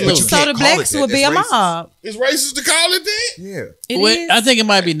 like it, but you Absolutely. So the call blacks it that. would be a That's racist. mob. It's racist to call it that? Yeah. It Well, is. I think it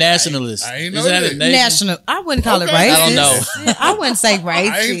might be nationalist. I ain't know Is that that. a nation? National. I wouldn't call it Okay. racist. I don't know. Yeah, I wouldn't say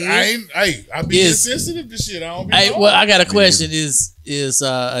racist. I be Is- insensitive to shit. I don't be Hey, knowing. well, I got a question. Is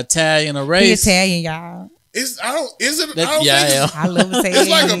Italian a He race? Italian, y'all. Is it? I don't That- think yeah, it's, I love Italian. It's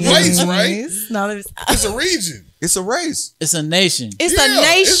like a place, right? No, it's a region. It's a race. It's a nation. it's Yeah,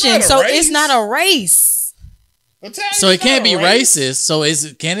 a it's nation, not a so race. it's not a race. Italian's So it can't not be a race. racist. So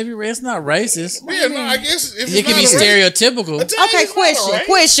can it be racist? It's not racist. Yeah, no, I guess if It can be stereotypical. Okay,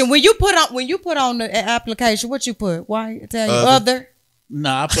 question. When you put on the application, what you put? White, Italian, other,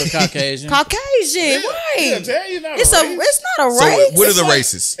 Nah, I put Caucasian. Caucasian, Yeah, right? Italian not It's a a. race. It's not a So race. what are the like-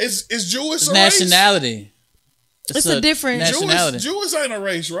 races? It's Jewish It's a race? nationality. It's a different- nationality. Jewish ain't a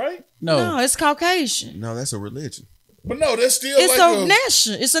race, right? No, it's Caucasian. No, that's a religion. But no, that's still It's like a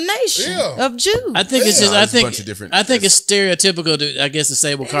nation. It's a nation Yeah. of Jews. I think it's Yeah. just. I There's a think. bunch of different- I think it's stereotypical to. I guess to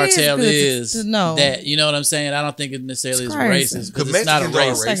say what It is cartel good to is. know. That you know what I'm saying. I don't think it necessarily It's is crazy. racist because Because it's not a Mexicans are a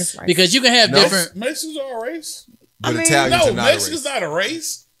race. race. It's racist. Because you can have No. different. Mexicans are a race. But mean- Italians No, are not a Mexicans race. not a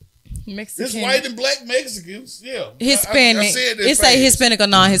race. Mexican, It's white and black Mexicans. Yeah. Hispanic. I said that It say fast. Hispanic or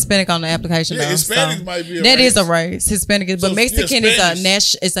non-Hispanic on the application. Yeah, though, Hispanics so. might be a That race. is a race. Hispanic is, but So, Mexican yeah, is a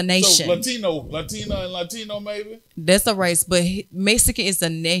Spanish. it's a nation. So Latino and Latino maybe. That's a race, but Mexican is a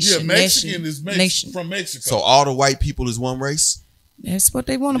nation. Yeah, Mexican is nation. from Mexico. So all the white people is one race? That's what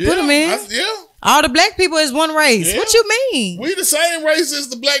they want to put them in. Yeah. All the black people is one race. Yeah. What you mean? We the same race as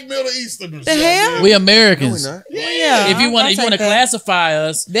the black Middle Easterners. The hell? We No, Americans. we're not. Yeah. If you want I'll to take that. classify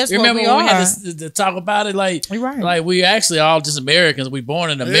us, That's what remember we when we are. had to talk about it, like You're right. like we actually all just Americans. We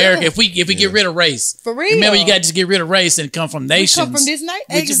born in America. Yeah. If we get rid of race, For real. remember you got to just get rid of race and come from We nations. come from this night.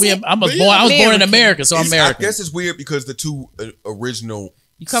 I was Yeah. born in American. America, so I'm I American. guess it's weird because the two original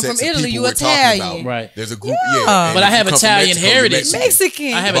You come sets from of Italy, people you we're talking Italian. about, Right. There's a group, Yeah. and But I if you have come from Italian Mexico, you're heritage.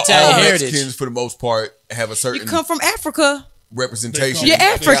 Mexican. I have But Italian all heritage. Mexicans, for the most part, have a certain You come from Africa. representation. You're They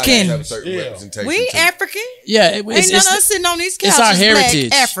gotta African. have a certain Yeah. representation. We too. African. Yeah, Ain't none of us sitting on these couches. it's our heritage.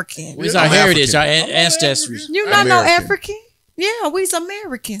 Black African. It's Yeah. our I'm heritage, our African. ancestors. You not no American. African? Yeah, we's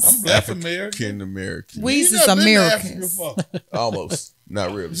Americans. I'm black American. African American. We's You is never been to Africa Americans. before. Almost.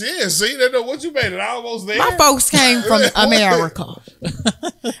 Not really. Yeah, see that? What you made it almost there. My folks came from America.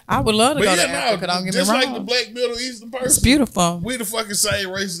 I would love to But go yeah, to Africa. Don't get me just wrong. like the black Middle Eastern person. It's beautiful. We the fucking same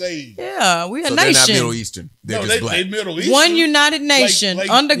race they. Yeah, we a So they're not Middle nation. Eastern. They're No, just they black. Middle Eastern. One united nation Like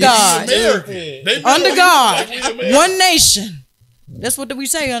under we God. American. They Middle Under Eastern God. like we American. One nation. That's what we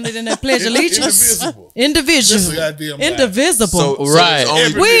say under in that Pledge of Allegiance. Indivisible. Indivisible. Just a goddamn lie. Indivisible. So Right. there's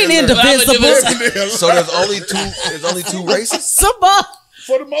only- we ain't indivisible. So there's only two races. Somebody.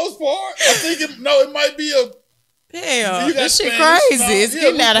 For the most part, I think it might be a. Yeah, You got this shit Spanish, crazy. no, It's yeah,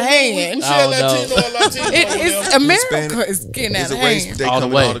 getting out of We hand. share I don't Latino know. or Latino. It's America. Hispanic It's getting out It's a of race. hand. They All the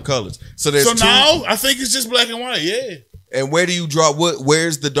come in way. all the colors. So there's So two. now I think it's just black and white. Yeah. And where do you draw?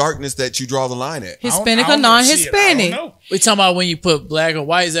 Where's the darkness that you draw the line at? Hispanic I or don't know. Shit, I non-Hispanic. don't know. We talking about when you put black or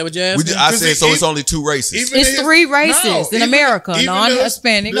white? Is that what you asked? I Because said so. it- It's only two races. Even It's the- three races No, in even- America. even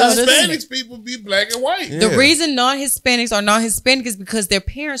Non-Hispanic. The others. Hispanics people be black and white. Yeah. The reason non-Hispanics are non-Hispanic is because their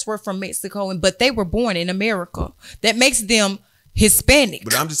parents were from Mexico, but they were born in America. That makes them Hispanic.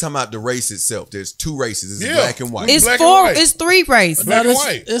 But I'm just talking about the race itself. There's two races. It's Yeah. black and white. It's black and four. white. It's three races. Black and there's,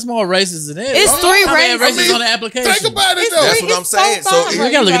 white. there's more races than that. It's three How many races. races on the application? Think about it It's though. That's three- what I'm it's saying. so So far. it-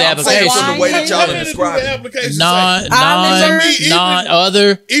 We gotta look at the I'm saying application. from the way that y'all How are many do the describing. applications Islanders.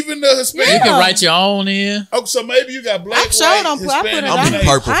 even the Hispanic. You Yeah. can write your own in. Oh, so maybe you got black, I'm sure white, don't put- I put it Hispanic, on. I'm and be Asian.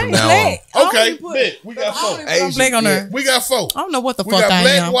 purple I from ain't now black. on. Okay, bet. We got four. Black on there. We got four. I don't know what the We fuck got I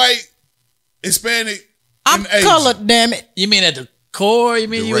black, am. white, Hispanic, I'm and Asian. colored, damn it. You mean at the core? You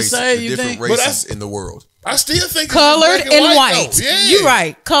mean The you would races, say? the You different think? races in the world. I still think it's Colored black and white. though. Yeah. You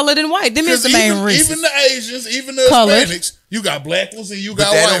right. Colored and white. Them is the main reason. Even the Asians, even the Colored. Hispanics, you got black ones and you But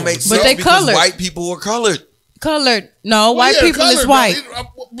got that white don't make ones. sense But they because colored. white people are colored. Colored. No, white yeah, people is colored, white.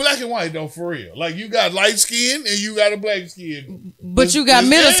 though. Black and white though, for real. Like you got light skin and you got a black skin. But you got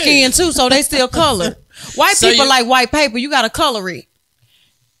middle skin too, so they still colored. White So people you- like white paper. You got to color it.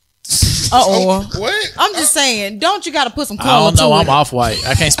 Uh-oh. What? I'm just saying, don't you got to put some I color don't know. to I'm it. off white.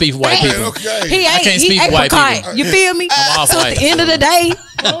 I can't speak for white people. Okay. He I ain't. can't He speak for white apricot. people. You feel me? I'm off So white. at the end of the day,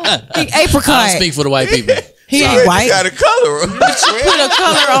 he I apricot. don't speak for the white people. He So ain't you white. got a color. Put a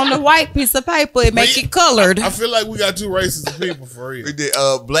color on the white piece of paper and make it colored. I feel like we got two races of people for real. We did,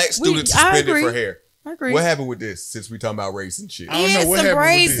 black students I suspended agree. for hair. I agree. What happened with this since we talking about race and shit? I don't He know had what some happened with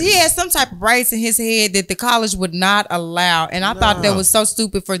braids. this. He had some type of braids in his head that the college would not allow, and I thought that was so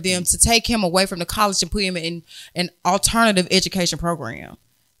stupid for them to take him away from the college and put him in an alternative education program.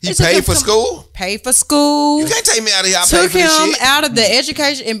 He They took him paid for from- schow? Paid for school. You can't take me out of here. I paid Took for this him shit. out of the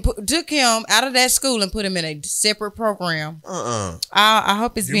education and took him out of that school and put him in a separate program. I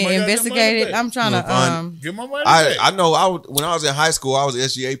hope it's Give being my goddamn investigated. money back. I'm trying No to fun. Get my money I back. know. When I was in high school, I was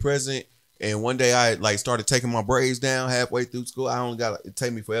SGA president, and one day I like started taking my braids down halfway through school. I only got it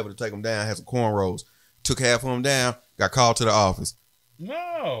take me forever to take them down. I had some cornrows. Took half of them down. Got called to the office.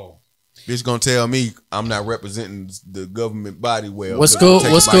 No. Bitch gonna tell me I'm not representing the government body well. What school?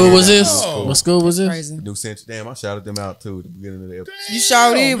 Taking What my school hair was down this? to school. What school was this? crazy. New Century. Damn, I shouted them out too at the beginning of the episode. You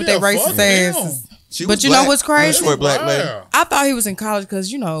sure did with Yeah, that racist fuck them. asses. She But was you know black. what's crazy? Short black lady. Wow. I thought he was in college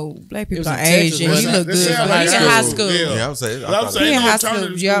because black people was are in Texas, Asian. He wasn't it? look That good. sound But like he in high school. Yeah, I'm saying. I'm saying He in no high alternative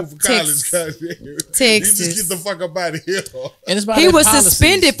school, yup, school for college. Texas. goddamn. Texas. You just get the fuck up out of here. And it's about He their was policies.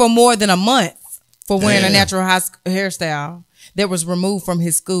 suspended for more than a month for wearing a Damn. natural hairstyle that was removed from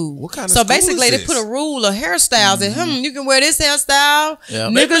his school. What kind of so school basically, is they this? put a rule of hairstyles that you can wear this hairstyle. Yeah.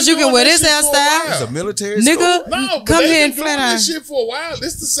 They Niggas, been you can doing wear that this shit for a hairstyle. while. It's a military Nigga, school. No, but come they here been and doing flat iron. this shit for a while.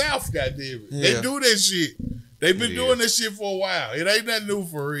 This the South, goddamn it. Yeah. They do that shit. They've been Yeah. doing this shit for a while. It ain't nothing new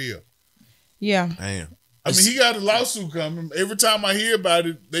for real. Yeah. Damn. I mean, he got a lawsuit coming. Every time I hear about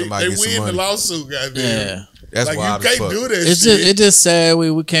it, they Somebody get some win the money. lawsuit, goddamn. Yeah. That's Like wild you as can't fuck. do that It's shit. just sad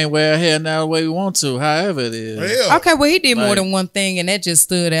we can't wear our hair now the way we want to. However it is. Hell. Okay, well, he did more Like- than one thing, and that just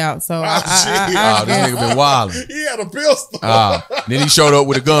stood out. So shit. Oh, this nigga been wilding. He had a pistol. Then he showed up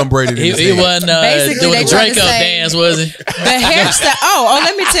with a gun braided in his He head. wasn't Basically, doing they the tried to Draco say- dance, was he? the hairstyle.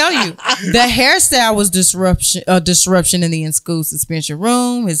 Let me tell you, the hairstyle was disruption in the school suspension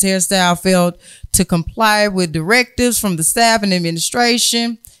room. His hairstyle failed to comply with directives from the staff and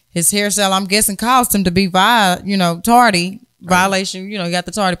administration. His hairstyle, I'm guessing, caused him to be tardy. Violation, he got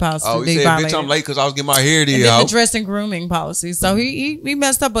the tardy policy. Oh, to he be said, violated. bitch, I'm late because I was getting my hair And did, then yo. the dress and grooming policy. So he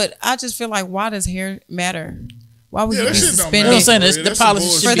messed up, but I just feel like, why does hair matter? Why would Yeah, you that be shit don't suspended? You know what I'm saying? That's The some policy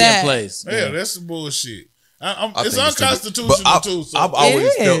bullshit. should For be in that. place. Yeah, that's some bullshit. I It's think stupid. unconstitutional But too. So I've always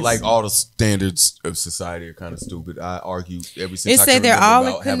It felt is. like all the standards of society are kind of stupid. I argue ever since It I said can they're remember all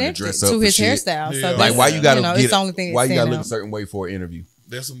about having to connected dress up to for his shit. hairstyle. Yeah. So Like, Like, why you gotta it's the only thing why that you gotta stand look a out. certain way for an interview?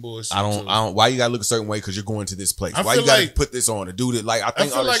 that's some bullshit. I too. don't. Why you gotta look a certain way because you're going to this place? I Why you feel gotta like- put this on to do that? Like I I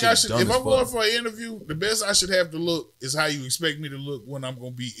think all feel that like shit I is should. dumb If as I'm going fuck. for an interview, the best I should have to look is how you expect me to look when I'm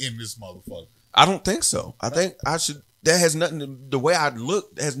gonna be in this motherfucker. I don't think so. I think I should. That has nothing to the way I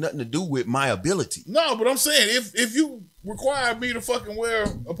look has nothing to do with my ability. No, but I'm saying if you require me to fucking wear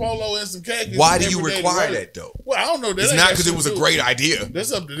a polo and some khakis, Why do every you day to require work, that though? Well, I don't know. That It's ain't not got because shit it was to a do great with it. idea.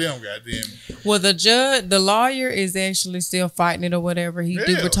 That's up to them, goddamn. Well, the lawyer is actually still fighting it or whatever. He Yeah,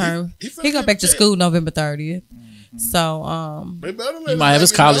 did return. he finna He go get back to jail. school November 30th. So They better let He him might have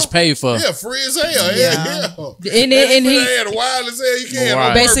his make it college know. paid for. Yeah, free as hell. Yeah. And he had a wild as hell. You can't. Right.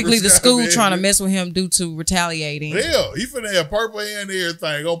 on basically the purpose, school goddamn. trying to mess with him due to retaliating. Yeah, he finna have purple hair and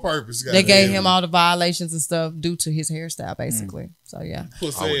everything on purpose. They gave goddamn. him all the violations and stuff due to his hairstyle, basically. So yeah.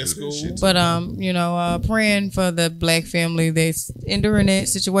 pussy I would ass do that school. shit. But praying for the black family that's enduring that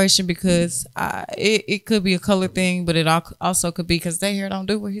situation because it could be a color thing, but it also could be because their hair don't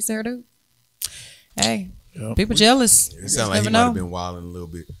do what his hair do. Hey, Yep. people jealous. It You sounds like he never might have know. been wilding a little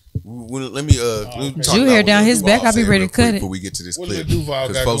bit. Let me talk Jew about hair what down Lil his Duval back, I'll be said ready real to cut quick it. before we get to this What clip. Lil Duval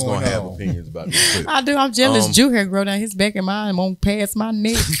Because got folks going gonna have on? opinions about this clip. I do. I'm jealous. Um, Jew hair grow down his back and mine won't pass my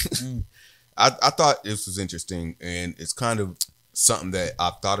neck. I thought this was interesting, and it's kind of something that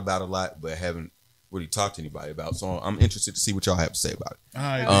I've thought about a lot, but haven't really talked to anybody about. So I'm interested to see what y'all have to say about it. All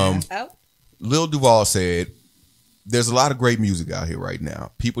right, Oh. Lil Duval said, "There's a lot of great music out here right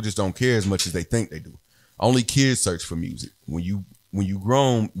now. People just don't care as much as they think they do. Only kids search for music. When you when you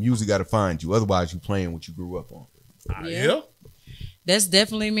grown, music got to find you. Otherwise, you playing what you grew up on. Yeah. That's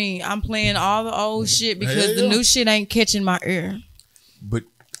definitely me. I'm playing all the old shit because the new shit ain't catching my ear. But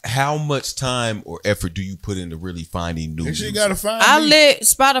how much time or effort do you put into really finding new music? Gotta find I me. let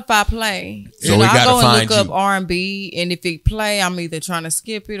Spotify play. So I gotta go and find look up you. R&B, and if it play, I'm either trying to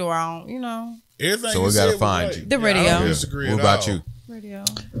skip it or I don't, Everything So you it gotta said find was you. right. The radio. I don't disagree What at about all. you? radio.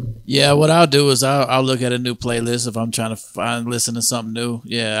 Yeah, what I'll do is I'll look at a new playlist if I'm trying to listen to something new.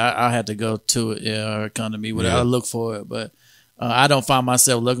 Yeah, I had to go to it. Yeah, or it come to me. I'll look for it, but I don't find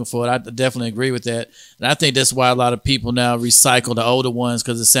myself looking for it. I definitely agree with that, and I think that's why a lot of people now recycle the older ones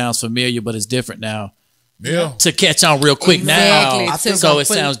because it sounds familiar, but it's different now. Yeah. To catch on real quick Exactly. now, so it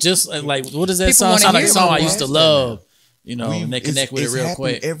sounds just like what is that People song? wanna Sound like a hear song I more. used to love. And they connect with it it's real happened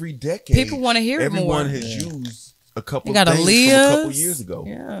quick. every decade. People want to hear it Everyone more. has used a couple You got things from a couple Aaliyah's. years ago.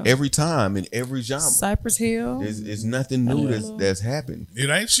 Yeah. Every time in every genre. Cypress Hill. There's nothing new that's happened.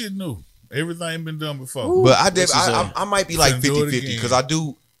 It ain't shit new. Everything been done before. But I might be like Finna do it 50-50 again. because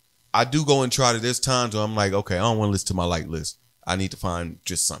I do go and try to. There's times where I'm like, okay, I don't want to listen to my like list. I need to find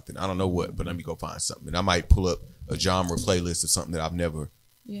just something. I don't know what, but let me go find something. And I might pull up a genre playlist of something that I've never.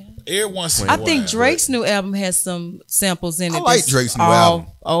 Yeah. Every once in a I while. think Drake's new album has some samples in it. I like that's Drake's new all album.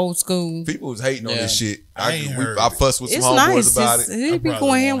 Old school. People was hating on this shit. I ain't heard I it. fussed with some It's homeboys nice. about it. He be probably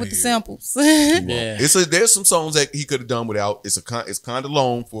going in won't with the hear it. samples. Yeah. There's some songs that he could have done without. It's kind of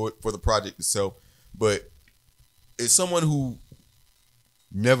long for the project itself, but it's someone who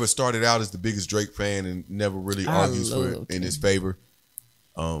never started out as the biggest Drake fan and never really I argues loved in his favor.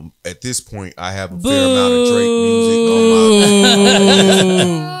 At this point, I have a fair amount of Drake music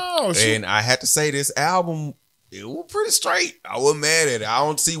on my Oh, shit. and I had to say this album, it was pretty straight. I wasn't mad at it. I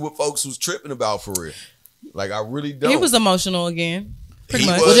don't see what folks was tripping about for real. Like I really don't. He was emotional again. Pretty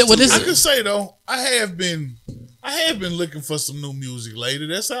He much. was What is I it? can say though, I have been looking for some new music lately.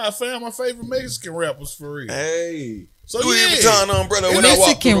 That's how I found my favorite Mexican rappers for real. Hey. So Louis yeah. Vuitton umbrella when I walked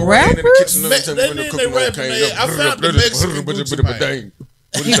Mexican through the rain in the rappers? kitchen. That then they rapping. I found the Mexican Gucci Mane.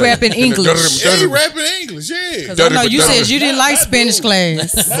 He rapping English. Yeah, he rapping English. Yeah. Because I know you said you didn't like Not Spanish dude.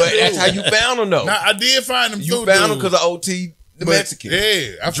 class. But that's how you found him though. Now, I did find him You through found him dude. because of OT, the But, Mexican. Yeah,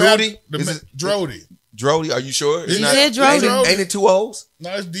 I Drody? found the Is it- Drody. Drody, are you sure? You said Drody. Ain't it two O's?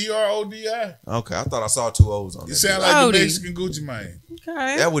 No, it's Drodi. Okay, I thought I saw two O's on It it. sound like Drody. the Mexican Gucci Mane.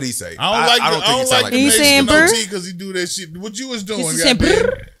 Okay. That's what he say. I don't think it sound like the He Mexican saying brr? OT because he do that shit. What you was doing? He saying goddamn.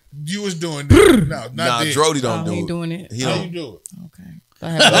 brr? You was doing that. No, not Nah, that. Drody don't Oh, do he it. ain't doing it. He How don't. you do it? Okay.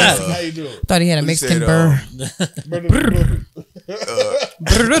 Thought How you do it? he had a He Mexican said, burr.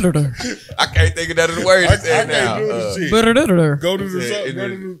 I can't think of that other word I he said now. can't do this shit. Go to the said, go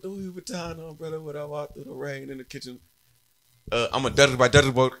to the Louis Vuitton umbrella when I walk through the rain in the kitchen. I'm a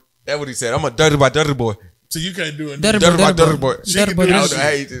dirty boy. That's what he said. I'm a dirty boy. So you can't do it. Dirty Dirty boy. Dirty boy. She can do Dirty this boy.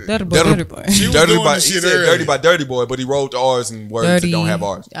 Hey, Dirty boy. Dirty boy. She was dirty doing by, the he shit said earlier. dirty by dirty boy, but he wrote the R's and words that Dirty. don't have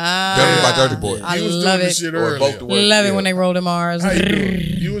R's. Ah. Dirty by dirty boy. I He was love doing the it. shit Or both the earlier. words. Love it yeah. when they roll them R's. How you do it?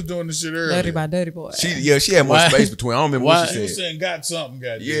 You was doing the shit earlier. Dirty by dirty boy. She had more Why? space between. I don't remember Why? what She she was said. saying got something,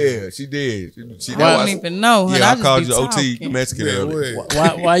 goddamn. Yeah, she did. She I know don't even know. honey. Yeah, I just called be you OT talking. Mexican Yeah, earlier.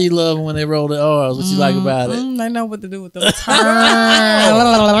 what? Why you love when they roll the R's? What you like about it? They know what to do with them. All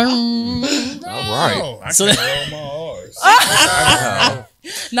right. Oh, I So can't roll my R's.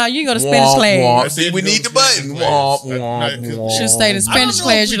 No, you go to Spanish class. See, we need the button. Should have stayed in Spanish know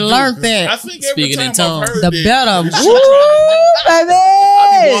class. if You we do, learned 'cause that. I think every Speaking in time I've tongues. heard The that, better. it's Woo, I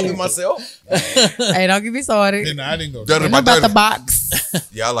be baby. walking myself. Hey, don't get me started. Then I didn't go. Dirty Ain't by about the dirty. box.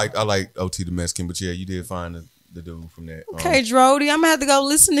 Yeah, I like OT the Mexican, but yeah, you did find the dude from that. Okay, Drody, I'm gonna have to go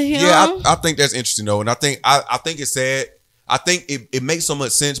listen to him. Yeah, I think that's interesting though, and I think it's sad. I think it makes so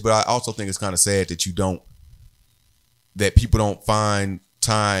much sense, but I also think it's kind of sad that people don't find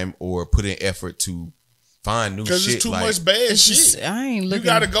time or put in effort to find new shit. Because it's too like, much bad It's shit. just, I ain't You looking.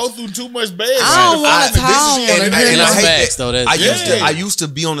 gotta go through too much bad I don't want shit. to talk. and And I That's hate facts, that. though. That's- I used to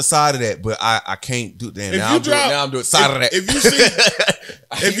be on the side of that, but I can't do that. If Now you I'm doing drop- now I'm doing side of that. If you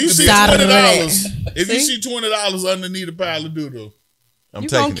see, if you see Side of $20, if you See? see $20 underneath a pile of doodle, I'm You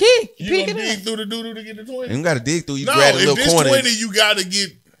gonna taking it. kick. you Pick gonna it dig up. through the doodle to get the 20? You got to dig through. You No, grab a if little this corner. 20, you gotta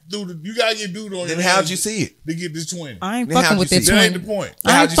get through the. You gotta get doodle on Then your how'd hands you see it? to get this 20? I ain't Then how'd fucking you with see that it? That ain't the 20. point.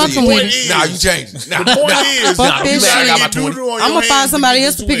 I How'd ain't you see fucking it? with Point it. is- Nah, you changed. Nah, The point is, Fuck you this gotta shit. get doodle on your I'ma hands find to somebody get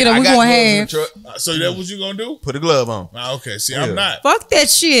else this to pick it 20. up. We got gonna gloves in the have. truck. So that what you gonna do? Put a glove on. Okay, see, Yeah. I'm not. Fuck that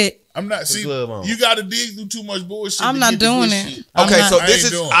shit. I'm not. See, glove on. you gotta dig through too much bullshit. I'm to not get the doing good it. shit. I'm Okay, not- so I this ain't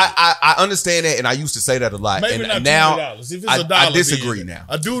is doing it. I understand that, and I used to say that a lot, Maybe and not now $20. If it's I $1, disagree then now.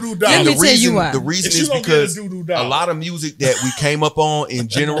 A doodoo Let dollar. me The tell reason, you why. the reason If you is gonna get a because doo-doo a dollar. lot of music that we came up on in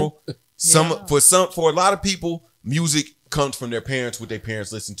general, for a lot of people, music comes from their parents, what their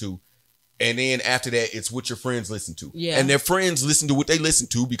parents listen to. And then after that, it's what your friends listen to. Yeah. And their friends listen to what they listen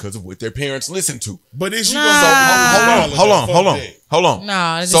to because of what their parents listen to. But is you Hold on.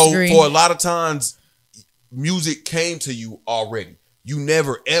 Nah, I So disagree. for a lot of times, music came to you already. You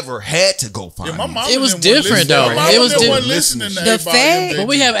never ever had to go find music. It was different though. It was different. Listening to The fact, but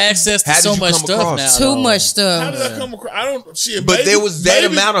we have access to so much stuff now. too much stuff. How did I come across? I don't see it. But there was that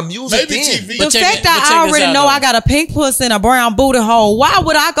amount of music maybe then. TV. The fact that I already know I got a pink pussy and a brown booty hole, why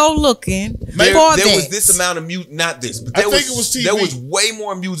would I go looking for There that? was this amount of music, not this, but I think it was TV. There was way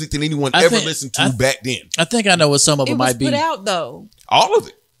more music than anyone ever listened to back then. I think I know what some of It it was might be. put out though All of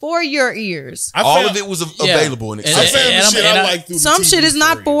it. for your ears. All of it was available and I found accessible. the shit I like through the Some TV shit is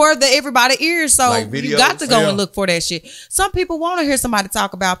not screen. for the everybody ears, so Like you videos? got to go Yeah. and look for that shit. Some people want to hear somebody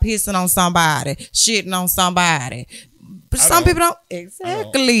talk about pissing on somebody, shitting on somebody. But some people don't.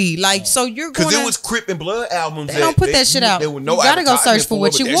 Exactly. Like, so you're going Because it was Crip and Blood albums. They don't put that shit out. There were no You gotta go advertisement search for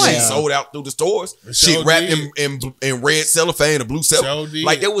what it, you but that want. shit sold out through the stores. It Shit sure wrapped did. in red cellophane and blue Sure cellophane. did.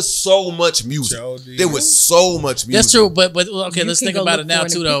 Like there was so much music. Sure did. There was so much music. That's true, but okay, You let's can think go about look it now for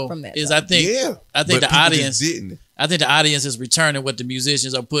it too. and Though pick from that, is though. I think Yeah. I think But the people just audience. didn't. I think the audience is returning what the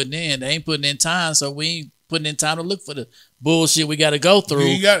musicians are putting in. They ain't putting in time, so we ain't putting in time to look for the bullshit we got to go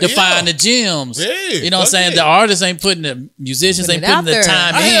through to find the gems. Yeah, you know what I'm saying? yeah. The artists ain't putting the musicians Putting ain't it putting out the there.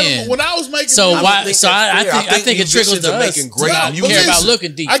 time in. When I was making So music, why? So I think it trickles musicians to are us. making great to music. care about listen,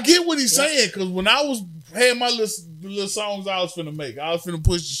 looking deep. I get what he's saying because when I had my little songs I was finna make, I was finna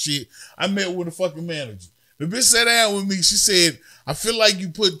push the shit. I met with a fucking manager. The bitch sat down with me. She said, "I feel like you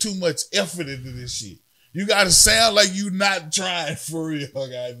put too much effort into this shit. You gotta sound like you not trying for real,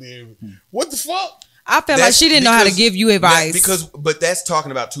 goddamn it. What the fuck?" I felt like she didn't know how to give you advice. But that's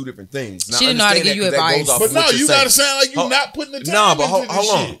talking about two different things. Now, She didn't know how to understand give that you 'cause that advice. goes off But of no, what you're you gotta saying. sound like you not putting the time No, but into hold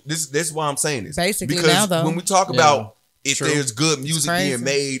this on. shit. This is why I'm saying this. Basically because now, though. when we talk about if True. there's good music crazy. being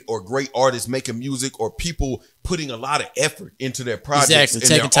made or great artists making music or people putting a lot of effort into their projects Exactly, and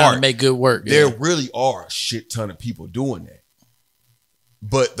taking their time art, to make good work. there Yeah. really are a shit ton of people doing that.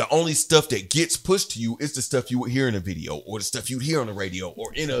 But the only stuff that gets pushed to you is the stuff you would hear in a video or the stuff you'd hear on the radio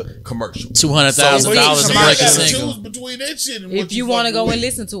or in a commercial. $200,000 But to you break a gotta single. choose between that shit and if what you want to fucking go with. and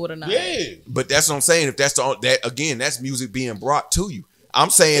listen to it or not. Yeah. But that's what I'm saying. If that's that again, that's music being brought to you.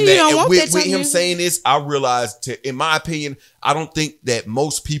 I'm saying You that don't and want with, that with type him of saying this, I realized, in my opinion, I don't think that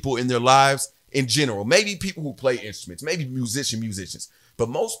most people in their lives, in general, maybe people who play instruments, maybe musicians, but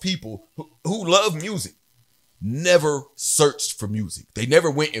most people who love music never searched for music. They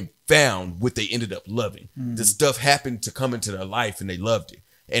never went and found what they ended up loving. The stuff happened to come into their life and they loved it.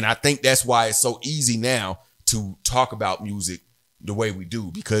 And I think that's why it's so easy now to talk about music the way we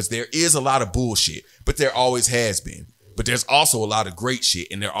do, because there is a lot of bullshit, but there always has been. But there's also a lot of great shit,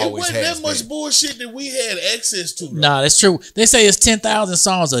 and there It always wasn't has that much been. bullshit that we had access to. Though. Nah, that's true. They say it's 10,000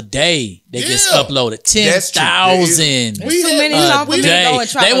 songs a day that gets Yeah. uploaded. That's true. 10,000 We Too had- many we- songs we for me to had- go and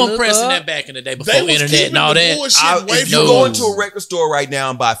try They to weren't look pressing up. that back in the day They before was internet keeping and all the that. bullshit away If from you No. go into a record store right now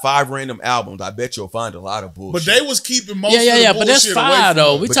and buy 5 random albums, I bet you'll find a lot of bullshit. But they was keeping most Yeah, of the but that's bullshit away fine from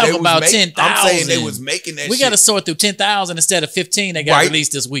though. us. We But talking they was about making- 10,000. I'm saying they was making that We shit. got to sort through 10,000 instead of 15 that got Right.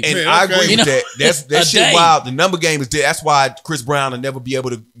 released this week. And Yeah, I okay. agree You with know, that. That a shit day. wild. The number game is dead. That's why Chris Brown will never be able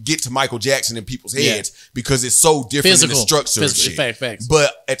to get to Michael Jackson in people's heads because it's so different in the structure of shit. Facts.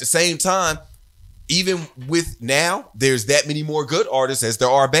 But at the same time, even with now, there's that many more good artists as there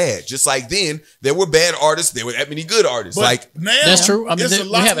are bad. Just like then, there were bad artists, there were that many good artists. But like now, That's true. I mean, there's a we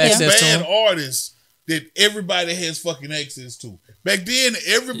lot have more access to bad them. artists that everybody has fucking access to. Back then,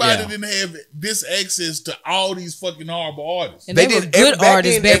 everybody Yeah. didn't have this access to all these fucking horrible artists. And they were good back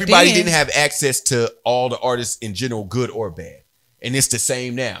artists then, back everybody then. didn't have access to all the artists in general, good or bad. And it's the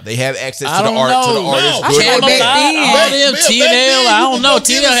same now. They have access to I the don't art to the know. artists, No. good I or feel like bad. back then- All them Back T&L, then, I you don't could know. go get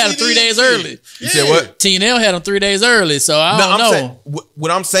T&L a had them CD 3 days and early. shit. You said what? T&L had them 3 days early, so I don't I'm know. saying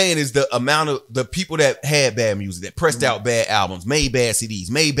what I'm saying is the amount of the people that had bad music, that pressed out bad albums, made bad CDs,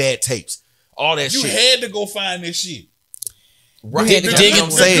 made bad tapes, all that You shit. had to go find this shit. Right. had to That's go what dig I'm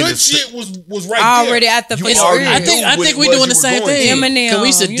it. The saying. good It's- shit was right Already there. at the You first already early. I think what we it doing was the you same were going thing. to. Eminem, Because we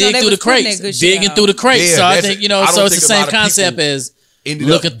used to you know, dig they through was the putting crates, that good shit digging out. through the crates. Yeah, So I that's- think, I don't so it's think the a same lot of concept people as ended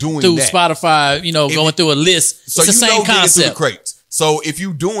looking up doing through that. Spotify, going through a list. So It's the you same know digging through the concept. crates. So if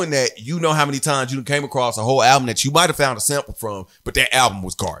you doing that, you know how many times you came across a whole album that you might have found a sample from, but that album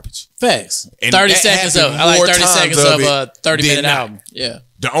was garbage. Facts. And 30 that seconds of, happened I like more 30 times seconds of of it a 30-minute than not. album. Yeah.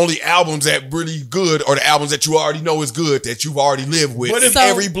 The only albums that really good are the albums that you already know is good, that you've already lived with. But And if-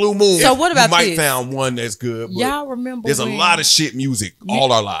 every blue moon, So what about you might this? found one that's good. But Y'all remember there's a when- lot of shit music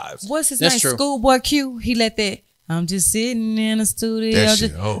all our lives. What's his That's name? true. Schoolboy Q. He let that. I'm just sitting in the studio. That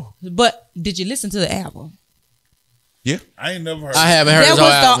shit. Oh, But did you listen to the album? Yeah, I ain't never heard. I haven't heard That his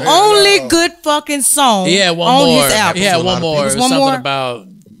was whole album. the only good fucking song on his album. Yeah, one more. It was one something more about.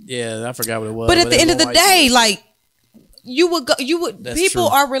 Yeah, I forgot what it was. But at the end of the day, like people true.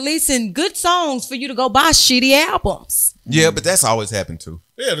 are releasing good songs for you to go buy shitty albums. yeah, but that's always happened too.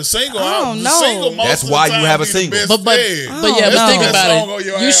 Yeah, the single. I don't the know. single most That's of the why you time have a be the single. best But thing. think That's about the song on it.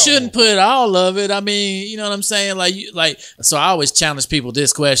 your You album. shouldn't put all of it. I mean, you know what I'm saying? Like. So I always challenge people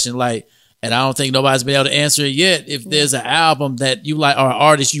this question, like, and I don't think nobody's been able to answer it yet. If there's an album that you like or an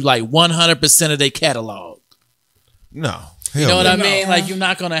artist you like 100% of their catalog, No, you know what I no. mean? Like you're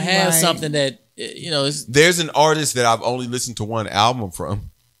not gonna have Right. something that It's, There's an artist that I've only listened to one album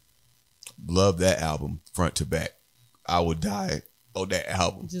from. Love that album front to back. I would die on that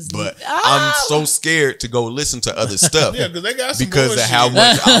album, but I'm so scared to go listen to other stuff. Yeah, because they got some because of bullshit. how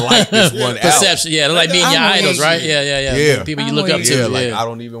much I like this one album. perception. Yeah, like me and your I'm idols, with right? you. Yeah. People you I'm look with up you. to. Yeah, Yeah, like I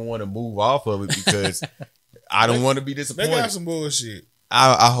don't even want to move off of it because I don't want to be They disappointed. got some bullshit.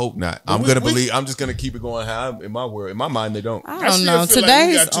 I hope not. I'm we- gonna I'm just gonna keep it going high in my world. In my mind, they don't. I don't know. Feel like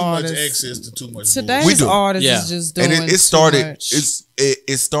we Today's got too much artists, access to too much bullshit. We today's do. artists Yeah. is just doing And it started. too much.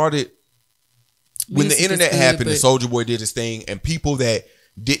 It started when the Music is internet good, happened and but- Soulja Boy did his thing, and people that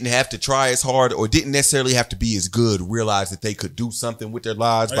didn't have to try as hard or didn't necessarily have to be as good realized that they could do something with their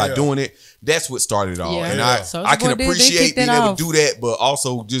lives by Yeah. doing it. That's what started it all. Yeah. And Yeah. Soulja I can Boy did- they appreciate kicked being it able off. to do that, but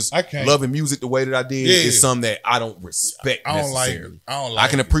also just I can't. loving music the way that I did Yeah. is something that I don't respect I don't like necessarily. it. I don't like I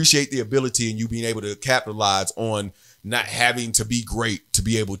can it. appreciate the ability and you being able to capitalize on not having to be great to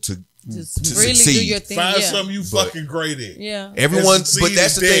be able to Just to really succeed. do your thing. Find Yeah. something you fucking great at. Yeah. Everyone, That's but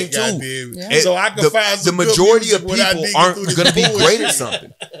that's the thing dead, too. goddamn. Yeah. And So I can find the some good majority music of without people digging aren't through this going to be great bullshit. at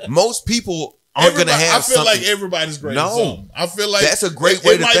something. Most people aren't going to Everybody- have I feel something. like everybody's great No. at something. I feel like That's a great it,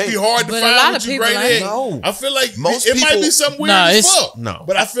 way it to might think. be hard to But a find lot what of you people great ain't. at. No. I feel like Most it might people- be something weird Nah, as it's- fuck. No.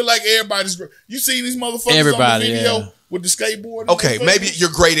 But I feel like everybody's great. You seen these motherfuckers Everybody, on the video yeah. with the skateboard? and Okay, their maybe face? you're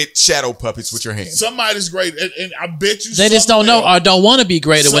great at shadow puppets with your hands. Somebody's great, and I bet you They just don't know or don't want to be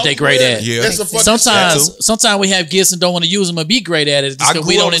great at what they're great at. Yeah. That's a fucking Sometimes we have gifts and don't want to use them or be great at it just I because grew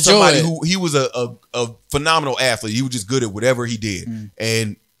we up don't with enjoy somebody it. who he was a phenomenal athlete. He was just good at whatever he did,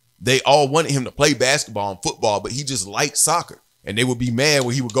 and they all wanted him to play basketball and football, but he just liked soccer. And they would be mad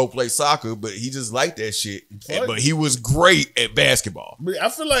when he would go play soccer, but he just liked that shit. Fuck. But he was great at basketball. But I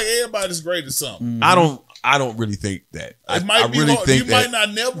feel like everybody's great at something. I don't really think that. I It might be really hard. think You that. might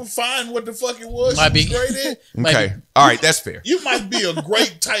not never find what the fuck it was Might you be- was great at. Okay, all right, that's fair. You might be a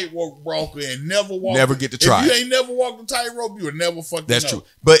great tightrope walker and never Get to try If you it. ain't never walked a tightrope, you would never fucking That's know. true.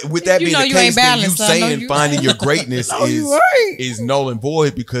 But with that You being know the you ain't case, then you balanced, I know saying you- finding your greatness No, is you right. is null and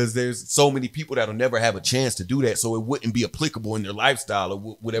void because there's so many people that'll never have a chance to do that, so it wouldn't be applicable in their lifestyle or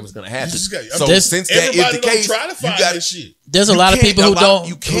whatever's going to happen. You just got- So There's- since that is Everybody the don't case, try to find you got this shit. There's a lot of people who don't.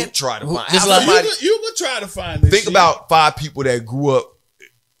 You can't try to find. there's How a lot- somebody- You could try to find this Think shit. about 5 people that grew up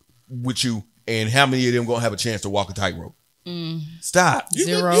with you, and how many of them gonna have a chance to walk a tightrope? Stop. You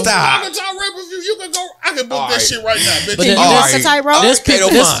Zero. Could, you Stop. Could tightrope if you could go. I could book All that right. shit right now. Bitch. But You then- know All that- right. a tightrope? There's Okay, people.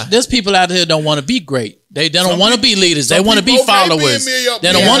 don't There's, mind. there's people out here don't want to be great. They don't Some want to people- be leaders. They some want to be people okay being followers. me up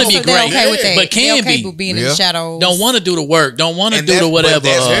They don't there. want to be So they're great, okay with that. but They're can okay be. with being in Yeah. the shadows. Don't want to do the work. Don't want to And do the that's- whatever. But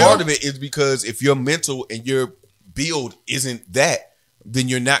that's Yeah. part of it is because if your mental and your build isn't that, then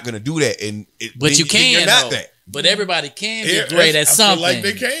you're not going to do that. And But you then can. You're not though. that. But everybody can be Yeah, great at I feel something. like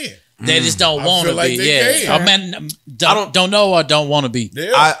they can. They just don't I want feel to like be. they Yeah. can. Oh, man, don't know or don't want to be.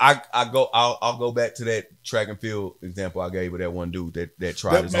 Yeah. I'll go back to that track and field example I gave with that one dude that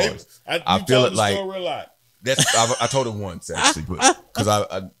tried his That hardest. maybe- I you feel told it the like story a lot. I told it once actually, because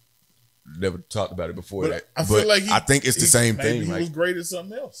I never talked about it before But that. I feel like I think it's the same maybe thing. He Like was great at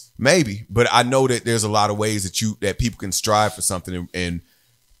something else. maybe, but I know that there's a lot of ways that people can strive for something and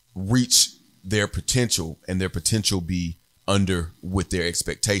reach their potential, and their potential be under what their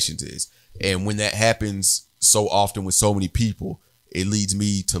expectations is. And when that happens so often with so many people, it leads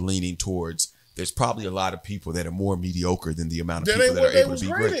me to leaning towards there's probably a lot of people that are more mediocre than the amount of That people ain't that what are they able was to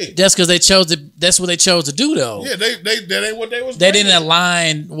be great great. at. That's because they chose to. That's what they chose to do, though. Yeah, that ain't what they was. They great didn't at.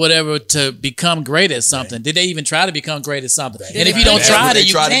 align whatever to become great at something. Did they even try to become great at something? And if you That's don't try what it, they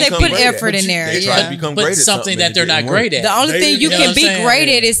you tried to They can't become put great at. effort in there, They yeah. tried to become But great at something that and they're it not didn't great work. at. The only They thing you didn't- can You be know what I'm great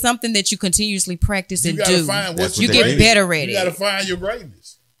saying? at is something that you continuously practice You and gotta do. find That's what You what get they did. better at You gotta it. find your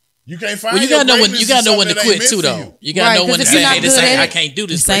greatness. You can't find. Well, you your gotta know when greatness you gotta in know when to something that quit ain't too, meant for though. you. You gotta Right, know when 'cause to if you're say, not "Hey, this good ain't, at I it, can't do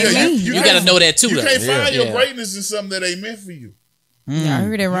this." same great. me. You gotta know that too, You though. can't find your Yeah. greatness in something that ain't meant for you. Yeah, I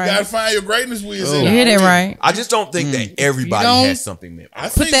heard that You gotta right. find your greatness where it's Oh. at. You hear that right. I just don't think that everybody don't- has something meant. I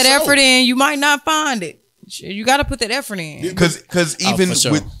Put think that so. effort in, you might not find it. You got to put that effort in. Because even for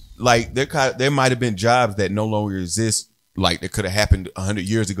sure. with like there might have been jobs that no longer exist, like that could have happened 100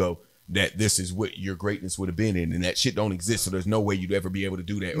 years ago, that this is what your greatness would have been in, and that shit don't exist. So there's no way you'd ever be able to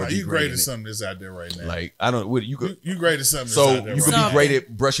do that. No, or be you great great at at something that's out there right now. Like I don't. What you could? You great at something. So that's out there you could right be great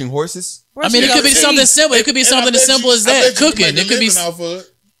at brushing horses. I mean, it could be something simple. It could be something as simple as that. Cooking. It could be.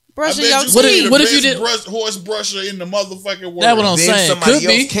 Brushing your teeth. What if you did horse brusher in the motherfucking world? That's what I'm saying. Somebody Could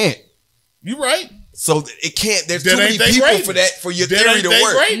be. else can't. You right. So it can't. There's That too many ain't they people greatness. for that for your That theory ain't to they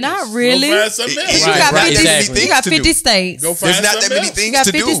work. greatness. Not really. Go find something else. You got Right, 50, exactly. you got to 50 do. states. Go find There's not that something many else. things You got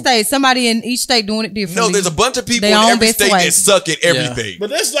to 50 do. states. Somebody in each state doing it differently. No, there's a bunch of people They in own every best state way. that suck at everything. But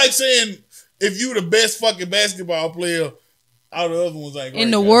that's like saying if you the best fucking basketball player, all the other ones ain't great. in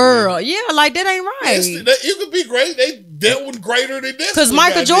the world. Yeah, like that ain't right. You could be great. That one greater than this. Because one,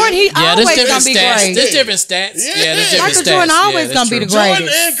 Michael goddamn. Jordan, he Yeah, there's always different gonna be stats. great. There's different stats. Yeah. Yeah, there's different Michael stats. Jordan always Yeah, gonna be that's the true.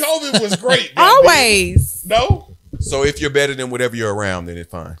 greatest. Jordan and Kobe was great. goddamn. Always. No, So if you're better than whatever you're around, then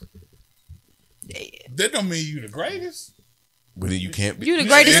it's fine. that don't mean you the greatest. But then you can't be. You the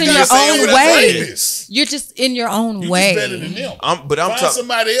greatest in You're your not saying own what I'm way. saying is. You're just in your own You way. just better than them. I'm Find talking,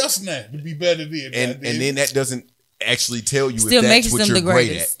 somebody else now to be better than. and then that doesn't actually tell you Still if makes that's what them you're the great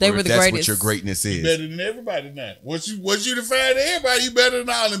greatest. at. They or were if the that's greatest. what your greatness is. better than everybody now. Once you define everybody, you better than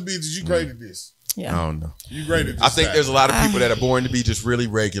all them bitches. You great at this. I Yeah. don't know. You great at this. I think side. there's a lot of people that are born to be just really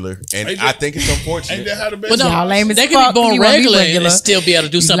regular, and Ain't I that- think it's unfortunate. Ain't that how the best? But no, Y'all lame as they fuck can if be born you wanna be regular regular. and still be able to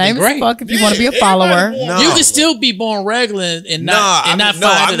do You something lame as great. fuck if you want to be a Yeah, follower. everybody born- No. You can still be born regular and not I mean,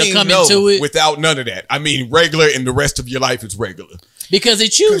 find it or come into it without none of that. I mean, regular, and the rest of your life is regular. because they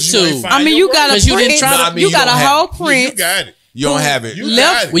choose you ain't to. find- I mean, you got a 'Cause you didn't prince. try to- No, I mean, you you got a don't have whole You prince. got it. You don't have it. You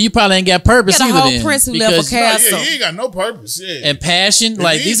Left- got it. Well, you probably ain't got purpose You got a either whole then. prince who left Because- for No, Castle. yeah, you ain't got no purpose. Yeah. and passion, If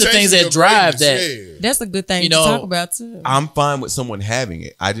like you these ain't are things chasing that your drive greatness, that. yeah. That's a good thing You to know, talk about too. I'm fine with someone having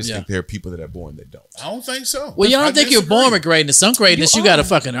it. I just Yeah. think there are people that are born that don't. I don't think so. Well, you I don't think you're disagree. born with greatness. Some greatness you, You got to are.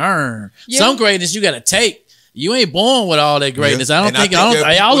 fucking earn. Yeah. Some greatness you got to take. You ain't born with all that greatness. Yeah. I don't And think. there are all people of it.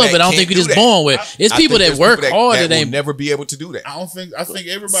 I that don't think can't you're do just that. born with. It's I people think that there's work people hard that that will ain't. never be able to do that. I think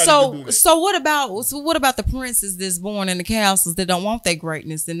everybody can do that. So what about the princes that's born in the castles that don't want that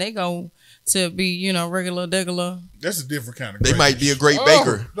greatness and they go to be regular degular? That's a different kind of. They might be a great Oh,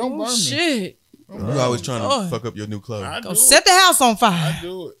 baker. Don't burn me. Shit, You always trying to Lord. fuck up your new clothes. I do go it. set the house on I fire.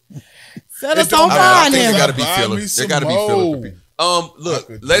 do it. Set It us don't on matter. fire I think there now. gotta be Buy filler. me There some gotta be filler for more. people. Look,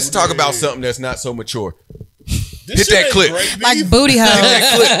 I could let's do talk about that. something that's not so mature. This Hit shit that ain't clip. great, Like nigga. booty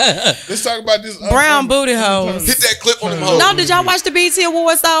hoes, Let's talk about this brown booty hoes. Hit that clip on them hoes. No, did y'all watch the BET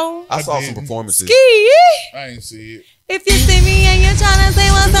Awards though? I saw some didn't. performances. Ski. I ain't see it. If you see me and you're trying to say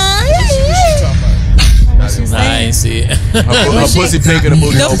what's What you up, talking about? Nah, I ain't see it. Her pussy pink and a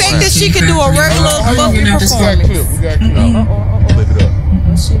booty the hole fact brown. that she could do a regular booty We got performance. clip. We got clip. Flip it up.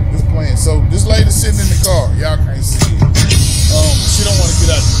 It's playing. So this lady sitting in the car. Y'all can't see it. She don't want to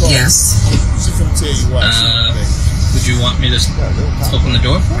get out the car. Yes. She's gonna tell you why. She don't think. Would you want me to open the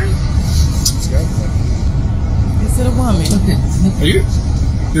door for you? She's got money. Is it a woman? Are you?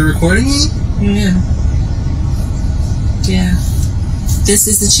 You're recording me? Yeah. Yeah. This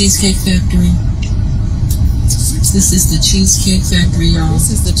is the Cheesecake Factory. This is the Cheesecake Factory, y'all.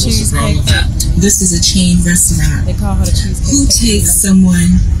 This is the What's wrong cheesecake. with that? This is a chain restaurant. They call her the cheesecake. Who Factory. takes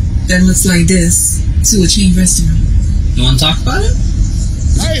someone that looks like this to a chain restaurant? You want to talk about it?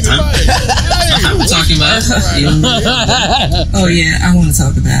 Hey, nobody. I'm talking about it. Oh yeah, I want to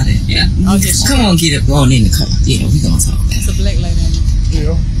talk about it. Yeah. Come on, get up on in the car. Yeah, we gonna talk about it. It's a black lady.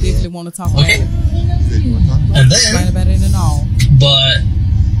 Yeah. Definitely want to talk about Okay. it. And Right then, about it and all. but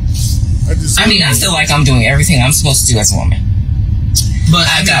I mean, I feel like I'm doing everything I'm supposed to do as a woman.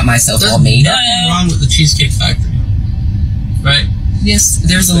 I got myself all there's made up. nothing wrong with the Cheesecake Factory, right? Yes,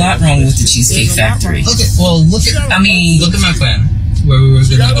 there's a lot wrong with the Cheesecake Factory. Okay. Well, look at I mean, my plan where we were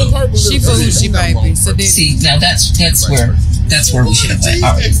Got gonna a go. purple She lip. bougie, baby. So did see, now that's where we should have went.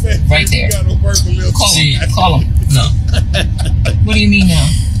 All right, right there. Got a purple lip. See, Call him. no. What do you mean now?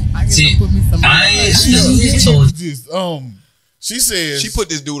 I guess See, I'll put me some. I told told she says She put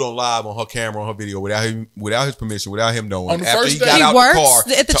this dude on live on her camera on her video without his permission, without him knowing. On the After first he day? got He out works the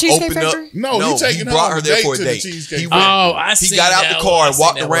car at the to Cheesecake open up. Factory? No, he taking her brought on her a there date for a to the date. Cheesecake He Factory. Oh, I He seen got out that the car one. and I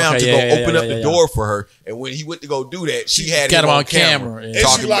walked seen that one. around Okay, to yeah, go open up the yeah. door for her. And when he went to go do that, she had Got him him on on camera. camera, yeah. And she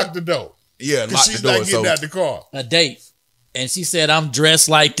Talking locked the door. Yeah, Because locked she's the door. not getting So out the car. A date. And she said, I'm dressed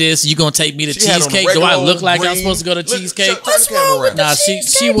like this. You gonna take me to She had on a cheesecake? Do I regular look like I'm green- supposed to go to Look, cheesecake? turn the camera around. Nah,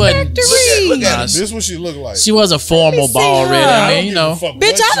 she wasn't. Look at Nah, her. This is what she look like. she wasn't formal see ball her. ready. I I don't mean, you give a know. fuck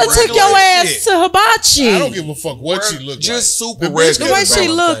Bitch, what I done she took your regular ass shit. to hibachi. I don't give a fuck what she look Just like. super The bitch regular. The way she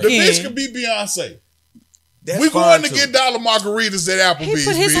The looking. bitch could be Beyonce. We going to get dollar margaritas at Applebee's. He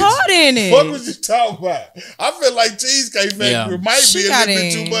put his heart in it. What was you talking about? I feel like Cheesecake Factory might be a little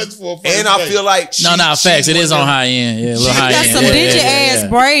bit too much for a first And I feel like facts. It is on high end. Yeah, a little high end. She got some dingy ass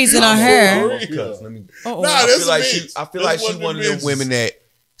braids in her hair. I feel like she one of them women that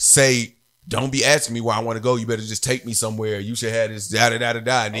say, don't be asking me where I want to go. You better just take me somewhere. You should have this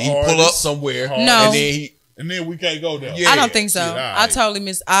da-da-da-da-da. And then he pull up somewhere. No. And then we can't go there. I don't think so. I totally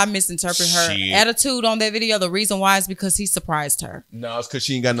misinterpret her attitude on that video. The reason why is because he surprised her. No, it's because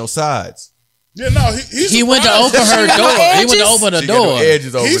she ain't got no sides. Yeah, no, he went to open her door. He went to open the door.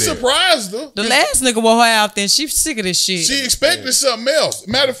 He surprised her. The last nigga wore her out there. She sick of this shit. She expected something else.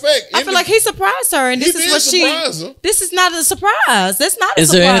 Matter of fact, I feel like he surprised her, and this is what this is not a surprise. That's not a surprise.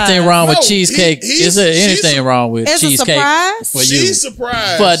 Is there anything wrong with cheesecake? Is there anything wrong with cheesecake for you? She's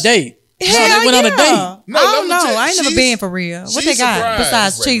surprised for a date. Hell they went on a date. No, I don't know. I ain't never been for real. What they got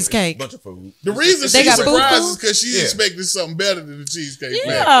besides cheesecake? Bunch of food. The reason she's surprised is because she expected something better than the Cheesecake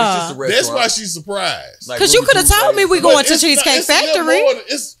Factory. That's why she's surprised. Because you could have told me we going to Cheesecake Factory.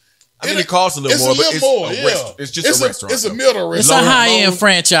 It costs a little more, but it's just a restaurant. It's a middle restaurant. It's a high-end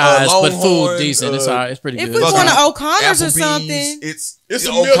franchise, but food decent. It's pretty good. If we going to O'Connor's or something. It's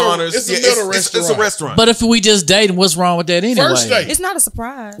O'Connor's. It's a middle restaurant. It's a restaurant. But if we just dating, what's wrong with that anyway? First date. It's not a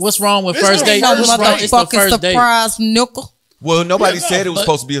surprise. What's wrong with first date? It's the first surprise nickel. Well, nobody said it was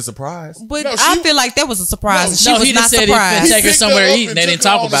supposed to be a surprise. But I feel like that was a surprise. She was he not just said surprised. He take her somewhere eating. They didn't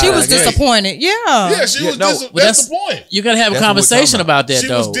talk about it. She was disappointed. Yeah, she was disappointed. That's the point. You got to have a conversation about that,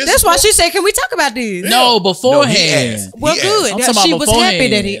 though. That's why she said, can we talk about this? No, beforehand. Well, good. She was happy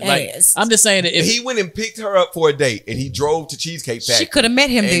that he asked. I'm just saying that if he went and picked her up for a date and he drove to Cheesecake Factory. She could have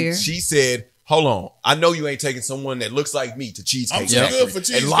met him there. She said, hold on. I know you ain't taking someone that looks like me to Cheesecake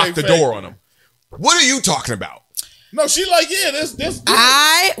Factory and lock the door on him. What are you talking about? No, she like, this.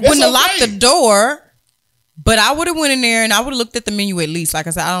 I wouldn't have locked the door, but I would have went in there and I would have looked at the menu at least. Like I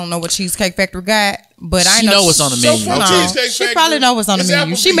said, I don't know what Cheesecake Factory got, but I know what's on the menu. She probably know what's on the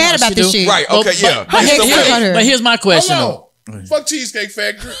menu. She mad about this shit. Right, okay, yeah. But here's my question. Fuck Cheesecake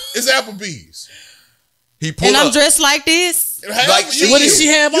Factory. It's Applebee's. And I'm dressed like this. Like what does she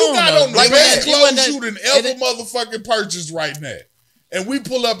have on? You got on the best clothes you done ever motherfucking purchased right now. And we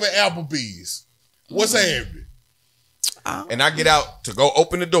pull up at Applebee's. What's happening? And I get out to go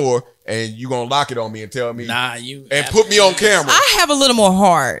open the door, and you gonna lock it on me and tell me, and put me on camera. I have a little more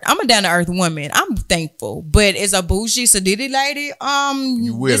heart. I'm a down to earth woman. I'm thankful, but as a bougie sedity lady,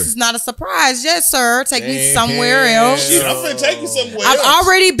 this is not a surprise. Yes, sir. Take me somewhere else. Shit, I'm finna take you somewhere I've else.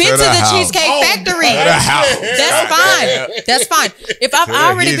 already been to the Cheesecake Factory. That's fine. That's fine. If I've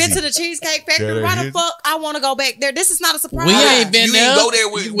already been to the Cheesecake Factory, why the fuck I want to go back there? This is not a surprise. We ain't been there. You ain't go there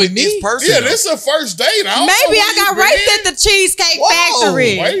with this person. Yeah, this is a first date. Maybe I got raped at the Cheesecake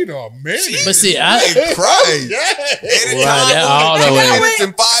Factory. Wait a minute. But see, Christ. All the way. Minutes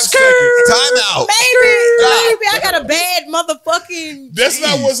and 5 seconds. Time out. Maybe I got a bad motherfucking. That's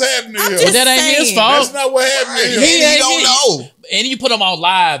not what's happening here. But that ain't his fault. That's not what happened here. He don't know. And you put him on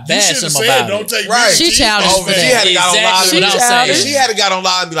live, bash him about don't take right. She childish for that. She had to got on live. She had to got on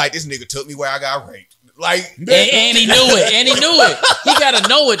live and be like, this nigga took me where I got raped. Like, and he knew it. He gotta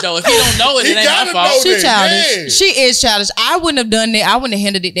know it though. If he don't know it, it ain't my fault. She childish. Yeah. She is childish. I wouldn't have done that. I wouldn't have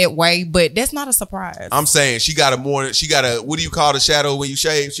handled it that way. But that's not a surprise. I'm saying she got a what do you call the shadow when you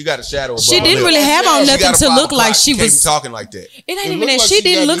shave? She got a shadow. She didn't really have on nothing to look like she was talking like that. It ain't even that. She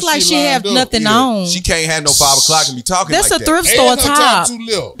didn't look like she had nothing on. She can't have no 5 o'clock and be talking like that. That's a thrift store top.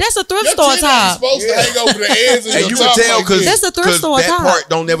 That's a thrift store top. Supposed to hang over the edge of and you can tell because that's a thrift store top. That part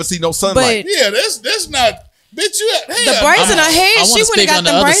don't never see no sunlight. Yeah, that's not. Bitch, the braids in her head. She wouldn't have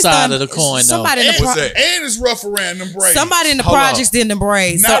got the braids side of the coin. Somebody in the and it's rough around them braids. Somebody in the projects did the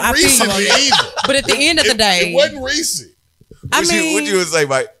braids. Not so recently either. But at the end of the day, it wasn't recent. What you would say,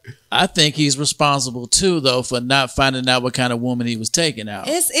 Mike? I think he's responsible too, though, for not finding out what kind of woman he was taking out.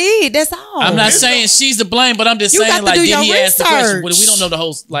 It's it. That's all. I'm not saying she's to blame, but I'm just saying, like, did he ask the question? We don't know the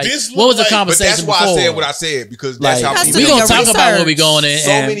whole. Like, what was the conversation before? That's why I said what I said because that's how we gonna talk about where we going in,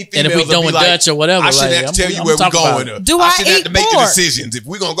 and if we doing Dutch or whatever. I shouldn't have to tell you where we going. Do I shouldn't have to make the decisions. If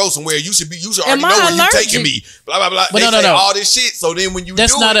we're gonna go somewhere, you should already know where you taking me. Blah blah blah. They say all this shit. So then when you do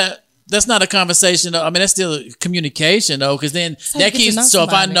it. That's not a conversation. I mean, that's still communication, though, because then that keeps. So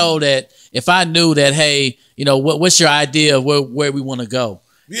if I knew that, hey, you know, what's your idea of where we want to go?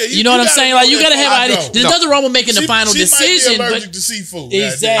 Yeah, you know what I'm saying? Like, you gotta have an idea. There's nothing wrong with making the final decision. Might be allergic to seafood.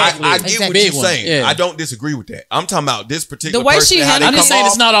 Exactly. I get what you're saying. Yeah. I don't disagree with that. I'm talking about this particular person. I'm just saying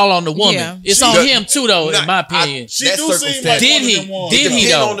it's not all on the woman. Yeah. It's on him too, though, in my opinion. Did he?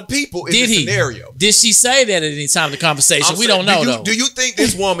 Depend on the people in the scenario. Did she say that at any time in the conversation? We don't know, though. Do you think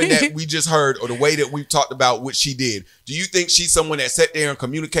this woman that we just heard, or the way that we talked about what she did, do you think she's someone that sat there and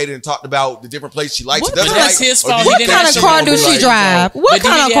communicated and talked about the different places she likes? But that's his fault. What kind of car do she drive? What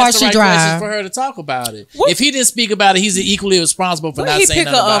kind of car she drive? For her to talk about it. If he didn't speak about it, he's equally responsible for not saying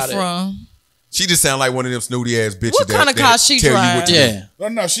nothing about it. From? She just sound like one of them snooty ass bitches. What kind of car she drive? Yeah.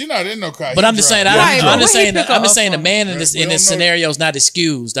 No, she not in no car. But I'm just saying, I'm just saying, the man in this scenario is not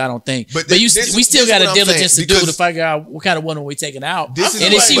excused. I don't think. But we still got a diligence to do to figure out what kind of woman we taking out, and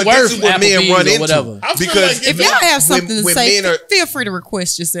is she worth Applebee's or whatever? Because if y'all have something to say, feel free to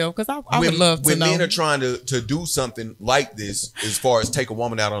request yourself, because I would love to know. When men are trying to do something like this, as far as take a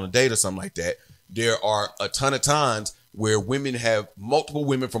woman out on a date or something like that, there are a ton of times where multiple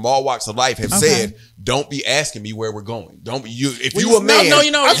women from all walks of life have said, "Don't be asking me where we're going. Don't be you. If you a man,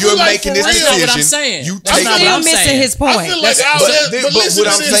 you're making this decision. What I'm saying. I'm still missing his point. But what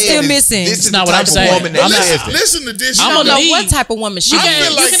I'm saying is, this is not what I'm saying. Listen to this. You don't know what type of woman she is.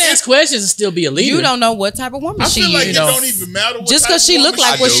 You can ask questions and still be a leader. You don't know what type of woman she is. I feel like it don't even matter just because she look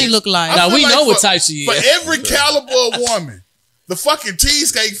like what she look like. Now we know what type she is. For every caliber of woman, the fucking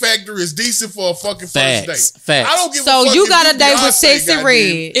Cheesecake Factory is decent for a fucking first date. Facts. I don't give a so fuck. you got a date with Sexy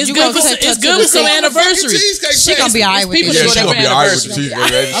Red. It's good for some anniversry. She gonna be alright with people it. go there for anniversary.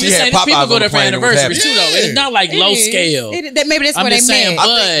 I'm just saying, people go there for anniversary too, though. It's not like low scale. Maybe that's what they meant.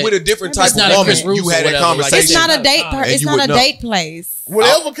 I think with a different type of woman, you had a conversation. It's not a date. It's not a date place.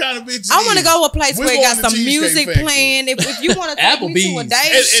 Whatever kind of bitch. I want to go to a place where it got some music playing. If you want to take me to a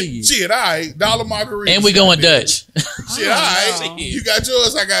date, shit, all right, dollar margarita, and we going Dutch. Shit, all right, you got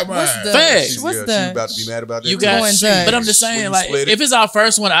yours, I got mine. Facts. What's She the? about to be mad about that. You got, but I'm just saying, like, if it's our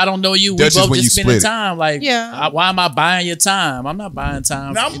first one, I don't know you. We both just spending time. Like, why am I buying your time? I'm not buying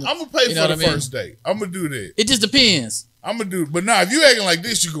time. Now, I'm gonna pay for the first date. I'm gonna do that. It just depends. I'm gonna do it, but now if you acting like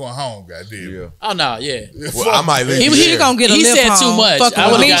this, you going home, goddamn. Yeah. Oh no, yeah. Well, I might leave. He gonna get a He lift said too home. much. Fucking I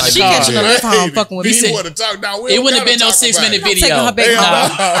would've with me. got the She car. catching a lift home. Fucking with me. It wouldn't have been no 6-minute video. Taking her back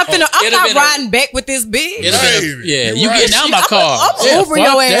home. I'm not riding back with this bitch. Yeah, you getting out my car. I'm over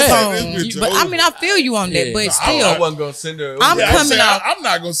your ass home. But I mean, I feel you on that. But I still, wasn't gonna send her. I'm coming out. I'm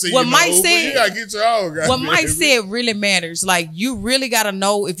not gonna see what you. Mike said. You gotta get your own. What Mike said really matters. Like, you really gotta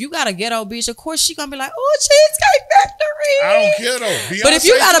know, if you got a ghetto bitch, of course she gonna be like, "Oh, Cheesecake Factory." I don't care though. But if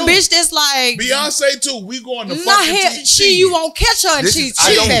you got a bitch that's like Beyonce too, we going to fucking you won't catch her in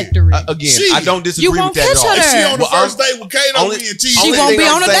Cheesecake Factory. Again, I don't disagree you with won't that catch at all. her If she there. on the first date with Kato, me and She won't be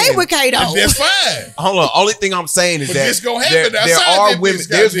on a date with Kato. That's fine. Hold on. Only thing I'm saying is But that this gonna happen there outside are that women. bitch,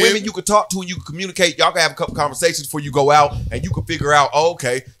 There's goddamn. women you can talk to and you can communicate. Y'all can have a couple conversations before you go out, and you can figure out, oh,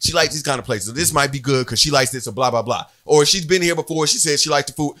 okay, she likes these kind of places. This might be good because she likes this, or blah blah blah. Or if she's been here before, she said she likes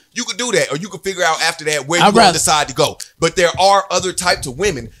the food. You could do that, or you can figure out after that where you're going to decide to go. But there are other types of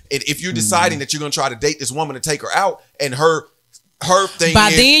women, and if you're deciding that you're going to try to date this woman to take her out, and her thing by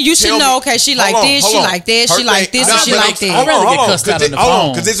is, then you should know, okay, she like this, she like that, she like this, and she like that. I'd rather get cussed out on the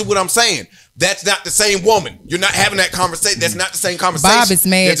phone. Because this is what I'm saying. That's not the same woman. You're not having that conversation. That's not the same conversation. Bob is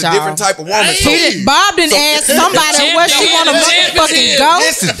mad, There's a different type of woman. Bob didn't ask somebody where she want to motherfucking go.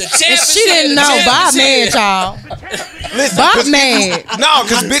 Listen, and she didn't know. Bob mad, y'all. Listen, Bob mad. No,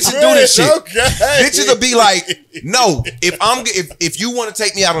 because bitches do this shit. Okay. Bitches will be like, no, if you want to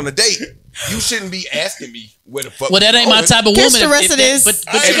take me out on a date, you shouldn't be asking me where the fuck. Well, that ain't my type of woman. Catch the rest of this. But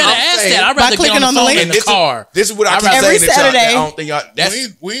you gotta ask that. I'd rather get on the phone in the car. This is what I keep Every saying. Saturday. I don't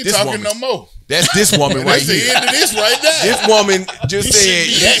think we ain't this talking woman. no more. That's this woman right That's the here. end of this right there. This woman just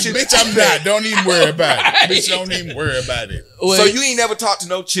said, bitch, I'm not. Don't even worry about it. Bitch, don't even worry about it. So you ain't never talked to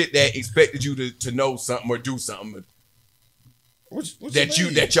no chick that expected you to know something or do something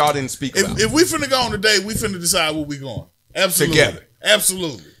that y'all didn't speak about. If we finna go on a date, we finna decide where we going. Absolutely. Together.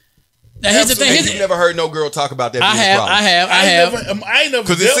 Absolutely. Now here's the thing. You've never heard no girl talk about that. I have. I ain't never.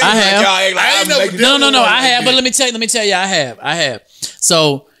 Because it seems like y'all ain't like. No. I have. But let me tell you, I have.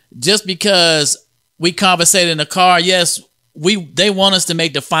 So just because we conversated in the car, yes, they want us to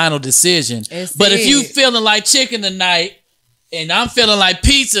make the final decision. But if you feeling like chicken tonight, and I'm feeling like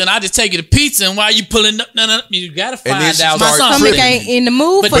pizza, and I just take you to pizza, and while you pulling up, you gotta find out my stomach ain't in the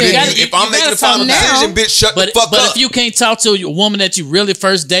mood for that. If I'm making the final decision, bitch, shut the fuck up. But if you can't talk to a woman that you really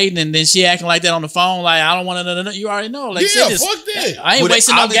first dating, and then she acting like that on the phone, like I don't want to, you already know. Like, yeah, fuck that. I ain't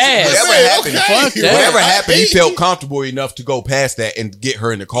wasting no gas. Whatever happened, he felt comfortable enough to go past that and get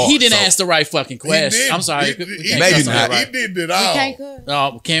her in the car. He didn't ask the right fucking question. I'm sorry. Maybe not. He did it all.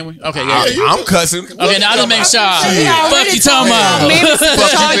 Oh, can we? Okay, yeah. I'm cussing. Okay, now I'll just make sure. Fuck you, Tom. grandma. Remember to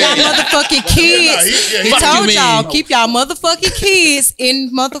Fuck charge you, y'all man. motherfucking kids. He Fuck you, told y'all, man. keep y'all motherfucking kids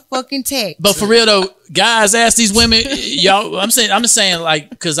in motherfucking tech. But for real though, guys ask these women, y'all. I'm just saying, like,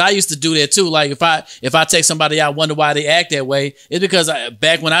 because I used to do that too. Like, if I take somebody out, wonder why they act that way. It's because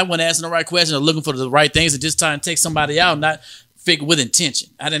back when I wasn't asking the right question or looking for the right things, and just trying to take somebody out, not figure with intention.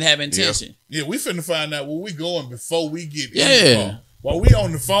 I didn't have intention. Yeah, we finna find out where we going before we get in the Yeah. phone. While we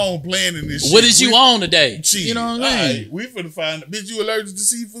on the phone planning this shit. What is you on today? Shit. You know what I mean? Right, we finna find. Bitch, you allergic to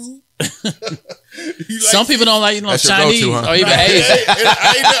seafood? You like Some people don't like, That's your Chinese go-to, huh? or even Nah, Asian.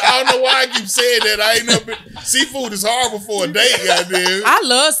 I don't know why I keep saying that. I ain't never been. Seafood is horrible for a date, goddamn. I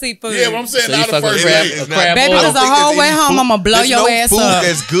love seafood. Yeah, but I'm saying So you not the fuck with first crab- date. a crab Baby, boil? because the whole way home, I'm gonna blow There's your no ass food up.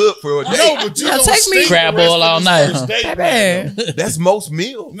 that's good for a date. No, but you Yeah, don't take me- stink Crab the rest boil of all this night, first date, Baby. man. That's most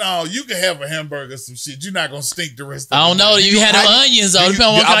meals. No, you can have a hamburger, some shit. You're not gonna stink the rest of I don't the know. night. You had them how you- onions though. you- Depending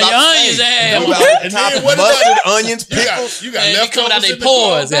on what I'm kind of about to onions say, they you have. about And top then what mustard, about- onions, pickles. You got Man, they coming out leftovers they in the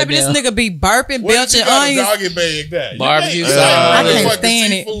pores. car. Baby, this nigga be burping, What if belching you got a onions. doggy bag that? Barbecue You sauce. I can't fucking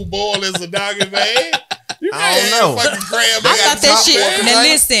stand it. seafood boil as a doggy bag. You I can't don't have know. fucking crab. I bag. thought that top shit. fork, Now right?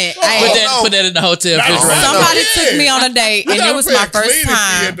 listen, Put hey, that- Put that in the hotel Nah, refrigerator. somebody Yeah. took me on a date, You and gotta it was pay my a first cleaning fee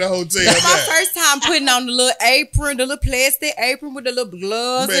time. at the hotel. It was my now. first time putting on the little apron, the little plastic apron with the little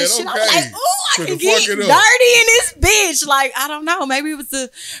gloves Man, and shit. I was okay. like, oh, I Finna can get fuck it up. dirty in this bitch. Like, I don't know. Maybe it was the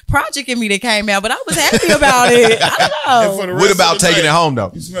project in me that came out, but I was happy about it. I And don't for know. the What rest about of the taking night, it home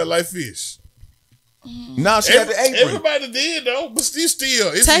though? You smell like fish. No, she got the apron. Everybody did though, but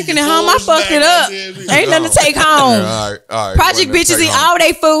still it's Taking it either home, I clothes fucked it back up. there, Ain't nothing to take home. All right. Project bitches eat all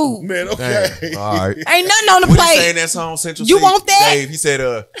they food. Man, okay. Dang. All right. Ain't nothing on the What he saying plate. that song Central You C? want that? Dave, he said,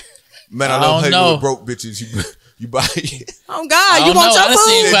 man, I I love don't hanging know. with broke bitches. You buy Oh I God, you don't want know. I done your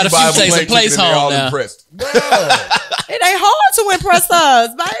seen food? quite a buy few take some plain place chicken and they all home now. impressed. Bro, It ain't hard to impress us,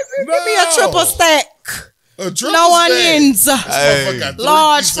 baby. Give me a No. triple stack. a triple No stack. onions. Hey. Got 3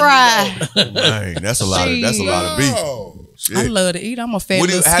 Large pieces of fry. meat. Dang, that's a lot of beef. No. Shit. I love to eat. I'm a fat What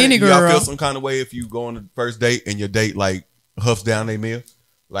do little how skinny do y'all girl. feel some kind of way if you go on the first date and your date like huffs down their meal?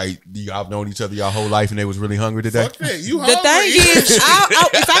 Like y'all known each other y'all whole life and they was really hungry today? Fuck that. You The hungry? thing is, if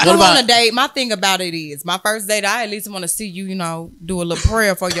I go What about- on a date, my thing about it is, my first date, I at least want to see you, do a little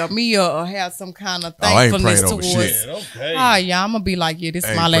prayer for your meal or have some kind of Oh, I ain't thankfulness praying over towards. shit. Man, okay. Oh yeah, I'm gonna be like, yeah, this is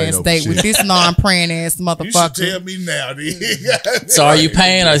Ain't my praying last over date with shit. this non-praying ass You should motherfucker. tell me now, dude. So are you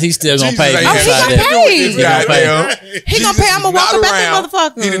paying or is he still gonna Jesus pay? ain't You had he decide gonna that. pay. This He gonna pay. goddamn- He gonna pay. I'm gonna walk not up at that around.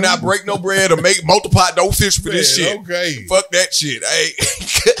 motherfucker. He did not break no bread or make multiply no fish for this Man, shit. okay. Fuck that shit. Hey.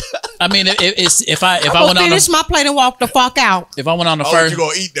 I mean, if I I'm went gonna on finish the my plate and walk the fuck out. if I went on the Oh, what first you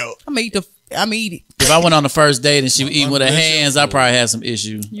gonna eat though? I'm gonna eat it. if I went on the first date and she was eating with her Unless hands, I probably had some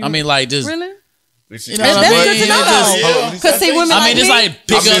issue. I mean, like just Really? This You shit- know That's what I good mean? to know. Yeah. though. Cause see, women I like mean, just me, like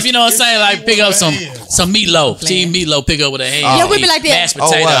pick up, you know what I'm saying? Like pick up some meatloaf. She eat meatloaf, pick up with her hands. Yeah, we be Eat like that. Mashed Oh,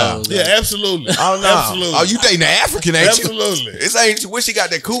 wow. potatoes. Yeah, absolutely. Oh no! Absolutely. Oh, you dating the African, ain't you? Absolutely. This ain't what she got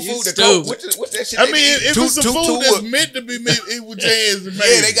that cool You food. That stupid. what's that shit? I they mean, eat? if it's a food that's meant to be made, it with your hands and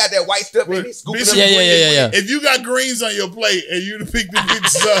made. yeah, they got that white stuff in it. Bitch, Scoop it up. Yeah. If you got greens on your plate and you to pick the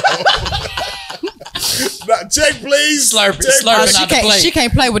bitches up, now, check please. Slurp it, Check, slurp oh, it. Not the plate. she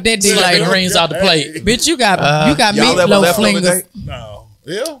can't play with that dick Slurp like the that. greens out the plate. Bitch, you got Y'all ever meatloaf left on a flingers. date? No.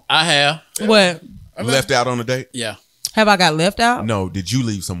 Yeah. I have. What? Left out on a date? Yeah. Have I got left out? No. Did you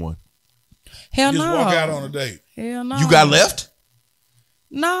leave someone? Hell Just no. walk out on a date. Hell no. You got left?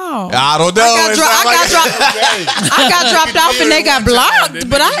 No. I don't know. I It got, sound like- Okay. I got dropped off and they got One time, blocked. that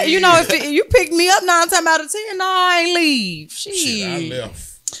But nigga if you picked me up 9 times out of 10, no, I ain't leave. Shit, I Shit. left.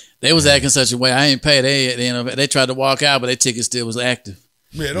 They was acting such a way. I ain't pay. They tried to walk out, but their ticket still was active.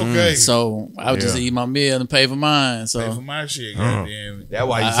 Man, okay. So I would just Yeah. eat my meal and pay for mine. So Pay for my shit, goddamn. That's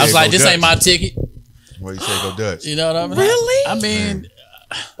why you I was said like, go this Dutch. ain't my ticket. Why you say go Dutch? You know what I mean? Really? I mean,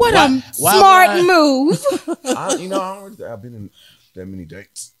 What Why- a why smart would I- move. I've been in that many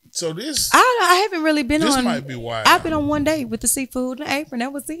dates. So this I haven't really been this on. might be wild. I've been on one date with the seafood and the apron.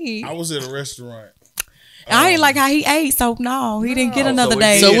 That was it. I was at a restaurant. I ain't like how he ate, so no, he didn't get another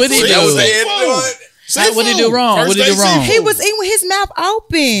date. So what he See, do? that was Seafood. What did he do wrong? First What did he day do wrong? seafood. He was eating with his mouth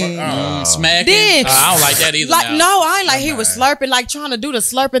open. Smacking. Then- I don't like that either. Like now. no, I ain't like he was slurping, like trying to do the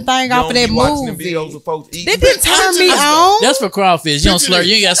slurping thing off of that Watching the movie. videos of folks eating. That didn't turn me on. That's for crawfish. You don't Picture slurp.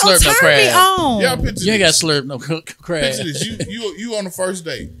 You ain't got to Don't slurp no turn me crab. on. Yeah, picture You ain't got this. to slurp no crab. Picture this. You on the first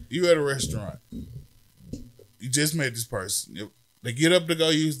date. You at a restaurant. You just met this person. They get up to go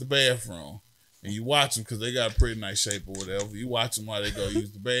use the bathroom. And you watch them because they got a pretty nice shape or whatever. You watch them while they go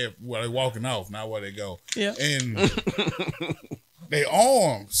use the bathroom. While they walking off, not while they go. Yeah. And they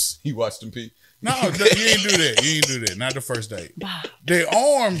arms. You watched them pee. No, you ain't do that. You ain't do that. Not the first date. Their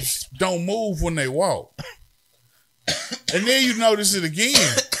arms don't move when they walk. And then you notice it again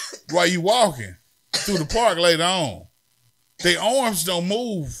while you walking through the park later on. Their arms don't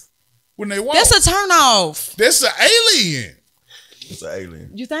move when they walk. That's a turn off. That's an alien. It's an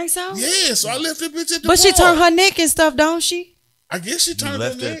alien. You think so? Yeah, so I left that bitch at the But park. she turned her neck and stuff, don't she? I guess she turned You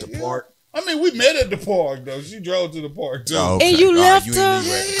left her her neck. at the park. I mean, we met at the park, though. She drove to the park, too. Oh, okay. And you All right, left you her ain't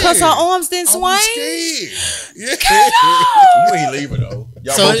leave her. because her arms didn't I swing? was scared. Yeah. You ain't leaving though.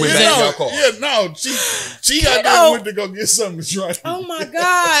 Y'all So both went is back that- in your car. Yeah, no, she got Kato. there went to go get something to drink. Oh my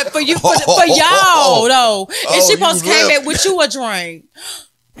God. For you, for y'all, though. And Oh, she you supposed to came left. back with you a drink.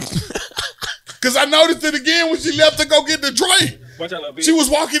 Because I noticed it again when she left to go get the drink. Watch out, little She was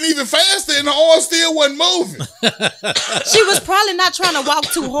walking even faster and her arm still wasn't moving. She was probably not trying to walk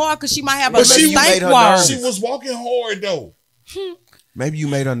too hard because she might have a But she little made stank her walk. nervous. She was walking hard, though. Maybe you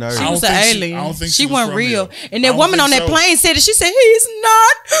made her nervous. She I was don't an think alien. I don't think she was wasn't from real. here. And I that don't woman on think that so. plane said it. She said, he's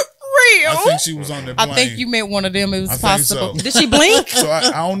not real. I think she was on that plane. I think you met one of them. It was I think possible. so. Did she blink? So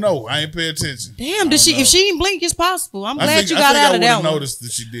I don't know. I ain't pay attention. Damn, did she? If she didn't blink, it's possible. I'm I glad think, you got out I of think I that would have one. noticed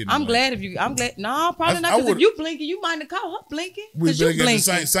that she didn't. I'm blink. glad if you. I'm glad. No, probably I not. Because if would've- you blinking, you might have caught her blinking. We Because you blinking at the blinking.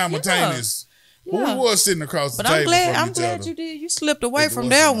 same simultaneous. Yeah. But we was sitting across the But I'm table glad. from I'm each glad other. you did. You slipped away It from was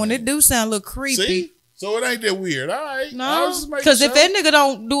that something. one. It do sound a little creepy. See? So it ain't that weird. All right. I No, was just making because if sure. that nigga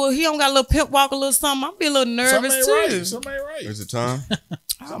don't do it, he don't got a little pimp walk, a little something. I'll be a little nervous Something too. ain't right. Something ain't right. Is it time?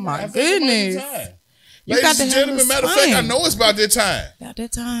 Oh my I think it might be goodness! time. You Ladies got to and have gentlemen, a matter of fact, I swing. know it's about that time. About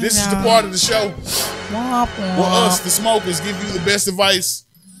that time. This is the y'all. part of the show Womp, where womp. us, the smokers, give you the best advice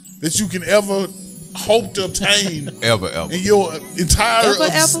that you can ever hope to obtain Ever. in your entire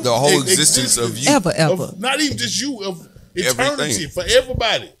Ever. The whole existence of you. Ever. of not even just you, of eternity, Everything. for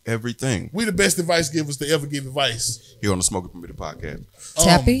everybody. Everything. We the best advice givers to ever give advice. Here on the Smoker Permitted podcast.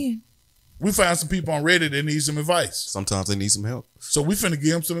 Tap in. We found some people on Reddit that need some advice. Sometimes they need some help. So we finna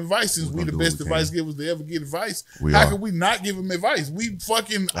give them some advice since We're we the gonna do best what we advice can. givers to ever get advice. We How are. can we not give them advice? We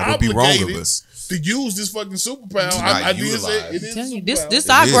fucking That would be wrong of obligated us. to use this fucking superpower. Not I did utilize. say it is Telling you, a this superpower.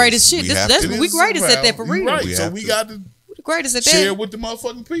 our is. greatest shit. We This, have that's to. It we is a greatest at that superpower. for You real. Right. We So have we to. got to We the greatest at share that. with the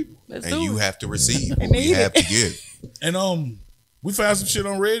motherfucking people. Let's And do you it. have to receive And what we need have it. to give. And we found some shit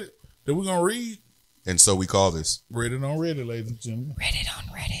on Reddit that we're gonna read. And so we call this Reddit on Reddit, ladies and gentlemen. Reddit on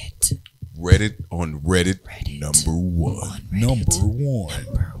Reddit. Reddit on Reddit, number one. Number one.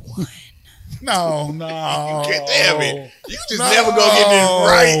 No. Damn it. You just No. never gonna get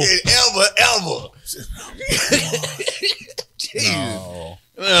this right ever.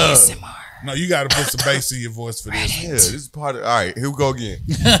 Jesus. No, you gotta put some bass in your voice for this. Yeah, this is part of. All right, here we go again.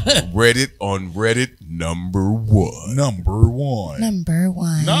 Reddit on Reddit, number one. Number one. Number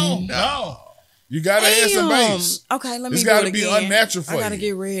one. No. You gotta add some bass. Okay, let me It's do gotta it be again. unnatural for I gotta you.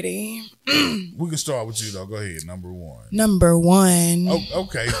 get ready. We can start with you though. Go ahead. Number one. Number one. Oh,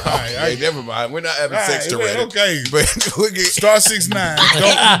 okay. All right. Hey, never mind. We're not having sex to Reddit. Okay. But we get Star 69.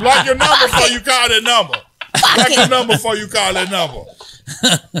 Don't block your number before you call that number. Block your number before you call that number.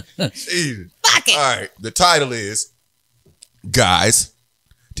 Jesus. Fuck it. All right. The title is, guys,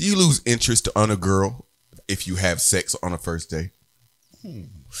 do you lose interest on a girl if you have sex on a first day?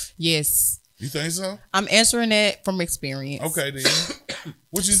 Yes. You think so? I'm answering that from experience. Okay, then.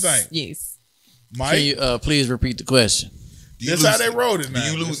 What you think? Yes. Mike? Can you please repeat the question? Do you That's how they wrote it now.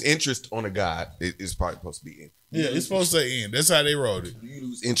 Do you lose interest on a guy? It's probably supposed to be in. Yeah, it's supposed to say end. That's how they wrote it. Do you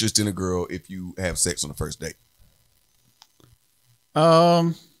lose interest in a girl if you have sex on the first date?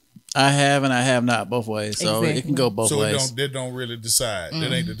 I have and I have not both ways, so it can go both So ways. they don't really decide.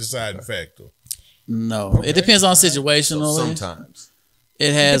 That ain't the deciding factor. No, it depends on situationally. Sometimes.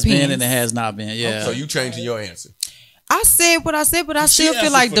 It has Depends. been and it has not been. Yeah. So you changing your answer? I said what I said, but I She still feel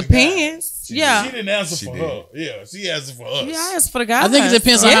answered like for the depends. She Yeah. didn't answer She for did. her. Yeah, she answered for us. Yeah, I asked for the guys. I think it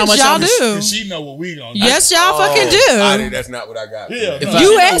depends on yes, how much y'all I'm- do. And she know what we gonna do. Yes, y'all fucking do. That's not what I got. Yeah, If no, I- she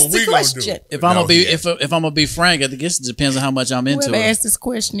You know asked what the we gonna do. question. if I'm No, gonna be he if I'm gonna be frank, I guess it depends on how much I'm into Whoever it. asked this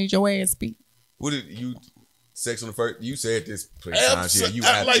question needs your ass beat. What did you sex on the first? You said this plenty of times. Yeah, you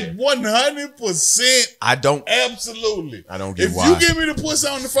have like to. 100%. I don't. Absolutely. I don't get if why. you give me the pussy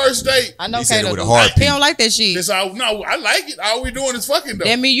on the first date, I know He said it Kato with a do. hard He P. don't like that shit. that's all. No, I like it. All we doing is fucking though.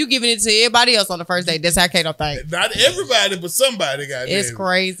 That mean you giving it to everybody else on the first date. That's how Kato think. Not everybody, but somebody got It's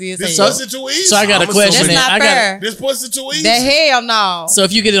crazy. This So pussy too easy. So I got a I'm question. assuming- that's then. not fair. This pussy too easy. That hell no. So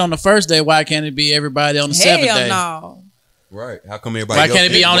if you get it on the first day, why can't it be everybody on the seventh Hell day? no. Right. How come everybody? Why else can't it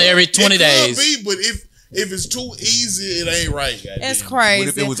be did on that? every It 20 could days? be, but If it's too easy, it ain't right. It's crazy. What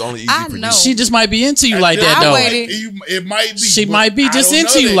if it was only easy for you? She just might be into you like that, I though. waited. It might be. She might be just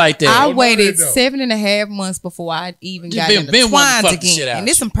into you like that. I waited 7.5 months before I even got into twines again. And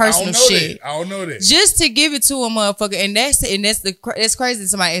this some personal shit. I don't know that. Just to give it to a motherfucker, and that's crazy.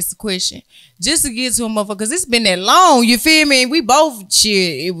 Somebody asked the question. Just to give it to a motherfucker, because it's been that long. You feel me? We both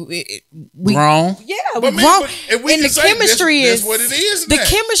shit. We wrong. Yeah, we wrong. And the chemistry that's what it is. The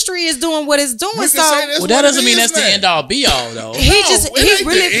chemistry is doing what it's doing. So well, that doesn't mean that's the end all be all though. He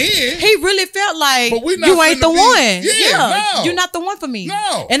really felt like you ain't the one. Yeah, you're not the one for me.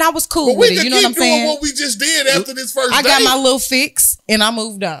 No, and I was cool with it. You know what I'm saying? What we just did after this first I got my little fix and I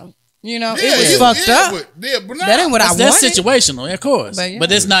moved on. You know, it was fucked up. But that ain't what I wanted. That's situational, of course. But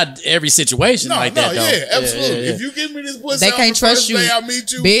that's not every situation like that, though. Yeah, absolutely. If you give me this pussy, they can't trust you. I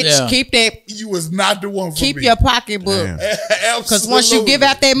meet you, bitch. Keep that. You was not the one for me. Keep your pocketbook. Because once you give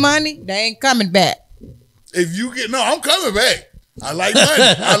out that money, they ain't coming back. If you get I'm coming back. I like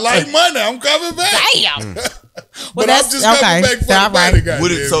money. I'm coming back. Damn. But I'm just coming back for the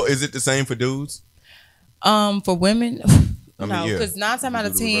money. So is it the same for dudes? For women. No, because 9 times out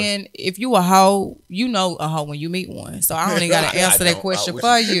of 10, if you a hoe, you know a hoe when you meet one. So I don't even got to answer that question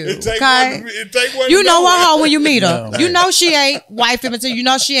for you. Okay? You know a hoe when you meet her. You know she ain't wife until you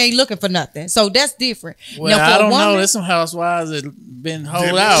know she ain't looking for nothing. So that's different. Well, now, I don't know. There's some housewives that been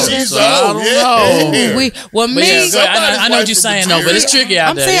hold out. So I don't know. I know what you're saying, though, but it's tricky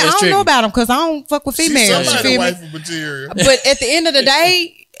out there. I'm saying I don't know about them because I don't fuck with females. You feel me? But at the end of the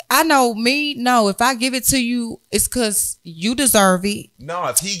day, I know me. No, if I give it to you, it's because you deserve it. No,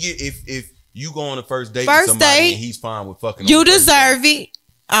 if you go on the first date with somebody and he's fine with fucking, you deserve it.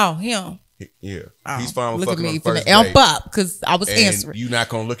 Oh, him. Yeah, he's fine with fucking on the first date. Amp up because I was answering. You not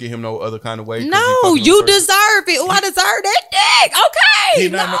gonna look at him no other kind of way? No, you deserve it. Oh, I deserve that dick. Okay, he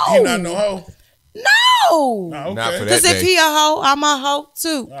not no hoe. No, oh, okay. Because if he a hoe, I'm a hoe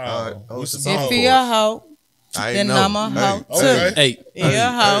too. If he a hoe. Then I'm a hoe too. Hey, he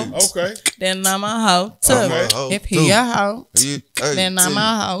a hoe. Okay. Then I'm a hoe too. If he a hoe, then I'm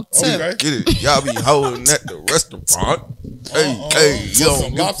a hoe too. Okay. Get it? Y'all be hoeing at the restaurant. Hey, you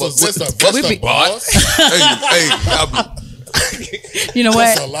don't give a fuck with the restaurant. Hey, y'all be. You know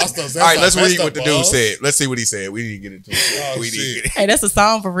what? All right, let's read what the dude said. Let's see what he said. We didn't get into it. Hey, that's a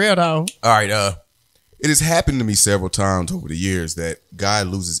song for real though. All right, it has happened to me several times over the years that guy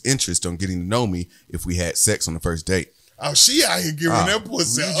loses interest on getting to know me if we had sex on the first date. Oh, she out here giving that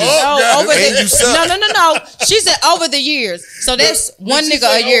pussy. No. She said over the years. So that's one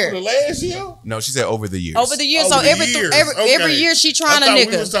nigga a year. Over the last year? No, she said over the years. Over the years. So every year she trying a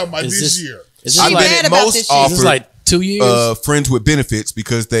nigga. We was talking about this year. I've been at most offered this like 2 years. Friends with benefits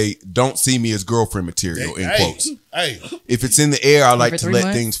because they don't see me as girlfriend material, in quotes. If it's in the air, I like to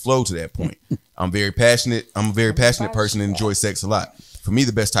let things flow to that point. I'm a very passionate person and enjoy sex a lot. For me,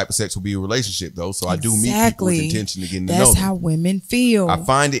 the best type of sex will be a relationship, though. So I do meet people with intention to get to know them. That's how women feel. I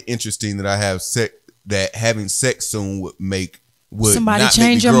find it interesting that having sex soon would somebody not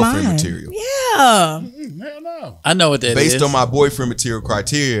change make me your girlfriend mind. material. Yeah. Hell no. I know what that Based is. on my boyfriend material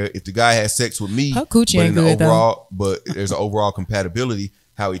criteria, if the guy has sex with me, but there's an overall compatibility,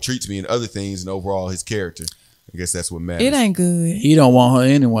 how he treats me and other things, and overall his character. I guess that's what matters. It ain't good. He don't want her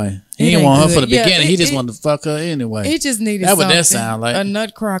anyway. He didn't want her for the beginning. He just wanted to fuck her anyway. He just needed that. What that sound like? A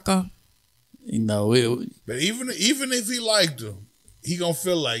nutcracker. You know. But even if he liked her, he gonna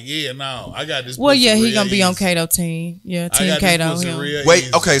feel like, I got this. Well, yeah, he gonna be on Kato team. Yeah, team Kato.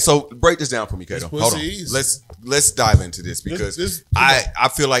 Wait, okay, so break this down for me, Kato. Hold on. Let's dive into this because I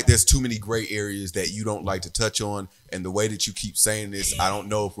feel like there's too many gray areas that you don't like to touch on, and the way that you keep saying this, I don't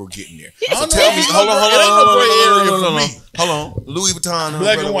know if we're getting there. So tell me, hold on, Louis Vuitton,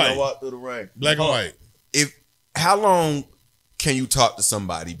 black and white, walk through the rain, black and white. How long can you talk to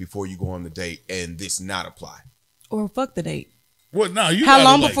somebody before you go on the date and this not apply? Or fuck the date. What? No, you. How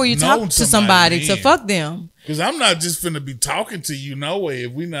long before you talk to somebody to fuck them? Because I'm not just finna be talking to you. No way.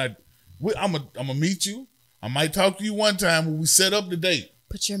 If I'm gonna meet you. I might talk to you one time when we set up the date.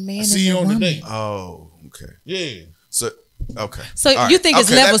 But your man see you on the date. Oh, okay. Yeah. So okay. So you think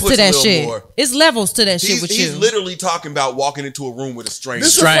it's levels to that shit? It's levels to that shit with you. He's literally talking about walking into a room with a stranger.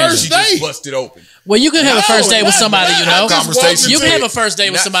 This is the first date. Just busted open. Well, you can have a first date with somebody you know. Conversation. You can have a first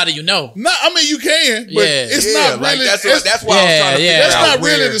date with somebody you know. No, I mean you can, but it's not really. That's why I was trying to figure out. That's not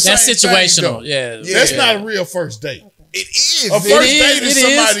really the same. That's situational. That's not a real first date. It is. A first date is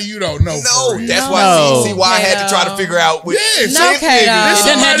somebody you don't know. No, that's No. why. See why I had to try to figure out. Yeah, No, Kato. It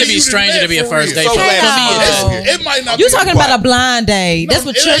doesn't have to be a stranger to be a first date. So For me, It might not. You be talking about a blind date? That's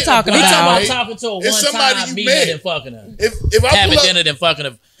what it you're ain't a talking blind about. date. talking to her It's one somebody time, you meeting her, met. then fucking her. If I Having pull dinner, up, then fucking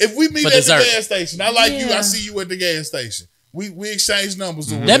her. if we meet for at dessert. the gas station, I like you. I Yeah. see you at the gas station. We exchange numbers.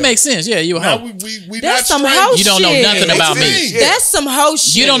 Or That whatever. makes sense. Yeah, you a Now hoe. we That's not some strangers. hoe You don't know shit. nothing about me. Yeah. That's some hoe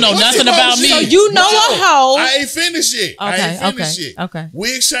shit. You don't know What's nothing the about hoe me. shit? So you know a hoe. I ain't finished yet. I Okay, ain't finished okay, yet. okay.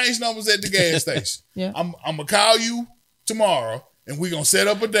 We exchange numbers at the gas station. Yeah. I'm gonna call you tomorrow. And we gonna set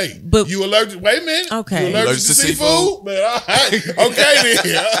up a date. But- you allergic? Wait a minute. Okay. You allergic to seafood? Man, all right. Okay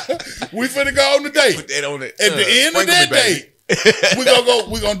then. We finna go on the date. Put that on it. At the end of that date,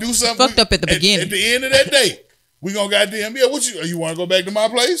 we gonna do something. Fucked up at the beginning. At the end of that date, we gonna goddamn what you want to go back to my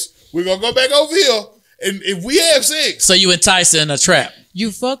place? We gonna go back over here, and if we have sex, So you entice her in a trap. You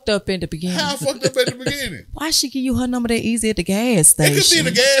fucked up in the beginning. how I fucked up at the beginning? Why she give you her number that easy at the gas It could be in station?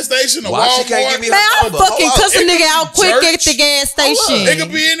 the gas station, or Why Walmart. she can't give me Man, I'll number? fucking Hold cuss a It nigga could out be quick church. at the gas It station.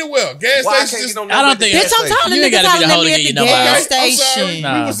 could be anywhere. Gas Why I station. can't Just, get no I number don't at the think- gas Bitch, I'm station? telling You ain't niggas gotta how be the to hoe to meet get at your the number gas out. I'm sorry. station.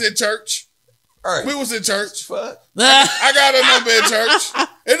 Nah. We was in church. Right. We was in church. Fuck. I got her number at church.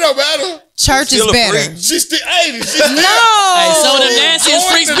 It don't matter. Church is Still a better. freak. She's still, she's No. Hey, some of the nastiest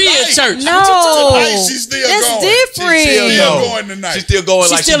Going freaks be at tonight. church. No. She's still That's going. different. She's still No. going tonight. She's still going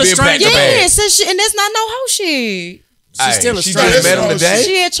She's like still a she's been back to stranger. back. Yes, and that's not no hoe shit. She's still a She stranger. just met him That's today.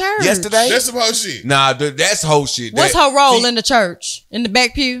 She at church. Yesterday. That's some whole shit. Nah, that's whole shit. What's That- her role she- in the church? In the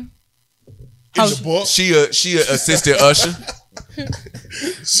back pew? In the book. She a assistant usher.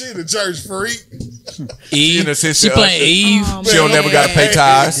 She the church freak. Eve. an She assistant playing usher. Eve. Oh, She don't never gotta pay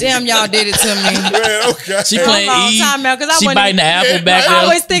tithes. Damn, y'all did it to me. Man, okay. She playing Hold on, Eve. time out, 'cause I She wasn't- biting the apple Yeah, back right. I there.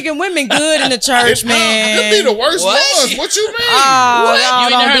 always thinking women good in the church, man. Could be the worst What? ones. What you mean? Oh, You y'all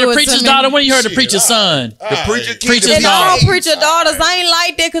ain't don't heard do the it preacher's to me. daughter? When you heard the Shit, preacher's son? The preacher kid. Preacher's And daughter. all preacher daughters, I ain't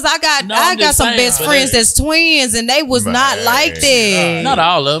like that because I got No, I'm just some saying, best but friends that's twins and they was not Man. like that. Not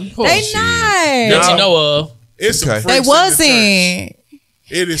all of them. Of course. They That not. you know of. It's some Okay. freaks They in the wasn't. church.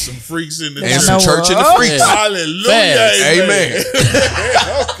 It is some freaks in the And church. some church in the what? freaks. Yeah. Hallelujah. Facts. Amen.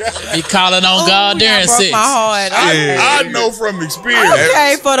 He calling on God during broke six. my heart. I know from experience.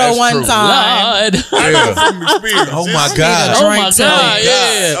 Okay, for the That's one true. time. Lord. I know from experience. Oh my It's- God. Oh my Drink God. too.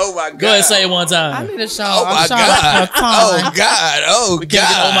 Yeah. Oh my God. Go ahead and say it one I time. need a show. Oh my I'm sorry God. for Oh time. God. Oh Can't get,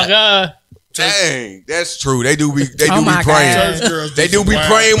 oh my God. God. Dang, that's true. They do be Oh my praying. God. Church girls They do some be wild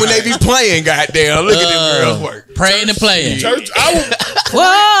praying when they things. be playing. Goddamn, look at them girls work. Praying and playing. Church. I would,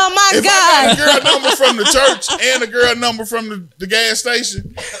 Oh my if I got a God. girl number from the church and a girl number from the gas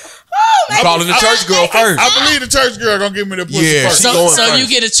station, Calling the church girl first. I believe the church girl gonna give me the pussy Yeah, first. she So, going so you first.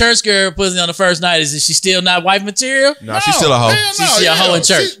 get a church girl pussy on the first night. Is she still not wife material? Nah, she's still a hoe. hell no, She a hoe in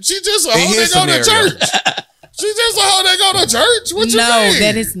church. She just a In hoe his that go to scenario. church. She just a hoe that go to church. What you No, mean?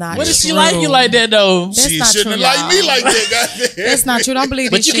 that is not What if she true. like you like that though? That's She not shouldn't true, have liked me y'all. like that. Goddamn. That's not true. Don't believe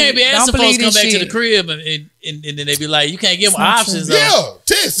But this you shit. can't be Don't asking believe folks to come this back to shit. the crib and then they be like, you can't give them not options. true. though. Yeah,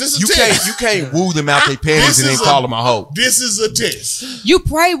 test. This is a You test. can't woo them out their panties and then call them a hoe. This is a test. You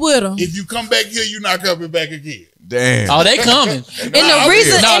pray with them. If you come back here, you're not coming back again. Damn. Oh, they coming. And Nah, the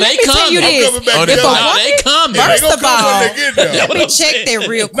reason, I'm No, and they let me tell you coming. this. I'm coming back Oh, to they If a coming. No, woman, they coming. Yeah, they First gonna of come all, when they get there. let me check that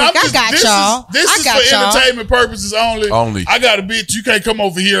real quick. Nah, I got this y'all. This I is got for y'all. entertainment purposes only. Only. I got a bitch. You can't come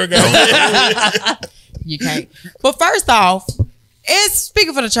over here. Again. You can't. But first off, it's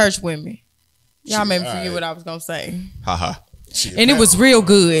speaking for the church women. Y'all made me forget what I was gonna say, Haha. and it was real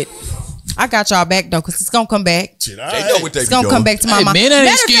good. I got y'all back though, cause it's gonna come back. Shit, all They right. know what they It's be gonna doing. come back to my Hey, mom. men ain't Matter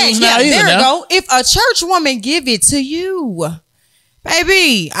of excused fact, now either there now. you go. If a church woman give it to you,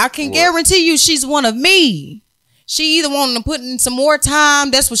 baby, I can guarantee you she's one of me. She either wanting to put in some more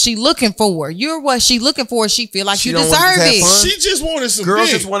time. That's what she looking for. You're what she looking for. She feel like She you don't deserve wanna just have it. fun? She just wanted some Girls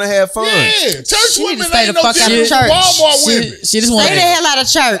dick. just want to have fun. Yeah, church She need women to stay ain't the no fuck out of different from church. Walmart women. She just want Stay the hell out of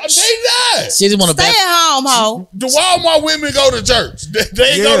church. They not. She just want to Stay back. at home, ho. The Walmart women go to church. They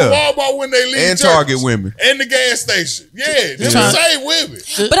ain't go to Yeah. Walmart when they leave And church. Target women. And the gas station. Yeah, they're Yeah. the same women.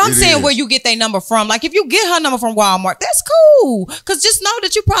 But I'm It saying is. where you get their number from. Like if you get her number from Walmart, that's cool. Cause just know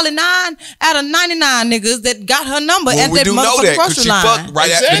that you probably 9 out of 99 niggas that got her number Well, at we that do know motherfucking that because grocery she line. fucked right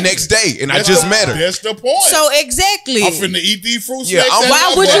after the next day, and I That's just the- met her. That's the point. So exactly. I'm finna eat these fruit Yeah, snacks. I'm- at Why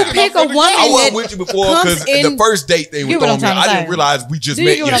my would you bar, and pick I'm a finna woman I go. wasn't that with you before comes because in- the first date they were You get what I'm throwing me. trying to I say. didn't realize we just Do you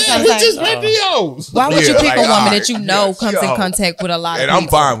met get what I'm yesterday. trying Yeah, to we say? just met the hoes. Why would you Yeah, pick like, a woman alright, that you know yeah, comes yo. in contact with a lot of And I'm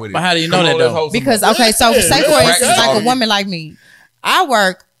people? fine with it. But how do you know Come that, on, though? let's hold some Because more. okay, so Yeah, say yeah, for instance, practice like a already. woman like me, I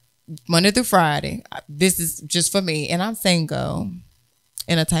work Monday through Friday. This is just for me, and I'm single.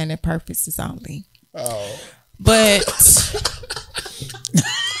 Entertainment purposes only. Oh. But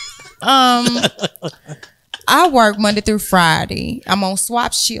I I work Monday through Friday. I'm on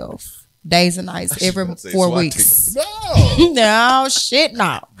swap shift. Days and nights every 4 weeks. No. No, shit,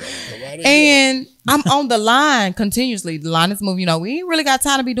 no. And I'm on the line continuously. The line is moving. You know, we ain't really got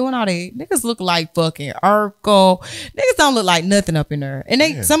time to be doing all that. Niggas look like fucking Urkel. Niggas don't look like nothing up in there. And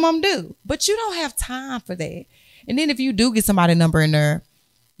they some of them do. But you don't have time for that. And then if you do get somebody number in there,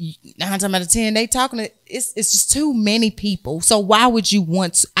 9 times out of 10, they talking to, it's just too many people. So why would you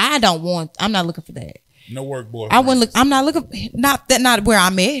want to, I'm not looking for that. No work, boy. I wouldn't look. I'm not looking. Not where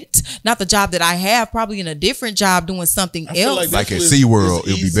I'm at. Not the job that I have. Probably in a different job doing something else. Like at SeaWorld,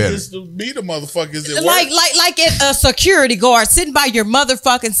 it'll be better. To be the motherfuckers that like at a security guard sitting by your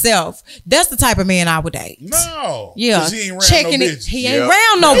motherfucking self. That's the type of man I would date. No. Yeah. He ain't round checking no it. bitch. He ain't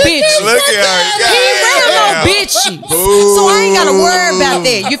round no bitch. Look at her. He ain't round no bitches. So I ain't gotta worry about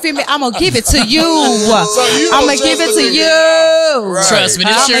that. You feel me? I'm gonna give it to you. I'm gonna give it to you. Right. Trust me,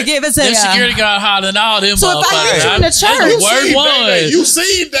 I'm gonna give it to them you. security guard hollering all them So if I meet you in the church, You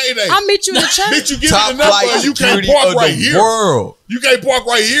seen Day. I meet you in the church. Bitch, you give Top it enough, flight you can't security park of right the here. world. You can't park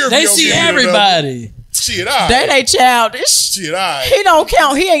right here. They see everybody. Shit, all right. That ain't childish. Shit, all right. He don't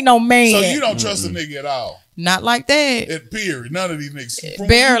count. He ain't no man. So you don't trust a nigga at all. Not like that. At period. None of these niggas.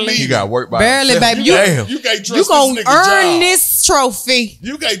 Barely. You got work by Barely, himself. baby. You can't trust you gonna this nigga earn job. this trophy.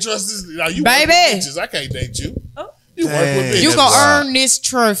 You can't trust this. Now, you Baby. work with bitches. I can't date you. You work with bitches. You gonna wild. earn this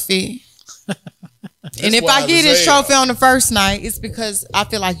trophy. And if I wild get as this hell. trophy on the first night, it's because I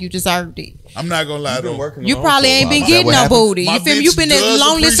feel like you deserved it. I'm not gonna lie though. You probably ain't been getting no booty. My You feel me? bitch You been that does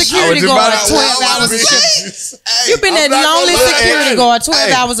lonely appreciate- security I was guard about to- 12 I hours a was shift. Hey, You been I'm that not gonna lonely lie. security guard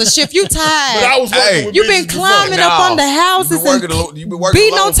 12 hours a shift. You But I tired. was working with You been bitches before. climbing up on the houses You've been and working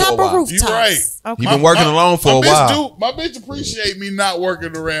beating alone on for a top of while. rooftops. You right. Okay. You've been working alone for a while. My bitch appreciate me not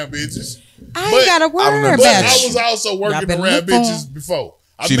working around bitches. I ain't But- gotta worry remember But about I you. was also working Y'all better around look for 'em. bitches before.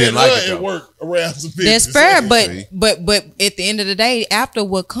 I She met didn't like her it, though. at work around some bitches. That's fair, but See? but at the end of the day, after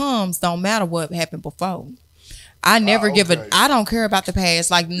what comes, don't matter what happened before. I never give a. okay. I don't care about the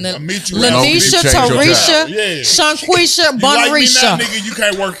past. Like I meet you around Lanisha, bitches, change your Tarisha, job. Yeah. Shanquisha, You like me now, Bonarisha. nigga? You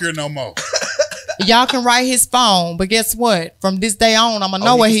can't work here no more. Y'all can write his phone, but guess what? From this day on, I'ma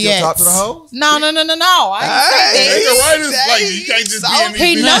know Oh, where you he still at. talk to the hoes? No. I ain't Nigga, right is Hey, like you can't just be in these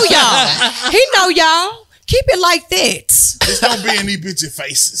he bitches. know y'all. He know y'all. Keep it like that. Just don't be in these bitches'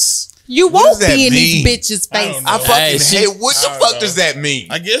 faces. You What won't does that be in these mean? bitches' I don't face. know. I fucking Hey, she- hate. What the I don't fuck know. does that mean?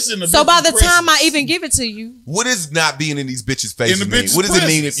 I guess in the So by the bitches' time I presence. even give it to you, What is not being in these bitches' faces the mean? bitches' What does it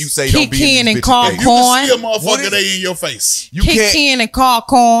mean presence. if you say Kick don't be in in and these call bitches' faces? you corn. can see a What motherfucker is- they in your face. You kick can't. in and call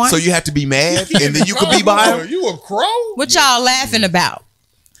corn. So you have to be mad and then you could be behind. You a crow? What y'all laughing about?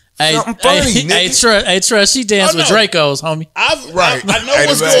 Hey, Something funny, hey, nigga. Trust, she danced I with know. Dracos, homie. I know Hey,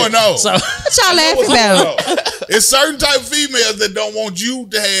 what's man. going on. So What y'all I know laughing what's about? going on. It's certain type of females that don't want you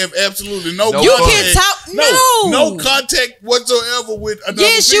to have absolutely no No You contact. can talk. No contact whatsoever with another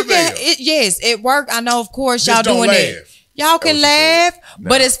Yes, you female. can. Yes, at work, I know. Of course, Just y'all don't doing laugh. it. Y'all can what you laugh, said.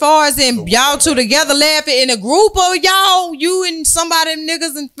 but Nah. as far as in y'all two together laughing in a group of y'all, you and somebody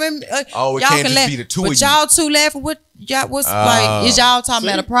niggas and Oh, it y'all can't can just laugh. be the two but of you. y'all two laughing. What y'all? What's like? Is y'all talking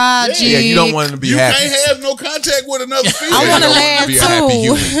about a project? Yeah, you don't want them to be You happy. can't have no contact with another female. I want to You don't want laugh to be a happy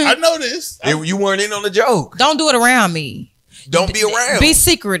too. human. I know this. You weren't in on the joke. Don't do it around me. Don't be around. Be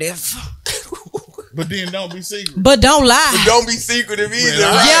secretive, But then don't be secret. but don't lie. Don't be secretive either. Man,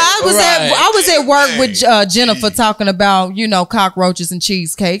 right? Yeah, I was at work with Hey. Jennifer talking about cockroaches and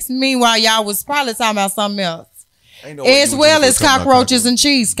cheesecakes. Meanwhile, y'all was probably talking about something else, Ain't no way as you well was as talking about cockroaches and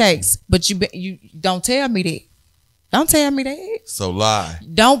cheesecakes. But you don't tell me that. Don't tell me that. So lie.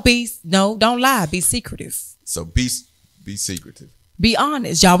 Don't lie. Be secretive. So be secretive. Be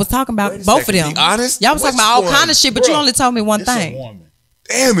honest. Y'all was talking about Wait a both second, of them. be honest? Y'all was talking Which about all one? kind of shit, but you Bruh, only told me one It's a thing. woman.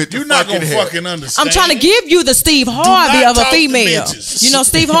 Damn it! You're the not gonna hell. fucking understand. I'm trying to give you the Steve Harvey not of a talk to female. bitches. You know,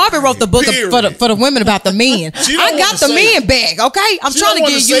 Steve Harvey wrote the book for the women about the men. She don't I got wanna the say men it. back, okay? I'm She trying don't to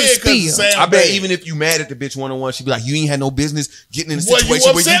wanna give you say the it 'cause it spiel. sound I bet bad. even if you mad at the bitch 1-on-1, she'd be like, you ain't had no business getting in a Well, situation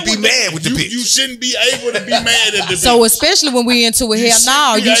where upset you be with mad with the bitch. You shouldn't be able to be mad at the bitch. So especially when we into it, hell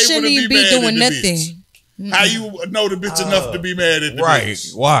no, shouldn't be you able shouldn't to even be be mad doing at the nothing. How you know the bitch enough to be mad at the Right.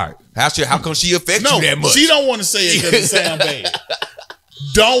 bitch? Why? How come she affect No, you that much? she don't want to say it because it sound bad.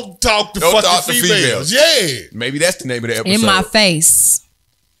 Don't talk to Don't fucking talk to females. females. Yeah. Maybe that's the name of the episode. In my face.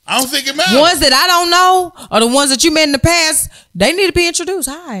 I don't think it matters. Ones that I don't know or the ones that you met in the past, they need to be introduced.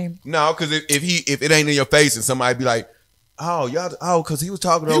 Hi. No, because if it ain't in your face and somebody be like, Oh, y'all. Oh, because he was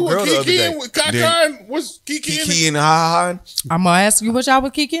talking to You old girl the other day. with Kiki what's Kiki Kiki and Ha. I'm gonna ask you what y'all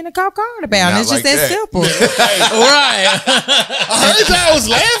was kicking the cop card about. Not It's like just that that. simple. Right. I heard y'all was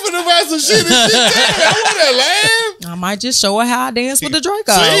laughing about some shit. And shit. Damn, I want to laugh. I might just show her how I dance with the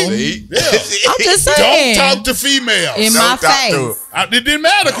Draco. See? Yeah. I'm just saying. Don't talk to females. In my Don't talk to her. face. It didn't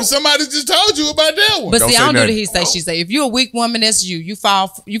matter because somebody just told you about that one. But Don't see, say I don't do nothing. the he say she say. If you're a weak woman, that's you. You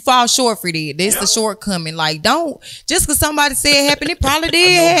fall short for that. That's the shortcoming. Like, don't just because somebody said it happened, it probably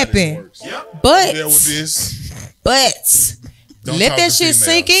did happen. But Deal with this. Don't let talk that to shit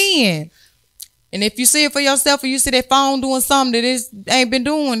sink females. in. And if you see it for yourself or you see that phone doing something that it ain't been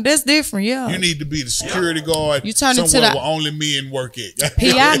doing, that's different. Yeah. You need to be the security guard You turn into somewhere the- where only men work at.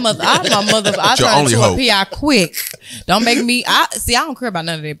 PI mother, I'm my mother. I your turn only into hope. a PI quick. Don't make me. I don't care about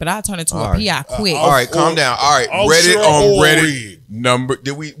none of that, but I turn into a PI quick. All right, calm down. All right, offshore Reddit on oil Reddit rig. number.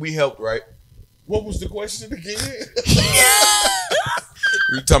 Did we helped, right? What was the question again?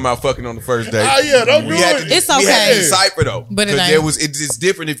 We were talking about fucking on the first date. Oh, yeah, don't do had it. to, It's We had to okay. decipher though, But it because ain't. it's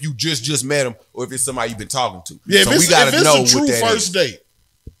different if you just met him or if it's somebody you've been talking to. Yeah, so if we it's, gotta if know it's a what true that first is. date.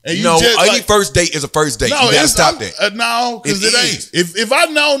 And you No, just, any like, first date is a first date. no, you gotta it's stop not. that. No, because it is. ain't. If I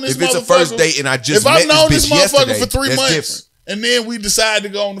known this If it's motherfucker, a first date and I just if I've met known this this bitch motherfucker yesterday, for 3 that's months different. and then we decide to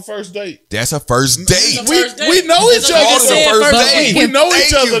go on the first date, That's a first date. a we first date. we know each That's other. All is a said first first date. We know Thank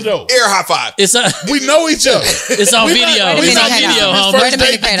each other you. though. Air high five. It's We know each other. it's on We video. not- we It's not on Kato. video, this homie. first Wait a date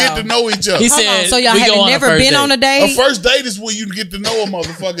minute, to get Kato. to know each other. He Hold said, on. So y'all we go haven't on a never first been date. on a A date? first date is when you get to know a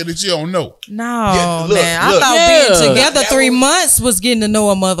motherfucker that you don't know. No, Yeah, look, man. I look. thought Yeah. being together That 3 was- months was getting to know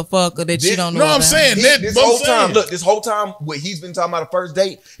a motherfucker that you don't know. No, I'm about. saying that. This but I'm whole saying, time, look, this whole time, what he's been talking about a first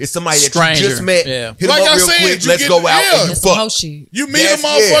date is somebody that Stranger. you just met. Yeah. Hit Like him up I real said, quick. you Let's get- go out yeah. and you That's some fuck. whole shit. you meet a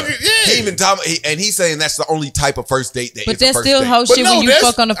motherfucker. He Yeah. even and he's saying that's the only type of first date that But is a that's first still date. hoe But shit no, when you that's-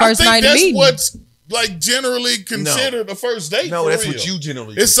 fuck on the I first think night of that's meeting. what's like generally considered a first date. No, for that's real. what you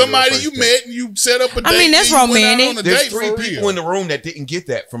generally. It's consider a somebody first you date. met and you set up a date. I mean, that's and you went out romantic. on a There's date 3 for people real. in the room that didn't get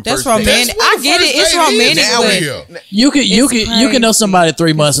that from That's first date. romantic. That's what I a get first it. It's date is romantic, for but real. You can know crazy. somebody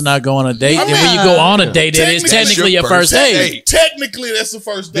 3 months and not go on a date, and when you go on a date, that is technically your first date. Technically, that's the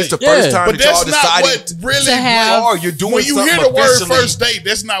first date. It's the first Yeah. time But that y'all that's not what decided really. to have- or you're doing When you something hear the word officially. first date,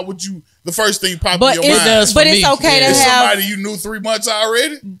 that's not what you. The first thing pop But in your mind. does for but it's me. okay to Yeah. It's have. somebody you knew 3 months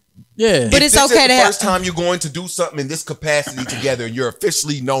already. Yeah. But If it's this okay is to the have. first time you're going to do something in this capacity together, and you're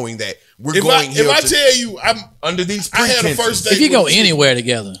officially knowing that we're If going here I to, tell you, under these I had a pretenses. first date. if you with go a chick. anywhere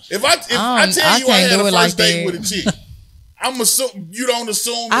together, If I tell you I can't had do a it first like date that. with a chick, I'm assuming you don't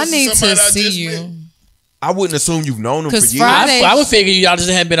assume. I this need is somebody to I see just you. met. I wouldn't assume you've known them for 'Cause years. Friday- I would figure y'all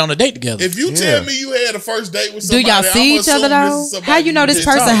just hadn't been on a date together. If you Yeah. tell me you had a first date with Do somebody, y'all see I'ma each other assume though? this is somebody How you know this just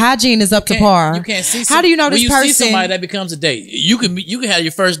person talked. hygiene is up to par? You can't see. How do you know when this you person? see somebody that becomes a date? You can have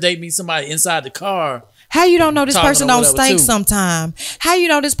your first date meet somebody inside the car. How you don't know this Talking person or don't whatever, stink too. sometime? How you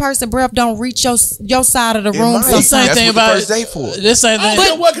know this person breath don't reach your side of the It room might. sometimes? Same That's thing what the about first date for. This same I thing. don't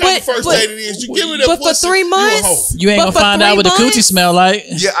care what kind of but- first but- date it is. You give me that but for pussy, 3 you a months? hoe. You ain't But gonna for find out 3 what the coochie months? smell like.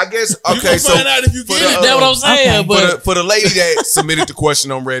 Yeah, I guess. You Okay, gonna so find out if you for get it. the, That's what I'm saying. Okay. But for the lady that submitted the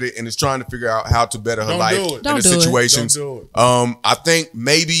question on Reddit and is trying to figure out how to better her Don't life do it. in Don't the do it. situations, Don't I think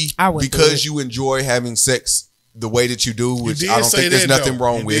maybe I would do because it. you enjoy having sex the way that you do, You which did I don't say think there's that, nothing though.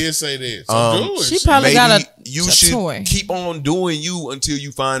 wrong You with. did say that. So do it. She Shit. probably got Maybe a you a should toy. keep on doing you until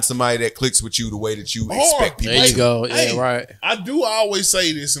you find somebody that clicks with you the way that you Or- expect people. there you to. go. Yeah, Hey, right. I do always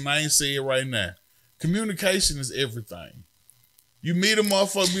say this, and I ain't say it right now. Communication is everything. You meet a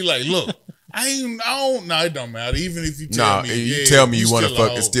motherfucker, be like, look, no, it don't matter. Even if you tell Nah, me, you yeah, tell me you still wanna a fuck,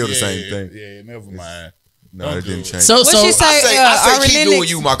 hoe. it's still the Yeah, same thing. Yeah, never mind. No, Don't it do didn't it. change. So What she I say? say keep Ari doing Lennox-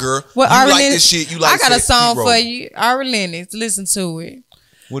 you, my girl. What you Ari like Lennox- this shit. You like I got a sex, song keep for rolling. you, Ari Lennox. Listen to it.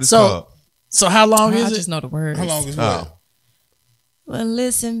 What is So- called? So how long I is just it? know the words. How long is Oh. what? Well,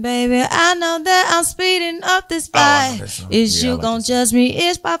 listen, baby, I know that I'm speeding up this I know fight. that song. Is Yeah, I you like gonna that judge me?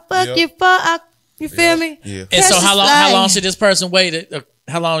 If I fuck Yep. you for you feel me? Yeah. And so Precious how life. long should this person wait?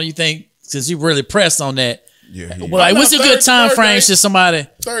 How long do you think? Since you really pressed on that, Yeah. well, like, what's a good time frame? Should somebody?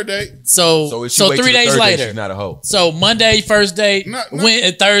 Third date. So if she So waits 3 till the days third day, later. she's not a hoe. So Monday first date, No.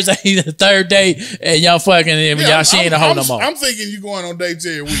 Thursday the third date, and y'all fucking, and y'all she ain't a hoe no more. I'm thinking you going on dates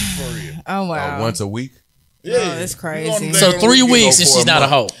every week for real. Oh wow. Once a week. Yeah, that's You crazy. going on a date So on the 3 weekend. weeks go and for she's a not a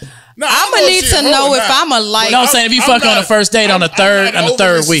month. hoe. No, I'm I gonna need she to a hoe know or if not. I'm a like. No, I'm saying if you fuck on the first date on the third I'm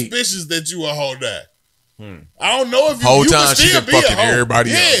not week. suspicious that you a hoe that. I don't know if you, Whole you time can she still been be a fucking hoe.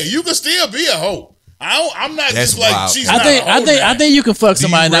 everybody Yeah, else. you can still be a hoe. I'm not That's just like wild. she's I not think a hoe now. I think you can fuck Do you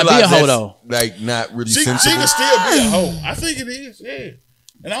somebody and not be a realize hoe that's, though. like not really She sensible. can still be a hoe. I think it is, yeah.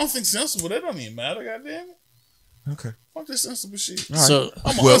 And I don't think sensible. That don't even matter, goddamn it. Okay. Fuck this sensible shit. So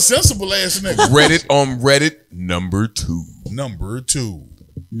I'm an unsensible ass nigga. Reddit on Reddit number 2.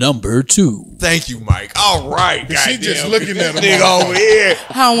 number 2. Thank you, Mike. All right, She just looking at him. nigga over here.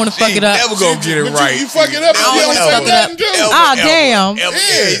 I don't want to fuck it up. Never gonna get it right. You fuck it up. You don't say nothing too. Oh, damn.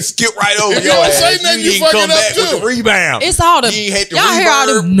 Skip right over If your you don't ass. say nothing, you ain't fuck come it up back with too. the rebound. It's all the You ain't had the y'all hear all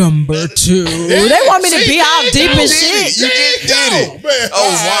the reverb. number 2. They want me to be all deep and shit. You just did it. Man.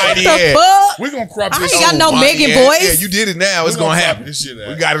 Oh, whitey What the ass. fuck? We're going to crop I this ain't shit. got no Whitey Megan ass. voice. Yeah, you did it now. It's We gonna gonna crop happen. this shit out.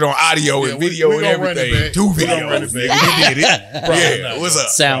 We got it on audio and video and we gonna run it everything. back. 2 We gonna run videos. it back. We did it. Yeah. not. What's up?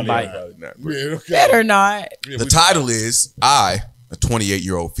 Soundbite. Yeah, okay. Better not. The title is I, a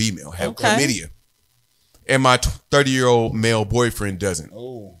 28-year-old female, have Okay. chlamydia, and my 30-year-old male boyfriend doesn't.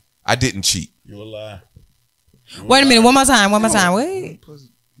 Oh, I didn't cheat. you a lie. Wait a minute. One more time. Wait.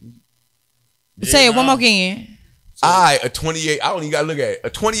 Say it one more again. I don't even gotta look at it. A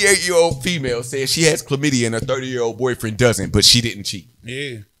 28-year-old female says she has chlamydia and her 30-year-old boyfriend doesn't, but she didn't cheat.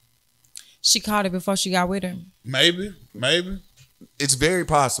 Yeah. She caught it before she got with him. Maybe. It's very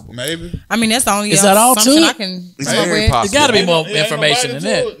possible. I mean, that's the only Is that all assumption to it? I can It's come up very with. possible. There got to be more Ain't information nobody than to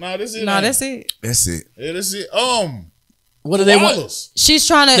that. it. No, that's it. No, that's it. That's it. Yeah, that's it. What do they want? koalas. She's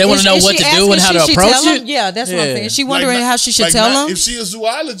trying to. They wanna know is what she to do asking, and how to should she approach tell him? it? Yeah, that's what I'm Yeah. saying. She wondering how she should tell him. If she a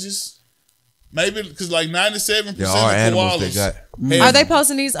zoologist, maybe because like 97% There of are animals koalas. they got. Are they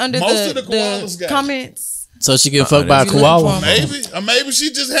posting these under Most of the koalas the got it. comments? So she get fucked by a You koala. looking for 'em? Maybe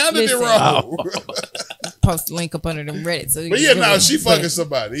she just handled Listen. it wrong. Post the link up under them Reddit. So But you yeah, can now really- she fucking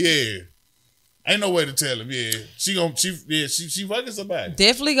somebody. Yeah, ain't no way to tell him. Yeah, she fucking somebody.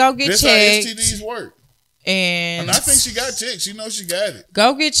 Definitely go get That's how checked. STDs work. And And I think she got checked. She knows she got it.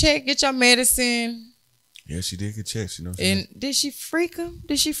 go get checked, get your medicine. Yeah, she did get checked. You know. And did she freak him?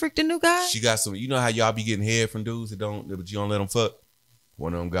 Did she freak the new guy? She got some. You know how y'all be getting head from dudes but you don't let them fuck.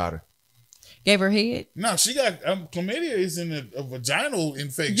 One of them got her. Gave her head. No, she got chlamydia is in a vaginal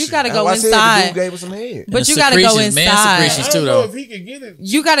infection. You gotta That's go why I said the inside. dude gave her some head. But And you gotta go secretions, man inside. secretions I too, don't know though. if he can get it.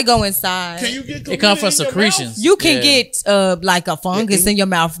 You gotta go inside. Can you get chlamydia It come from in your secretions. mouth? You can Yeah. get like a fungus in your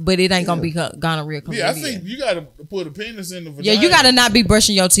mouth, but it ain't gonna be gonorrhea. Yeah, I think you gotta put a penis in the Yeah, vagina. you gotta not be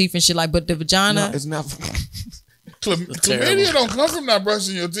brushing your teeth and shit like. But the vagina, No, it's not. Chlamydia terrible. don't come from not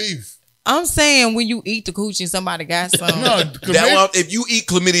brushing your teeth. I'm saying when you eat the coochie, somebody got some. No, That chlamydia, one, if you eat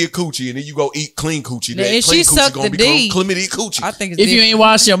chlamydia coochie and then you go eat clean coochie, Yeah, that and clean she coochie sucked gonna the become D. chlamydia coochie. I think it's If you different. ain't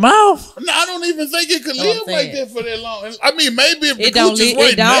wash your mouth, no, I don't even think it could I'm live like saying. that for that long. I mean, maybe if the It don't coochie's li- it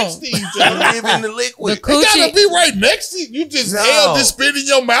right don't. next to each other. live in the liquid. The It gotta coochie. be right next to you. You just No. held this spit in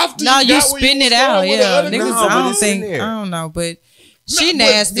your mouth. till No, you got where spitting was it out. going with the Yeah, other niggas. No, I but don't it's in think. there. I don't know, but she No,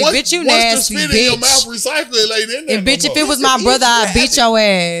 but nasty, bitch. You once nasty, the spit in your mouth, bitch. recycle it ain't in there. And bitch, no if it more. was my brother, I'd beat your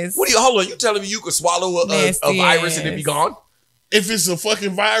ass. What do you hold on? You telling me you could swallow a Nasty virus and it ass. be gone? If it's a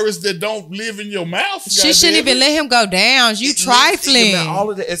fucking virus that don't live in your mouth, She shouldn't even let him go down. You trifling. All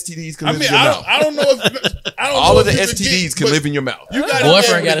of the STDs can I live mean, in your mouth. I don't know if I don't All know of the if you can STDs get- can but live in your mouth. You gotta Boyfriend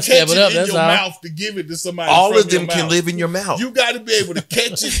be able gotta to step catch it up, in that's your all. mouth to give it to somebody. All from of them your can mouth. live in your mouth. You got to be able to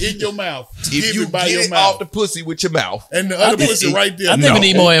catch it in your mouth. If give you it by get your it mouth, off the pussy with your mouth, and the other think- pussy right there. I think we No.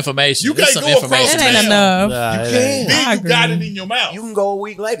 need more information. You There's can't some go across information. That ain't town. enough. Nah, it You ain't. Then I you got agree. it in your mouth. you can go a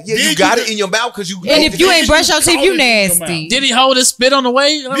week later. Yeah, Then you you got can- it in your mouth because you. And if you Then ain't brush your caught teeth, it you in your nasty. mouth. Did he hold his spit on the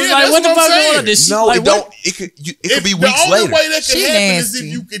way? I was Yeah, like, that's what the what I'm fuck going saying. on? This no, like, it don't. It could. It could be weeks the only later. way that can She happen is nasty.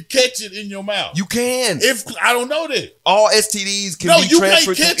 if you could catch it in your mouth. You can. If I don't know that. All STDs can No, be you can't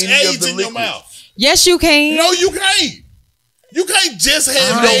transferred catch to any of AIDS the in your liquids. mouth. Yes, you can. No, you can't. You can't just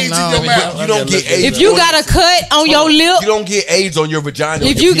have I don't AIDS in know. your mouth. You don't get AIDS. If you got a cut on your lip, You don't get AIDS on your vagina.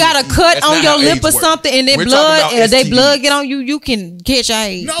 if or you your got a penis. cut That's on not your how lip AIDS or work. something, and We're they talking about they STDs. blood get on you, you can catch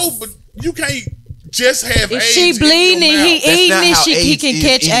AIDS. No, but you can't just have If AIDS she in bleeding your and he mouth. That's eating not it, how he AIDS can is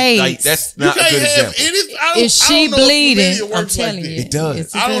catch in- AIDS. Like, that's You not a can't good have example. any. I don't, If I she don't know if bleeding, chlamydia I'm works like telling that. you, It does.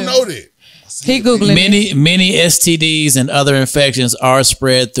 Yes, I don't does. know that. He googling Many STDs and other infections are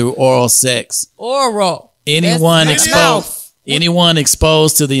spread through oral sex. oral. Anyone That's exposed, mouth. anyone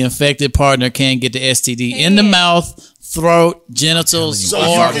exposed to the infected partner can get the STD in the mouth, throat, genitals, So or you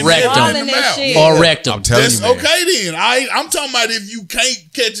can have it rectum. in the mouth. Or rectum. I'm telling That's you, man. okay then. I'm talking about if you can't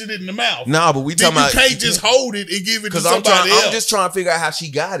catch it in the mouth. Nah, but we Then talking you about can't just hold it and give it to because somebody else. I'm just trying to figure out how she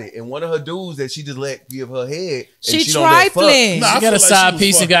got it. And one of her dudes that she just let give her head. She and she don't let fuck. trifling. Nah, I She feel got a like side she was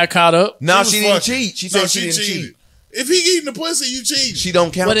piece and fucking. got caught up. No, was she didn't fucking. cheat. She No, said she didn't cheated. cheat. If he eating the pussy, you cheat. She don't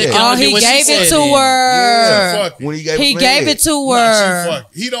count But it that. count- Oh, he what she gave it said to then. her. Fuck. When he gave He her gave head. it to Nah, her she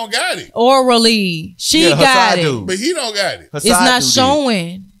fuck. He don't got it. orally. She Yeah, her got side it. dude. But he don't got it. Her It's side not dude did.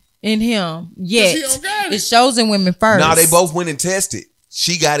 showing in him yet. he don't got it. It shows in women first. Nah, they both went and tested.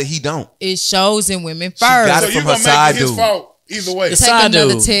 She got it. He don't. It shows in women first. got So it you from her gonna make side it his dude. fault Either way. The Take side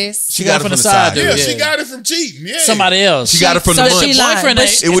another dude. test. She got it from the side dude. Yeah, she got it from cheating. Yeah. Somebody else. She got it from So the she munch. lied. boyfriend But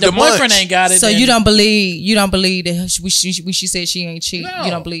ain't, it was the the boyfriend munch. ain't got it. So then- you don't believe that when she said she ain't cheat. No.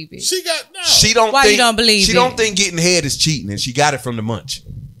 You don't believe it. She got no. She don't Why think, you don't believe she it? don't think getting head is cheating, and she got it from the munch.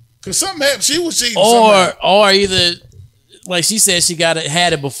 Cause something happened. She was cheating. or either like she said she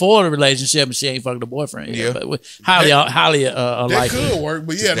had it before the relationship and she ain't fucking the boyfriend. Yeah. But highly that unlikely. could work,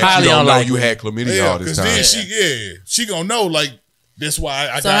 but yeah, That Highly you don't know unlikely. you had chlamydia yeah. all this Because time. then she gonna know like that's why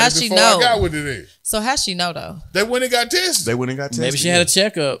I So got how it she before know? I got with it. In. So how she know though? They went and got tested. They went and got tested. Maybe she had a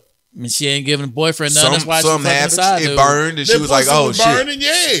checkup. I mean, she ain't giving the boyfriend none. That's why she some fucking the habits. side It dude. burned, and That she was like, pussy "Oh was shit!" burning,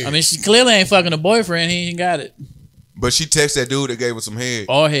 yeah. I mean, she clearly ain't fucking the boyfriend. He ain't got it. But she texted that dude that gave her some head.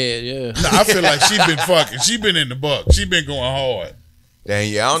 Or head, yeah. Nah, I feel like she been fucking. She been in the buck. She been going hard.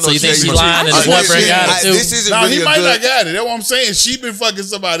 Dang, yeah, I don't know. So you think she ain't- lying and the boyfriend got it too? This isn't Nah, really he a might good. not got it. That's what I'm saying. She been fucking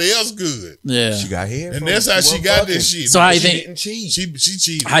somebody else good, Yeah. She got head, and from that's him. how she wasn't got fucking. this shit. So how you She think? didn't cheat. She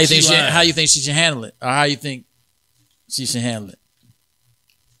cheated? How you think? lying. How you think she should handle it? Or how you think she should handle it?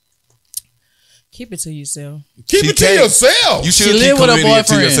 Keep it to yourself. Keep She it to can't. yourself. You should She keep live with her chlamydia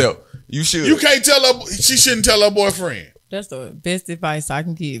to boyfriend. yourself. You should. You can't tell her. She shouldn't tell her boyfriend. That's the best advice I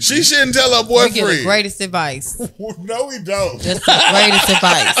can give. She shouldn't tell her We get the boyfriend. greatest advice. No, we don't. That's the greatest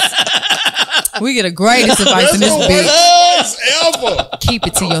advice. We get the greatest advice That's in the this worst bitch. advice ever. Keep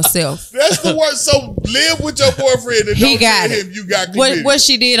it to yourself. That's the worst. So live with your boyfriend and He don't got tell it. him you got What chlamydia. what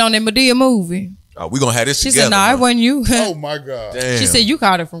she did on that Medea movie? We gonna have this She together. said, "No, it wasn't you." Oh my god. Damn. She said, "You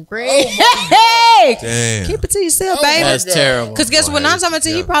caught it from Greg." Oh, Hey, Damn. keep it to yourself, Oh, baby. my That's God. terrible. Because guess what? Right. I'm talking to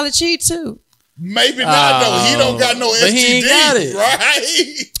he Yeah. probably cheat too. Maybe not though. He don't got no STD, But he ain't got it.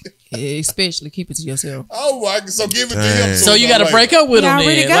 right? Yeah, especially keep it to yourself. Oh my! So give it to Damn. him. So you got to break up with He him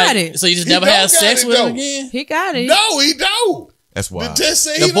already then. got Like, it. So you just He never don't have got sex it, with him though. again? He got it. No, he don't. That's The wild. test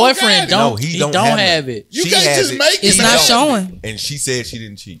said The he boyfriend don't. No, Got it. he He don't don't have have it. it. You She can't has just it. make It's him not have it. showing. And she said she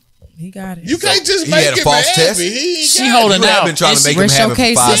didn't cheat. He got it. You can't just He make had a him false have test? it. He ain't She got holding it. You have out. been trying to make We're him have it for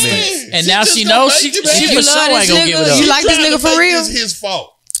showcasing 5 this. minutes. And She now just she gonna knows make she him have for it. You love sure this ain't gonna nigga? give it up. You like this Trying to nigga for make real? this his fault.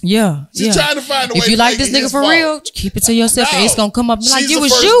 Yeah, She's yeah. trying to find a way If you to like make this it nigga his for fault. real, keep it to yourself, and it's gonna come up and be like She's it a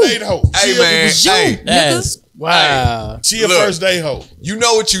was first you. date hoe. Hey, She man. A, It was you, Hey. nigga. Yes. Wow. she a Look. first date hoe. You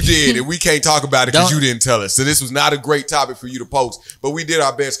know what you did, and we can't talk about it because Don't- you didn't tell us. So this was not a great topic for you to post, but we did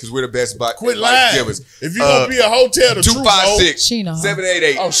our best because we're the best Quit advice lying. givers. If you gonna be a hotel, the truth hoe.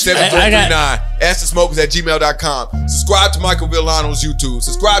 256-788-7439. Oh, shit. Askthesmokers@gmail.com. Subscribe to Michael Villano's YouTube.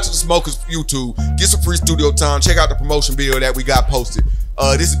 Subscribe to the Smokers YouTube. Get some free studio time. Check out the promotion video that we got posted.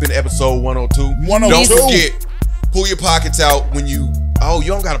 This has been episode 102. 102. Don't forget, pull your pockets out when you. Oh, you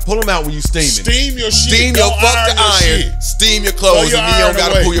don't gotta pull them out when you steaming. Steam your shit. Steam your Don't fuck iron the your iron, shit. steam your clothes, Throw your and then you don't iron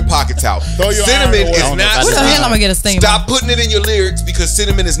gotta away. pull your pockets out. Throw your Cinnamon iron away. is I don't know not about What the that. hell I'm gonna get a steamer? Stop putting it in your lyrics because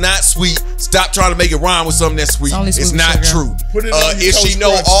cinnamon is not sweet. Stop trying to make it rhyme with something that's sweet. It's only sweet It's with not sugar. true. Put it on your If she Toast know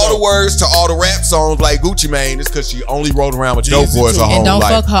Crunch all the stuff. words to all the rap songs like Gucci Mane, it's because she only rode around with dope Jeezy boys too. her whole And don't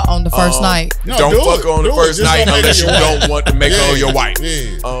life. fuck her on the first night. No, don't do fuck it. her on the Do it. first Just night don't make unless it you your don't wife. want to make her your wife.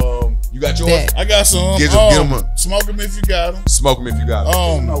 Yeah. You got yours? That. I got some. Get 'em a- Smoke them if you got them. Smoke them if you got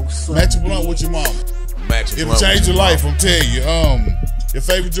them. Match a blunt with your mama. Match it It'll blunt change with your mom. life. I'm telling you. Your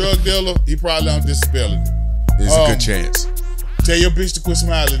favorite drug dealer, he probably on disability. There's a good chance. Tell your bitch to quit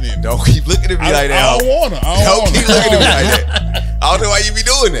smiling at me. Don't keep looking at me I like that. don't want her. I Don't don't want keep her. looking at me like that. I don't know why you be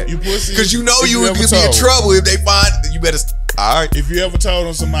doing that. You pussy. Because you know If you you would ever be in told. trouble if they find you better. All right, If you ever told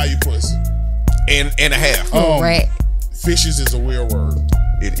them somebody you pussy. and a half. Rat. Fishes is a weird word.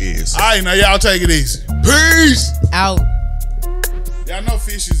 It is. All right, now y'all take it easy. Peace. Out. Y'all know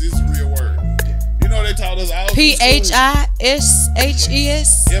fishes is a real word. You know they taught us all. PHISHES.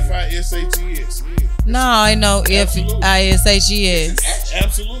 FISHES. Yeah. No, I know Absolutely. FISHES.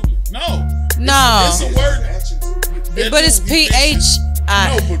 Absolutely. No. No, It's a word. but it's Fishes.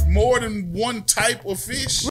 PHI. No, but more than one type of fish.